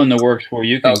a deal in the works where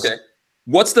you can. Okay.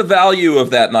 What's the value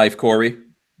of that knife, Corey?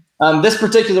 This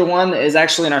particular one is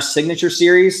actually in our signature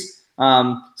series.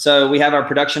 So we have our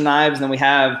production knives, and then we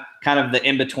have kind of the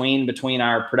between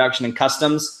our production and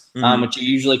customs, which you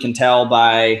usually can tell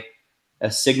by a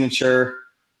signature.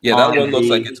 Yeah, that one looks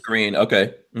like it's green.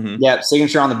 Okay. Mm-hmm. Yeah,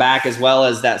 signature on the back, as well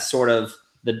as that sort of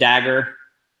the dagger,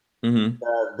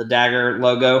 the dagger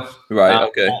logo. Right.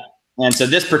 Okay. And so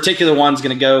this particular one's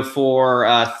going to go for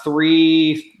about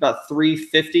 $350,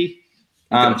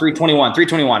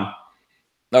 $321.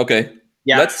 Okay.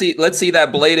 Yeah. Let's see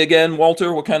that blade again,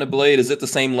 Walter. What kind of blade? Is it the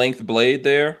same length blade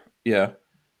there? Yeah.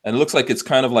 And it looks like it's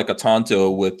kind of like a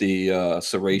Tonto with the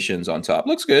serrations on top.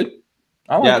 Looks good.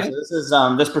 I like it.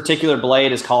 So this particular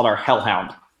blade is called our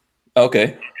Hellhound.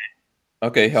 Okay.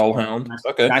 Okay, Hellhound.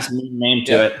 Okay. Nice name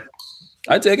to it.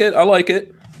 I dig it. I like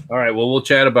it. All right. Well, we'll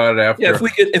chat about it after. Yeah,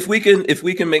 if we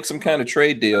can make some kind of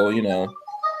trade deal,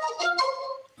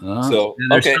 So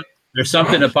okay. There's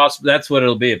something possible. That's what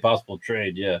it'll be, a possible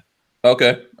trade. Yeah.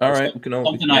 Okay. All right.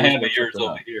 Something I have of yours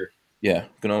over here. Yeah.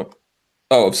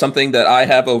 Oh, of something that I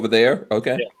have over there.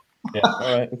 Okay. Yeah. Yeah.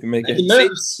 All right, we can make it.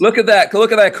 See, Look at that!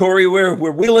 Look at that, Corey. We're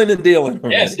wheeling and dealing.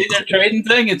 Yeah, see that trading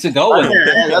thing? It's a going.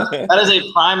 that is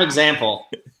a prime example.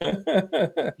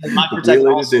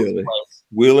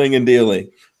 Wheeling and dealing.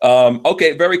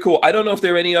 Okay, very cool. I don't know if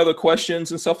there are any other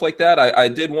questions and stuff like that. I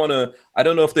did want to. I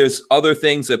don't know if there's other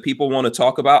things that people want to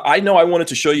talk about. I know I wanted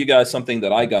to show you guys something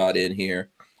that I got in here.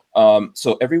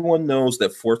 So everyone knows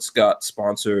that Fort Scott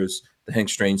sponsors the Hank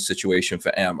Strange situation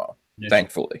for ammo. Yes.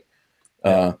 Thankfully.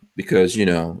 Because,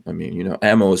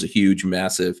 ammo is a huge,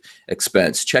 massive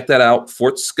expense. Check that out.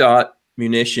 Fort Scott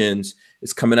Munitions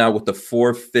is coming out with the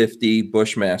 450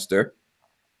 Bushmaster.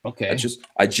 Okay.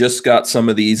 I just got some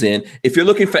of these in. If you're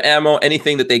looking for ammo,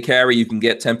 anything that they carry, you can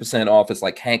get 10% off. It's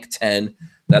like Hank 10.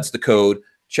 That's the code.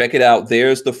 Check it out.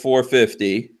 There's the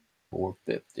 450.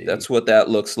 450. That's what that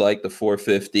looks like, the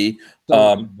 450.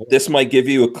 This might give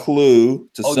you a clue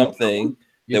to something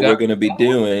that we're going to be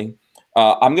doing.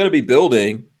 I'm going to be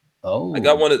building. I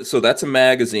got one. So that's a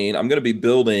magazine. I'm going to be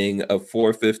building a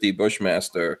 450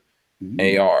 Bushmaster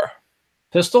AR.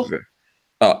 Pistol?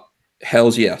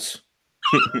 Hell's yes.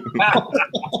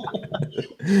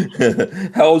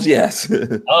 Hell's yes.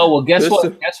 Oh, well, guess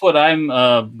what? Guess what I'm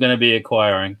going to be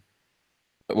acquiring?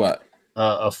 What?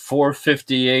 A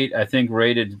 458, I think,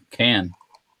 rated can.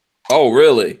 Oh,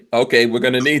 really? Okay, we're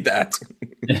going to need that.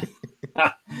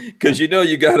 Because you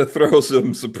got to throw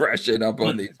some suppression up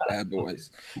on these bad boys.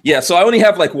 Yeah, so I only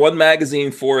have like one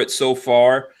magazine for it so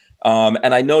far,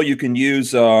 and I know you can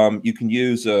use I've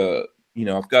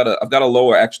got a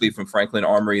lower actually from Franklin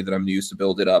Armory that I'm used to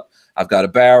build it up. I've got a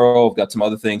barrel. I've got some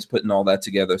other things, putting all that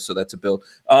together. So that's a build.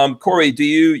 Corey, do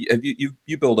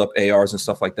you build up ARs and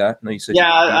stuff like that? No, you said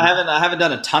I haven't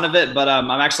done a ton of it, but I'm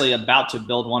actually about to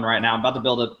build one right now. I'm about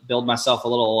to build myself a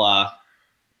little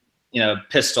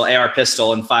pistol, AR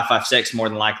pistol, and 5.56 more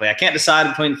than likely. I can't decide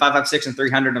between 5.56 and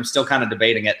 300. I'm still kind of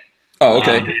debating it. Oh,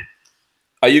 okay.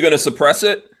 Are you going to suppress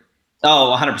it?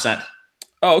 Oh, 100%.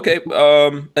 Oh, okay.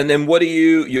 And then what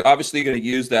you're obviously going to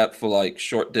use that for like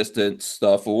short distance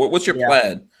stuff, or what's your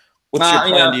plan? What's your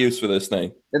plan to use for this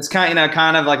thing? It's kind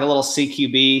of like a little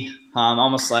CQB,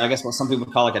 almost like, I guess what some people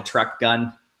call like a truck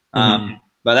gun.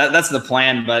 But that's the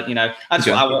plan. But I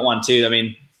want one too. I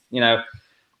mean,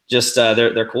 just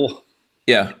they're cool.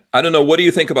 Yeah, I don't know. What do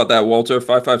you think about that, Walter?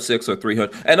 5.56 or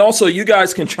 300? And also, you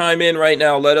guys can chime in right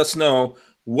now. Let us know.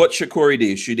 What should Corey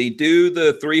do? Should he do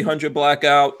the 300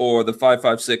 blackout or the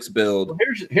 5.56 build? Well,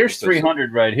 here's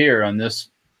 300 right here on this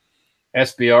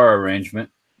SBR arrangement.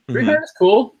 300 is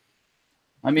cool.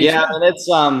 I mean, yeah, and it's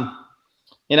I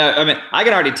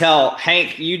can already tell,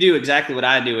 Hank, you do exactly what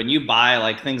I do, and you buy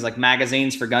like things like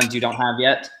magazines for guns you don't have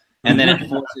yet, and then it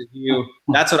forces you.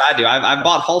 That's what I do. I've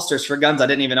bought holsters for guns I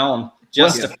didn't even own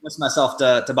just to force myself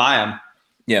to buy them.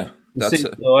 Yeah. So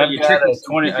I've got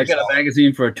I got a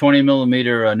magazine for a 20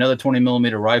 millimeter, another 20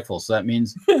 millimeter rifle. So that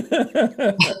means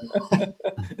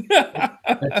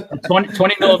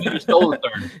 20 millimeter stolen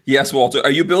third. Yes, Walter. Are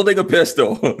you building a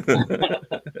pistol?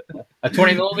 A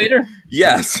 20 millimeter?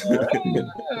 Yes.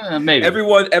 Maybe.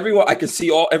 Everyone. I can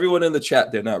see everyone in the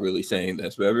chat. They're not really saying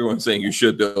this, but everyone's saying you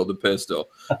should build a pistol.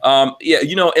 Yeah,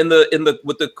 in the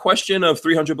with the question of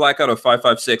 300 blackout or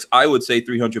 5.56, I would say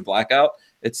 300 blackout.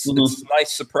 It's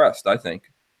nice suppressed, I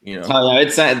think. Oh yeah,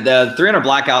 it's the 300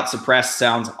 blackout suppressed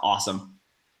sounds awesome.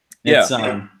 It's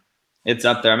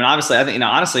up there. I mean, obviously, I think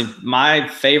honestly, my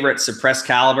favorite suppressed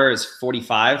caliber is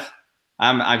 45.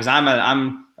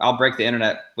 I'll break the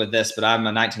internet with this, but I'm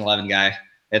a 1911 guy.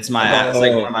 It's it's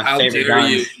like one of my favorite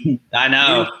guns. I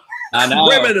know.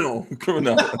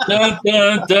 Criminal. Dun,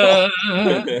 dun, dun.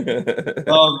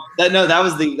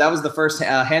 That was the first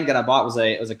handgun I bought.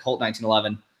 It was a Colt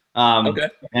 1911. Okay.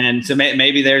 And so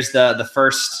maybe there's the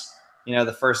first,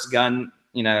 the first gun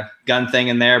thing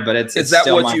in there, but it's that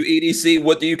what you EDC?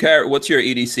 What do you carry? What's your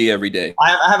EDC every day?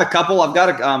 I have a couple. I've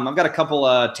got a couple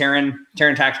Terran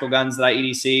tactical guns that I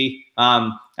EDC. I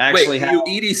actually have you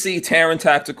EDC Terran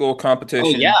tactical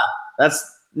competition. Oh yeah,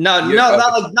 that's not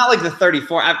like the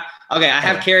 34. I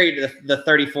have carried the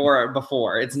 34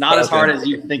 before. It's not as hard as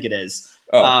you think it is.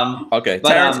 Oh, okay.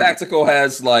 Terran tactical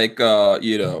has like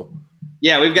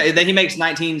Yeah, we've got. Then he makes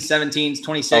 1917s,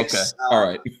 26. Okay, all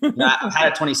right. I've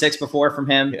had a 26 before from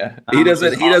him. Yeah, he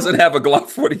doesn't. He doesn't have a Glock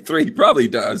 43. He probably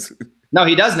does. No,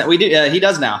 he doesn't. We do. He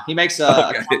does now. He makes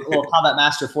a little Combat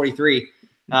Master 43.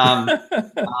 I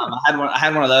had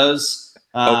one of those.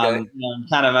 Kind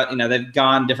of. They've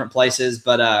gone different places,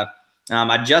 but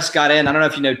I just got in. I don't know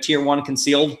if you know Tier 1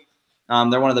 Concealed.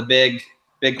 They're one of the big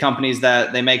companies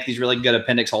that they make these really good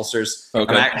appendix holsters.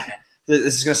 Okay.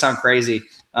 This is gonna sound crazy.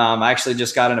 I actually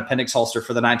just got an appendix holster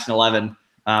for the 1911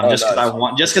 just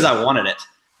because I wanted it.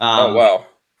 Oh wow!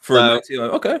 For so,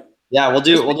 okay. Yeah, we'll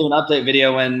do an update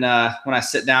video when I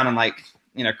sit down and like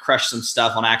crush some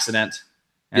stuff on accident,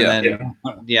 and then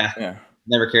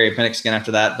never carry appendix again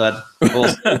after that. But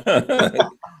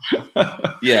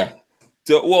yeah.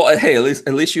 So well, hey,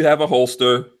 at least you have a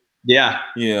holster. Yeah.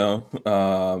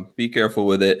 Be careful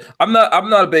with it. I'm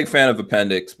not a big fan of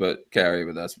appendix, but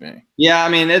that's me. Yeah, I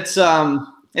mean it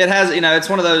has it's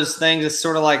one of those things. It's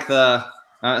sort of like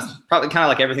it's probably kind of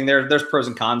like everything. There's pros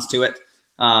and cons to it.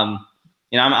 I'm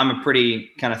a pretty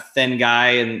kind of thin guy,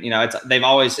 and they've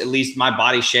always, at least my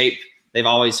body shape, they've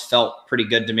always felt pretty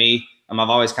good to me. I've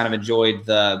always kind of enjoyed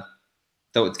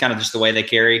it's kind of just the way they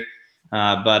carry.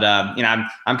 I'm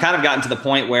kind of gotten to the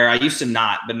point where I used to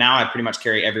not, but now I pretty much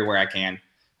carry everywhere I can.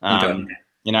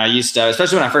 I used to,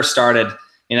 especially when I first started,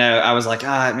 I was like,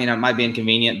 it might be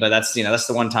inconvenient, but that's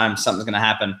the one time something's going to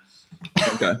happen.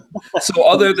 Okay. So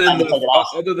other than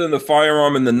the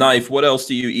firearm and the knife, what else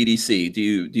do you EDC? Do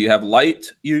you have light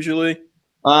usually?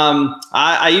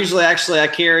 I usually I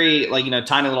carry like,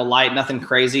 tiny little light, nothing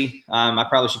crazy. I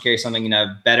probably should carry something,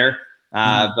 better.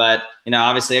 But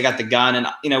obviously I got the gun, and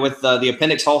with the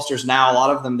appendix holsters now, a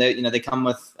lot of them, they come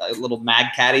with a little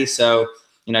mag caddy. So,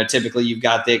 typically you've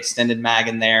got the extended mag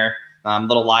in there,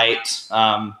 little light,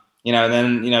 and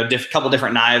then, couple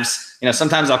different knives.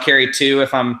 Sometimes I'll carry two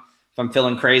if I'm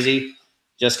feeling crazy,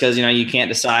 just because, you can't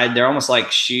decide. They're almost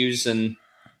like shoes and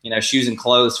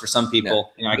clothes for some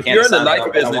people. I can't. If you're in the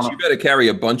knife business, you better carry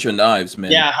a bunch of knives,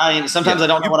 man. Yeah, sometimes I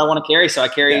don't know what I want to carry, so I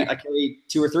carry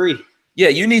two or three. Yeah,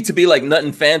 you need to be like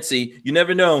Nothing Fancy. You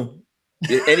never know.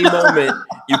 At any moment,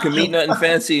 you can meet Nothing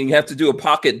Fancy, and you have to do a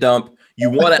pocket dump.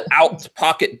 You want to out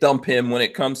pocket dump him when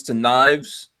it comes to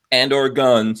knives and or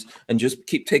guns, and just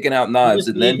keep taking out knives,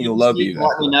 and then he'll love you.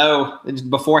 Let me know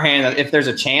beforehand if there's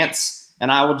a chance, and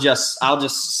I'll just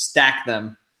stack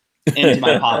them into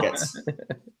my pockets.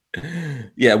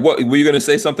 Yeah, what were you going to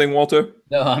say? Something, Walter?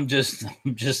 No, I'm just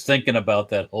thinking about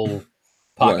that whole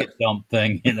pocket dump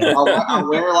thing. I'll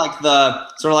wear like the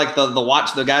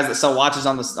watch, the guys that sell watches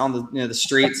on the the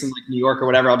streets in like New York or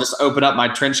whatever. I'll just open up my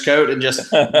trench coat and just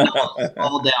fall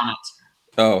down it.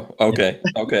 Oh, okay.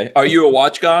 Okay. Are you a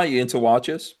watch guy? You into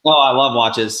watches? Oh, I love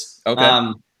watches. Okay.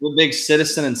 I'm a big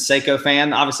Citizen and Seiko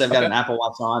fan. Obviously, I've got an Apple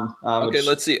Watch on. Okay,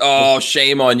 let's see. Oh,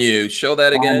 shame on you. Show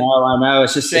that again. I know.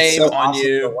 It's just shame on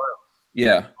you.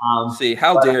 Yeah. See,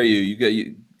 how dare you?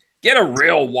 You get a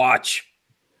real watch.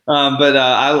 But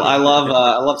I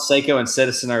love Seiko and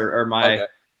Citizen are my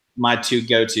two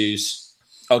go-tos.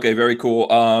 Okay, very cool.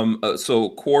 So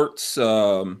quartz,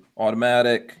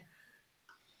 automatic.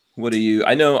 What do you?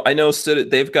 I know.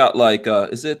 They've got like,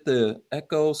 is it the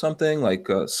Echo something like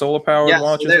solar powered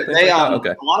watches? They okay.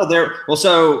 A lot of their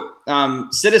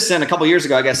Citizen a couple years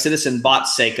ago, I guess Citizen bought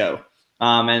Seiko,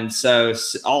 and so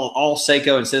all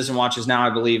Seiko and Citizen watches now, I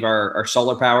believe, are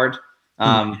solar powered.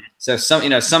 So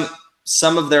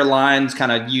some of their lines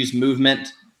kind of use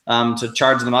movement to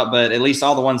charge them up, but at least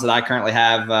all the ones that I currently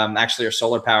have actually are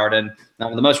solar powered. And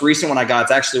the most recent one I got,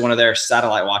 it's actually one of their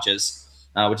satellite watches.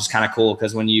 Which is kind of cool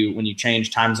because when you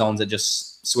change time zones, it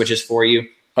just switches for you.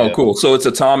 Oh, cool. So it's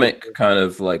atomic, kind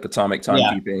of like atomic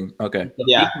timekeeping. Okay.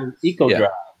 Yeah. Eco Drive.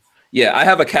 Yeah, I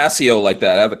have a Casio like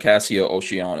that. I have a Casio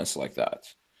Oceanus like that.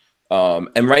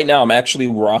 And right now I'm actually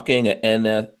rocking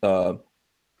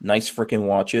nice freaking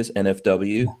watches,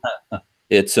 NFW.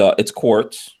 It's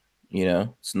quartz.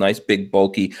 It's nice, big,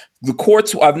 bulky. The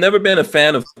quartz, I've never been a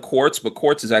fan of quartz, but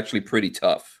quartz is actually pretty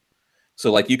tough. So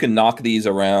like you can knock these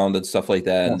around and stuff like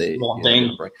that. And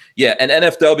and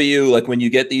NFW, like when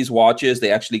you get these watches,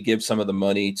 they actually give some of the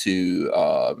money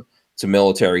to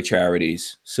military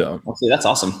charities. So that's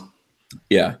awesome.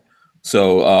 Yeah.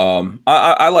 So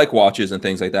I like watches and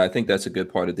things like that. I think that's a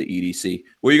good part of the EDC.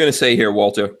 What are you going to say here,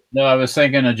 Walter? No, I was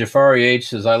thinking Jafari H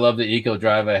says, I love the Eco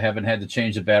Drive. I haven't had to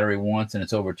change the battery once, and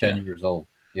it's over 10 years old.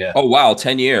 Yeah. Oh, wow.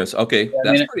 10 years. Okay.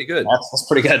 That's pretty good. That's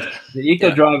pretty good. The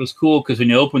Eco Drive is cool because when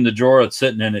you open the drawer it's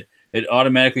sitting in it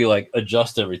automatically like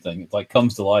adjusts everything. It like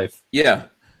comes to life. Yeah.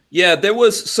 Yeah.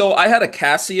 So I had a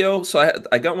Casio. So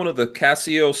I got one of the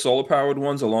Casio solar powered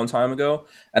ones a long time ago.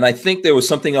 And I think there was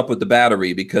something up with the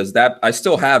battery because I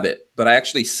still have it, but I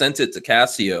actually sent it to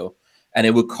Casio. And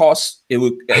it would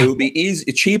be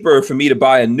cheaper for me to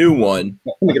buy a new one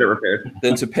get it repaired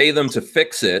than to pay them to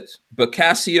fix it. But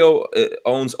Casio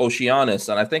owns Oceanus,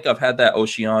 and I think I've had that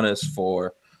Oceanus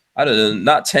for, I don't know,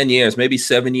 not 10 years, maybe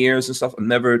 7 years and stuff. I've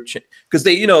never because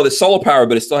the solar power,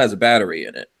 but it still has a battery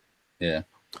in it. Yeah,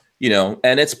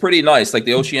 and it's pretty nice. Like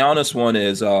the Oceanus one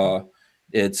is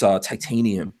it's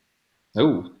titanium.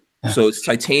 Oh. So it's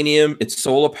titanium, it's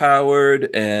solar powered,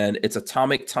 and it's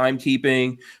atomic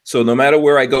timekeeping. So no matter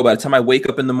where I go, by the time I wake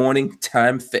up in the morning,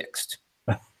 time fixed.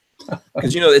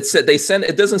 Because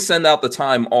it doesn't send out the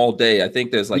time all day. I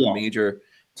think there's like major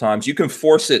times you can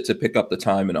force it to pick up the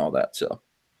time and all that. So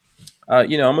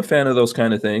I'm a fan of those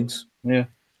kind of things. Yeah.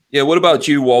 Yeah. What about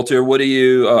you, Walter? What are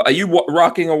you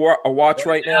rocking a watch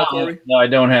right now, Corey? No, I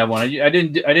don't have one. I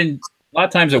didn't. A lot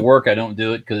of times at work I don't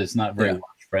do it because it's not very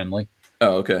watch friendly.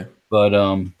 Oh, okay. But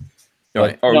or when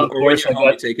you're home,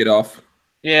 you take it off.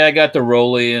 Yeah, I got the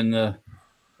Rolly and a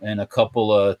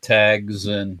couple of tags,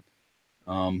 and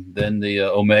then the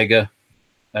Omega.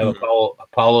 I have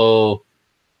Apollo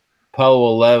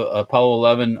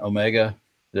 11 Omega,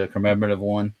 the commemorative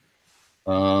one.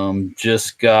 I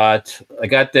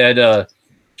got that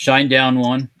Shine Down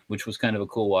one, which was kind of a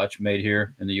cool watch made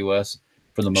here in the U.S.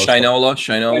 for the most Shinola,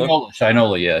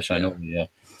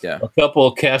 yeah. A couple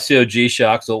of Casio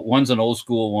G-Shocks. One's an old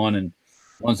school one and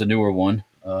one's a newer one.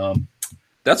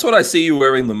 That's what I see you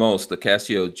wearing the most, the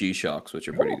Casio G-Shocks, which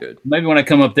are pretty good. Maybe when I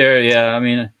come up there, yeah. I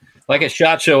mean, like at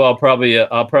SHOT Show, I'll probably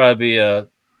be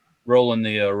rolling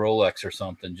the Rolex or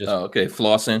something. Just okay,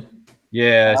 flossing.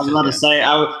 Yeah, I was about to say.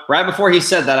 Right before he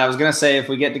said that, I was going to say if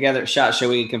we get together at SHOT Show,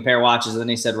 we can compare watches. And then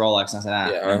he said Rolex, and I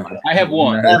said, yeah, I have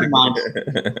one. Never mind.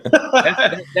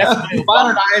 Mine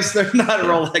are nice. They're not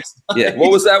Rolex. Yeah. What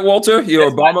was that, Walter?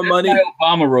 Your Obama money?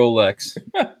 Obama Rolex.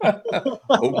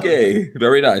 Okay.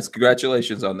 Very nice.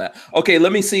 Congratulations on that. Okay.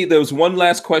 Let me see. There was one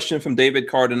last question from David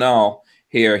Cardinal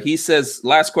here. He says,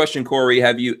 last question, Corey.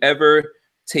 Have you ever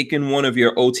taken one of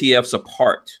your OTFs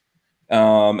apart?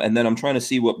 And then I'm trying to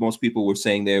see what most people were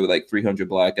saying there with like 300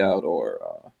 blackout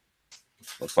or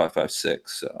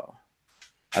 556. So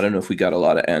I don't know if we got a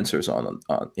lot of answers on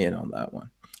that one.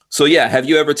 So yeah, have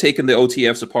you ever taken the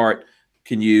OTFs apart?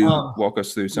 Can you walk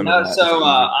us through some of that? So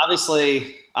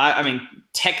obviously, I mean,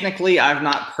 technically, I've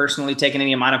not personally taken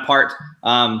any of mine apart.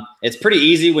 It's pretty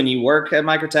easy when you work at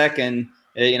Microtech, and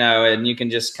and you can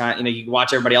just you can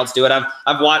watch everybody else do it.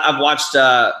 I've watched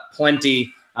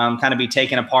plenty. Kind of be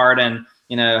taken apart and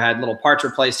had little parts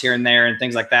replaced here and there and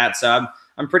things like that. So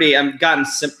I've gotten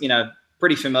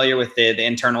pretty familiar with the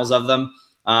internals of them.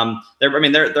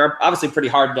 They're obviously pretty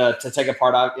hard to take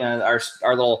apart. Our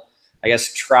little, I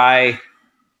guess,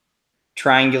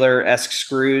 triangular-esque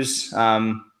screws.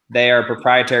 They are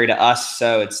proprietary to us,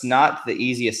 so it's not the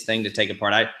easiest thing to take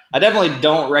apart. I definitely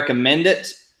don't recommend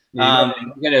it.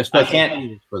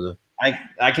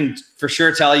 I can for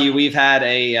sure tell you we've had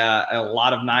a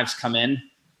lot of knives come in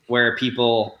where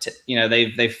people,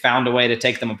 they've found a way to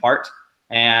take them apart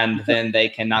and then they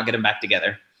cannot get them back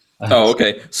together. Oh,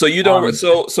 okay. So you don't.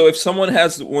 So if someone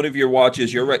has one of your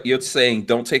watches, you're saying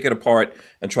don't take it apart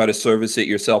and try to service it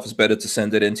yourself. It's better to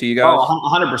send it in to you guys. Oh,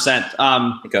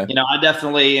 100%. Okay. I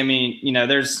definitely. I mean,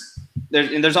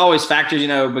 there's always factors,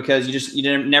 because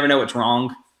you never know what's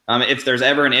wrong. If there's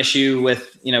ever an issue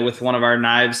with one of our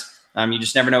knives. You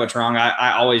just never know what's wrong.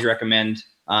 I always recommend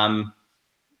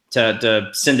to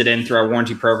send it in through our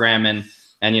warranty program, and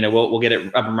we'll get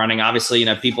it up and running. Obviously,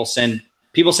 people send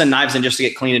knives in just to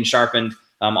get cleaned and sharpened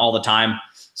all the time.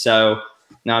 So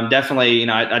no, I'm definitely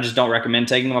I just don't recommend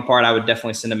taking them apart. I would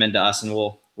definitely send them in to us, and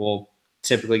we'll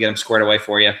typically get them squared away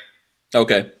for you.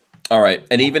 Okay, all right.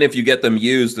 And even if you get them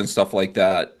used and stuff like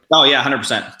that, oh yeah,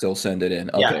 100%. Still send it in.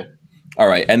 Okay. Yeah. All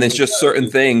right. And there's just certain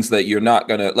things that you're not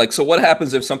going to like. So what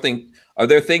happens if are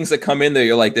there things that come in there?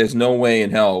 You're like, there's no way in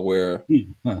hell where.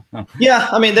 Yeah.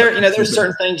 I mean, there's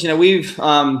certain things, we've, it's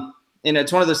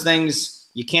one of those things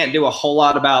you can't do a whole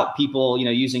lot about people,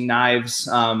 using knives,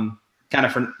 kind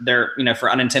of for their,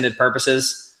 for unintended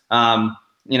purposes. I've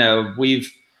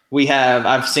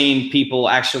seen people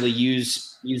actually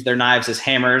use their knives as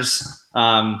hammers,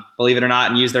 believe it or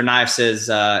not, and use their knives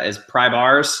as pry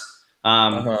bars.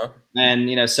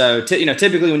 And so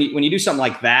typically when you do something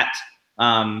like that,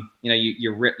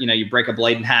 you break a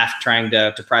blade in half trying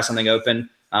to pry something open.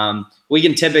 We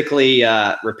can typically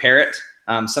repair it.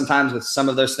 Sometimes with some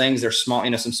of those things, there's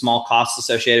some small costs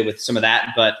associated with some of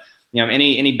that. But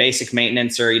any basic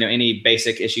maintenance or any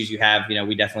basic issues you have,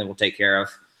 we definitely will take care of.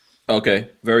 Okay,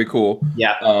 very cool.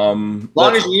 Yeah. As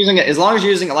long as you're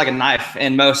using it like a knife,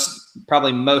 in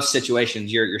probably most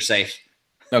situations, you're safe.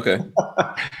 Okay.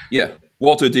 Yeah.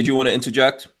 Walter, did you want to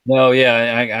interject? No,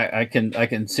 yeah, I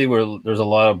can see where there's a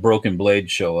lot of broken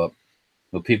blades show up.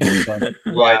 With people trying to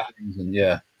yeah. Things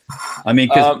and I mean,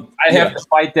 because I have to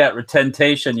fight that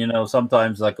retentation,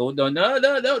 sometimes like, oh no,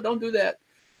 don't do that.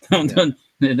 Don't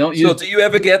use. So do you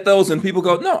ever get those and people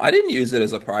go, no, I didn't use it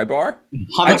as a pry bar. 100%.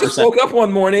 I just woke up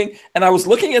one morning and I was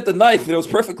looking at the knife and it was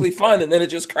perfectly fine and then it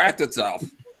just cracked itself.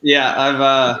 Yeah,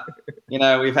 I've you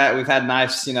know, we've had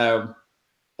knives, you know,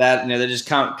 that, you know, they just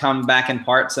come back in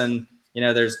parts, and you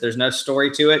know, there's no story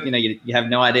to it. You know, you have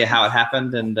no idea how it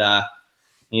happened, and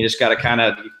you just got to kind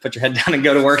of put your head down and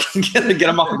go to work and get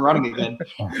them up and running again.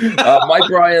 Mike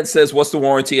Bryant says, "What's the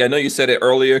warranty?" I know you said it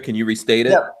earlier. Can you restate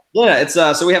it? Yeah, it's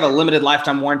so we have a limited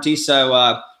lifetime warranty.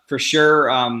 So for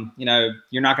sure, you know,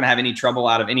 you're not going to have any trouble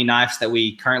out of any knives that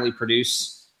we currently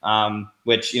produce.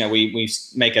 Which, you know, we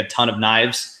make a ton of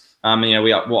knives. You know,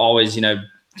 we'll always, you know,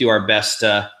 do our best.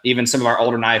 Even some of our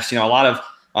older knives, you know, a lot of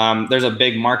there's a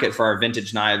big market for our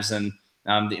vintage knives, and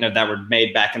you know, that were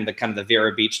made back in the kind of the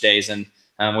Vero Beach days, and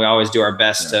we always do our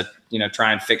best to, you know,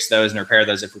 try and fix those and repair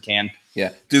those if we can.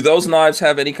 Yeah. Do those knives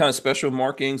have any kind of special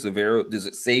markings? Does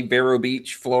it say Vero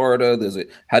Beach, Florida?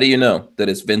 How do you know that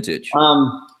it's vintage?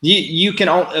 You can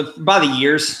by the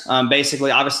years,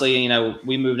 basically. Obviously, you know,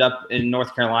 we moved up in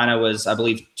North Carolina was, I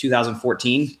believe,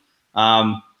 2014.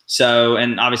 So,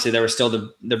 and obviously there was still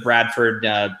the Bradford,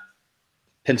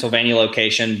 Pennsylvania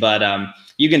location, but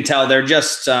you can tell they're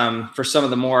just for some of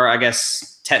the more, I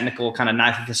guess, technical kind of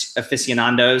knife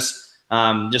aficionados.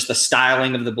 Just the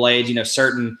styling of the blades, you know,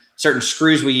 certain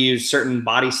screws we use, certain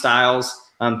body styles,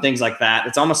 things like that.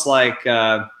 It's almost like,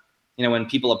 you know, when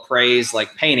people appraise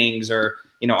like paintings or,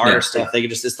 you know, art or stuff, they can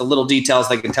just, it's the little details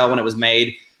they can tell when it was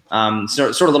made.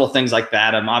 Sort of little things like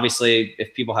that. Obviously,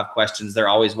 if people have questions, they're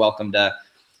always welcome to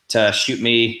shoot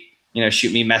me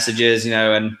messages, you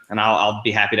know, and I'll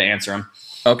be happy to answer them.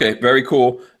 Okay, very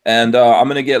cool. And I'm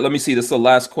going to let me see, this is the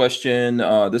last question.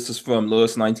 This is from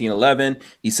Lewis 1911.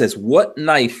 He says, what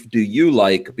knife do you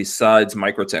like besides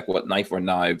Microtech? What knife or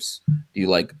knives do you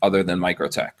like other than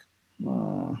Microtech?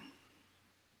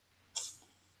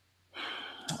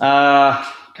 God,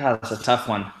 that's a tough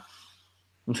one.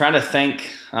 I'm trying to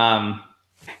think,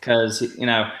 because, you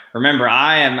know, remember,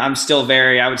 I would still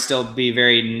be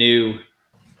very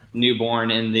newborn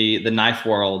in the knife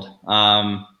world.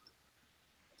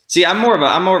 See, I'm more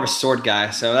of a sword guy,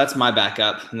 so that's my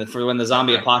backup. And for when the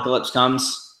zombie apocalypse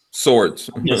comes, swords.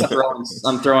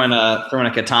 I'm throwing a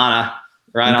katana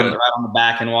right on the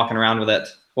back and walking around with it,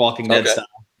 Walking Dead style.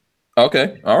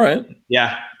 Okay, all right.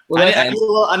 Yeah. Well,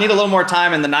 I need a little more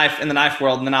time in the knife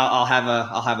world, and then I'll have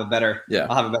a better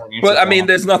answer. But I mean,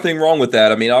 there's nothing wrong with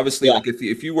that. I mean, obviously, like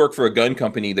if you work for a gun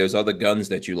company, there's other guns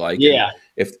that you like. Yeah.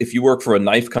 And if you work for a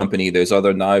knife company, there's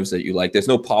other knives that you like. There's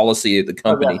no policy at the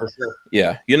company. For sure.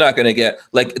 Yeah, you're not gonna get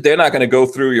they're not gonna go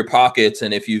through your pockets,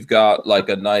 and if you've got like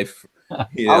a knife.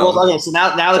 You know, okay, so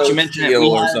now that you mention it,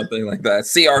 or something like that,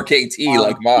 CRKT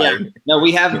like mine. Yeah. No,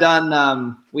 we have done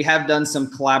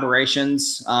some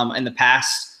collaborations in the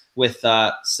past with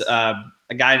a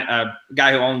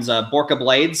guy who owns Borka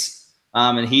Blades,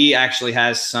 and he actually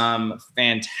has some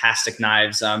fantastic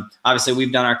knives. Obviously,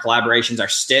 we've done our collaborations. Our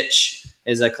Stitch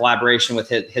is a collaboration with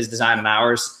his design and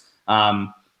ours.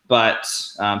 But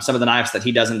some of the knives that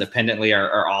he does independently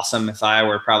are awesome. If I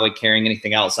were probably carrying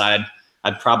anything else, I'd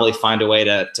probably find a way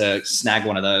to snag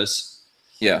one of those.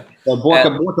 Yeah. So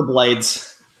Borka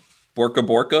Blades.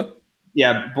 Borka?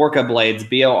 Yeah, Borka Blades.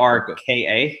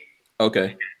 Borka.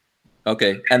 Okay.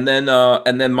 Okay. And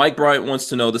then Mike Bryant wants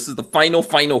to know, this is the final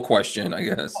question, I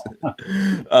guess.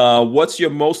 What's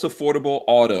your most affordable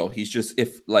auto?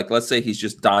 Let's say he's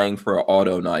just dying for an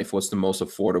auto knife. What's the most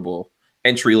affordable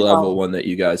entry level one that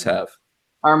you guys have?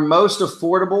 Our most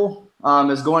affordable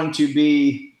is going to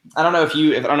be, I don't know if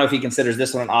he considers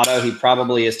this one an auto. He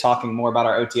probably is talking more about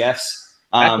our OTFs.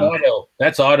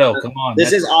 That's auto. Come on.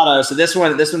 This is auto. So this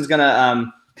one's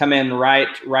gonna come in right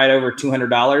over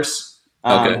 $200.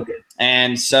 Okay.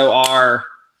 And so are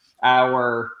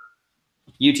our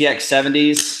UTX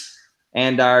 70s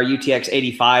and our UTX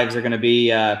 85s are going to be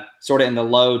sort of in the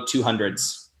low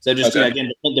 200s. So just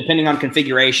again, depending on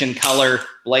configuration, color,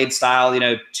 blade style,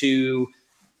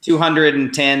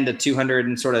 210 to 200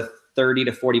 and sort of 30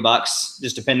 to 40 bucks,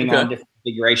 just depending on different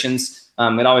configurations.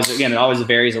 It always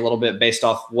varies a little bit based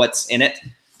off what's in it.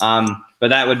 But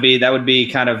that would be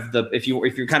kind of if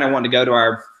you're kind of wanting to go to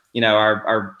our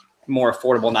more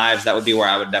affordable knives, that would be where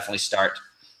I would definitely start.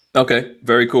 Okay,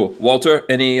 very cool. Walter,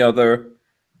 any other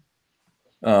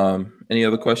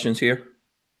questions here?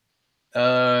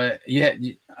 Yeah,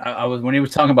 I was, when he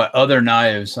was talking about other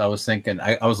knives, I was thinking,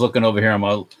 I was looking over here,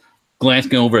 I'm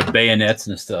glancing over at bayonets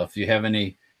and stuff. Do you have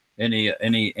any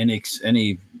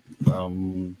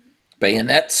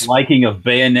bayonets? Liking of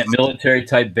bayonet, military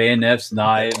type bayonets,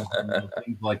 knives,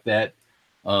 things like that?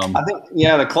 I think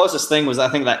the closest thing was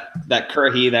that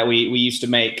Currahee that we used to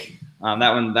make.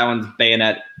 That one's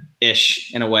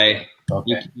bayonet-ish in a way.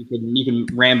 Okay. You can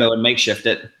Rambo and makeshift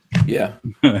it. Yeah.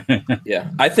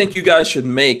 Yeah. I think you guys should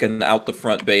make an out the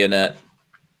front bayonet.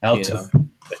 Out Yeah.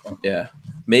 Yeah.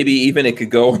 Maybe even it could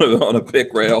go on a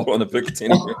pick rail, on a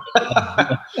Picatinny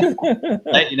rail.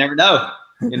 Hey, you never know.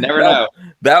 You never know.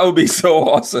 That would be so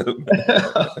awesome.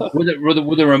 with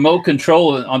a remote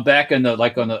control on back on the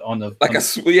like a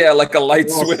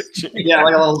light switch. Yeah,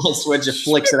 like a little switch that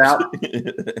flicks it out.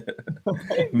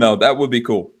 No, that would be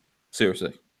cool.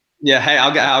 Seriously. Yeah, hey,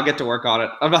 I'll get to work on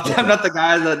it. I'm not the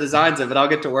guy that designs it, but I'll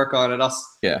get to work on it. I'll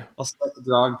start the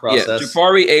drawing process. Yeah,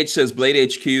 Jafari H says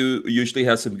Blade HQ usually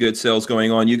has some good sales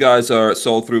going on. You guys are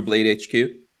sold through Blade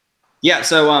HQ? Yeah,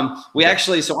 so we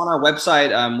actually on our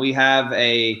website we have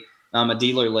a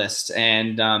dealer list,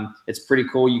 and it's pretty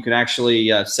cool. You can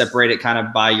actually separate it kind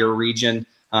of by your region,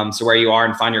 so where you are,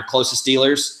 and find your closest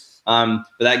dealers. But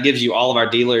that gives you all of our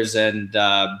dealers, and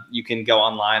you can go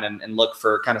online and look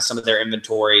for kind of some of their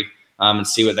inventory and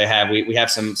see what they have. We have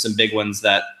some big ones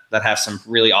that have some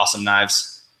really awesome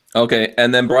knives. Okay,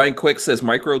 and then Brian Quick says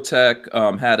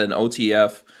Microtech had an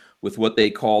OTF with what they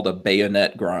called a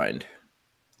bayonet grind.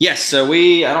 Yes, so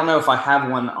I don't know if I have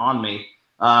one on me,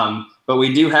 but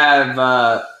we do have.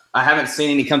 I haven't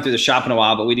seen any come through the shop in a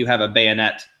while, but we do have a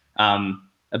bayonet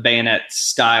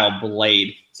style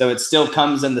blade. So it still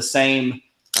comes in the same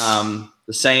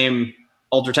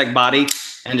Ultratech body,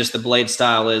 and just the blade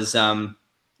style is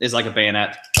like a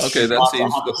bayonet. Okay, that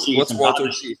seems. What's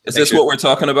Walter? Is this what we're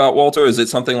talking about, Walter? Is it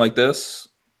something like this?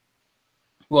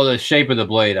 Well, the shape of the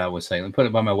blade, I would say. Let me put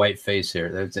it by my white face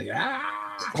here. That's like,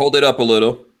 Hold it up a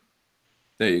little.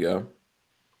 There you go.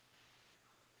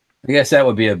 I guess that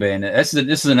would be a bayonet. This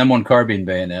is an M1 carbine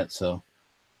bayonet, so.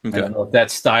 Okay. I don't know if that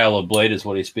style of blade is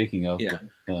what he's speaking of. Yeah.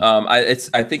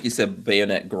 I think you said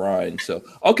bayonet grind. So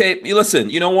okay, listen.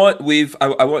 You know what?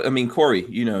 I mean, Corey.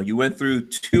 You went through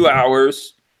 2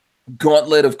 hours,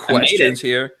 gauntlet of questions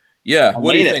here. Yeah.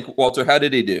 What do you think, Walter? How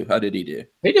did he do?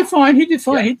 He did fine. Yeah. He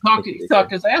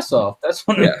talked his ass off. That's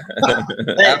what. Yeah.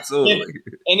 Absolutely.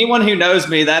 Anyone who knows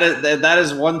me, that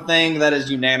is one thing that is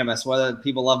unanimous. Whether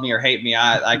people love me or hate me,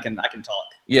 I can talk.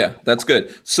 Yeah, that's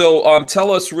good. So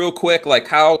tell us real quick, like,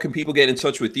 how can people get in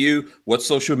touch with you? What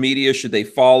social media should they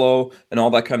follow, and all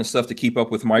that kind of stuff to keep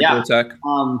up with Microtech?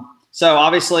 Yeah. So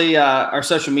obviously our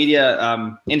social media,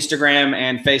 Instagram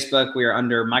and Facebook, we are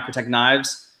under Microtech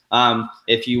Knives.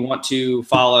 If you want to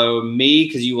follow me,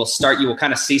 because you will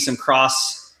kind of see some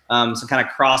cross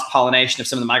pollination of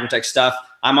some of the Microtech stuff.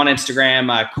 I'm on Instagram,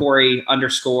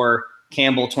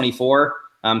 Corey_Campbell24.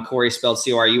 Corey spelled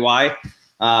Corey.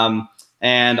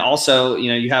 And also,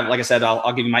 you have, like I said,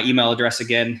 I'll give you my email address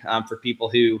again for people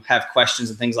who have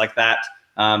questions and things like that.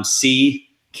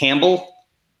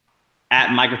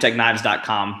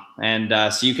 ccampbell@microtechknives.com,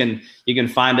 and so you can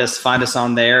find us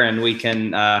on there, and we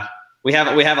can we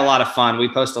have a lot of fun. We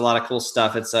post a lot of cool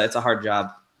stuff. It's a hard job.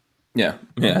 Yeah,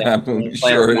 I'm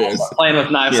sure it is. Playing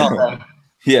with knives all day.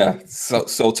 Yeah,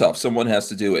 so tough. Someone has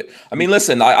to do it. I mean,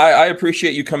 listen, I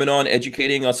appreciate you coming on,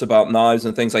 educating us about knives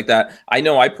and things like that. I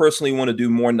know I personally want to do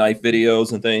more knife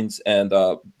videos and things, and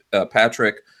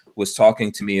Patrick was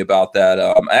talking to me about that.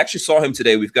 I actually saw him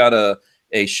today. We've got a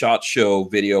SHOT Show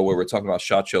video where we're talking about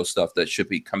SHOT Show stuff that should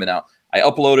be coming out. I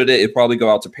uploaded it. It'll probably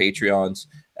go out to Patreons,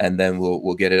 and then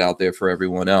we'll get it out there for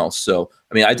everyone else. So,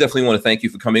 I mean, I definitely want to thank you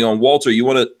for coming on. Walter, you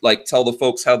want to tell the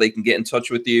folks how they can get in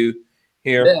touch with you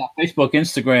here? Yeah, Facebook,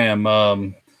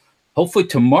 Instagram. Hopefully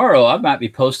tomorrow I might be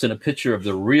posting a picture of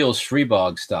the real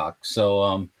Shrebog stock.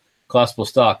 So collapsible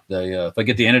stock. If I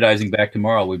get the anodizing back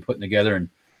tomorrow, we'll be putting together and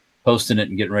posting it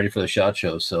and getting ready for the SHOT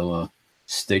Show. So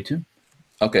stay tuned.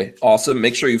 Okay, awesome.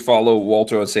 Make sure you follow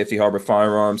Walter on Safety Harbor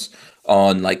Firearms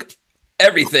on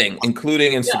everything,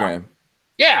 including Instagram.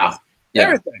 Yeah.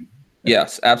 Everything.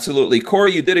 Yes, absolutely.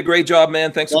 Corey, you did a great job,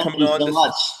 man. Thanks for coming on. Thank you so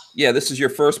much. Yeah, this is your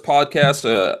first podcast.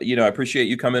 I appreciate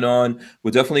you coming on.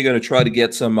 We're definitely going to try to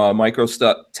get some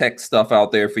Microtech stuff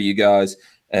out there for you guys,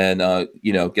 and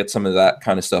get some of that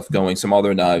kind of stuff going. Some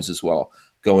other knives as well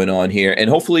going on here, and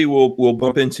hopefully we'll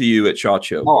bump into you at SHOT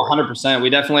Show. Oh, 100%.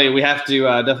 We have to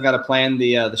definitely got to plan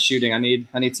the shooting. I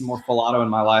need some more full auto in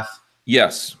my life.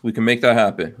 Yes, we can make that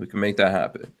happen.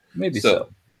 Maybe so.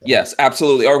 Yes,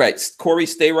 absolutely. All right, Corey,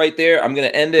 stay right there. I'm going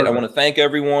to end it. I want to thank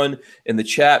everyone in the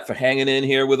chat for hanging in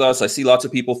here with us. I see lots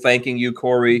of people thanking you,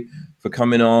 Corey, for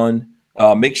coming on.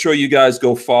 Make sure you guys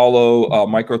go follow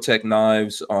Microtech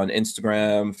Knives on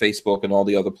Instagram, Facebook, and all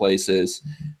the other places,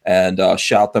 and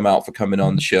shout them out for coming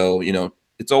on the show.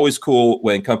 It's always cool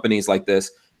when companies like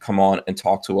this come on and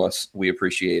talk to us. We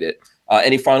appreciate it.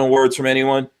 Any final words from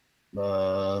anyone?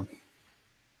 Good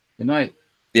night.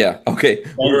 Yeah. Okay.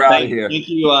 We're out of here. Thank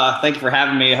you. Thank you for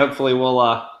having me. Hopefully we'll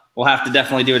have to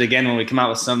definitely do it again when we come out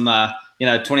with some,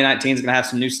 2019 is going to have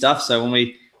some new stuff. So when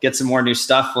we get some more new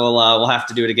stuff, we'll have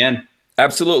to do it again.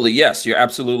 Absolutely. Yes, you're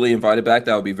absolutely invited back.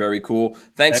 That would be very cool.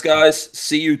 Thanks, guys.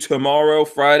 See you tomorrow,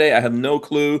 Friday. I have no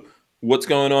clue what's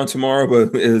going on tomorrow,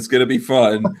 but it's going to be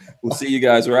fun. We'll see you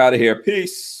guys. We're out of here.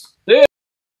 Peace.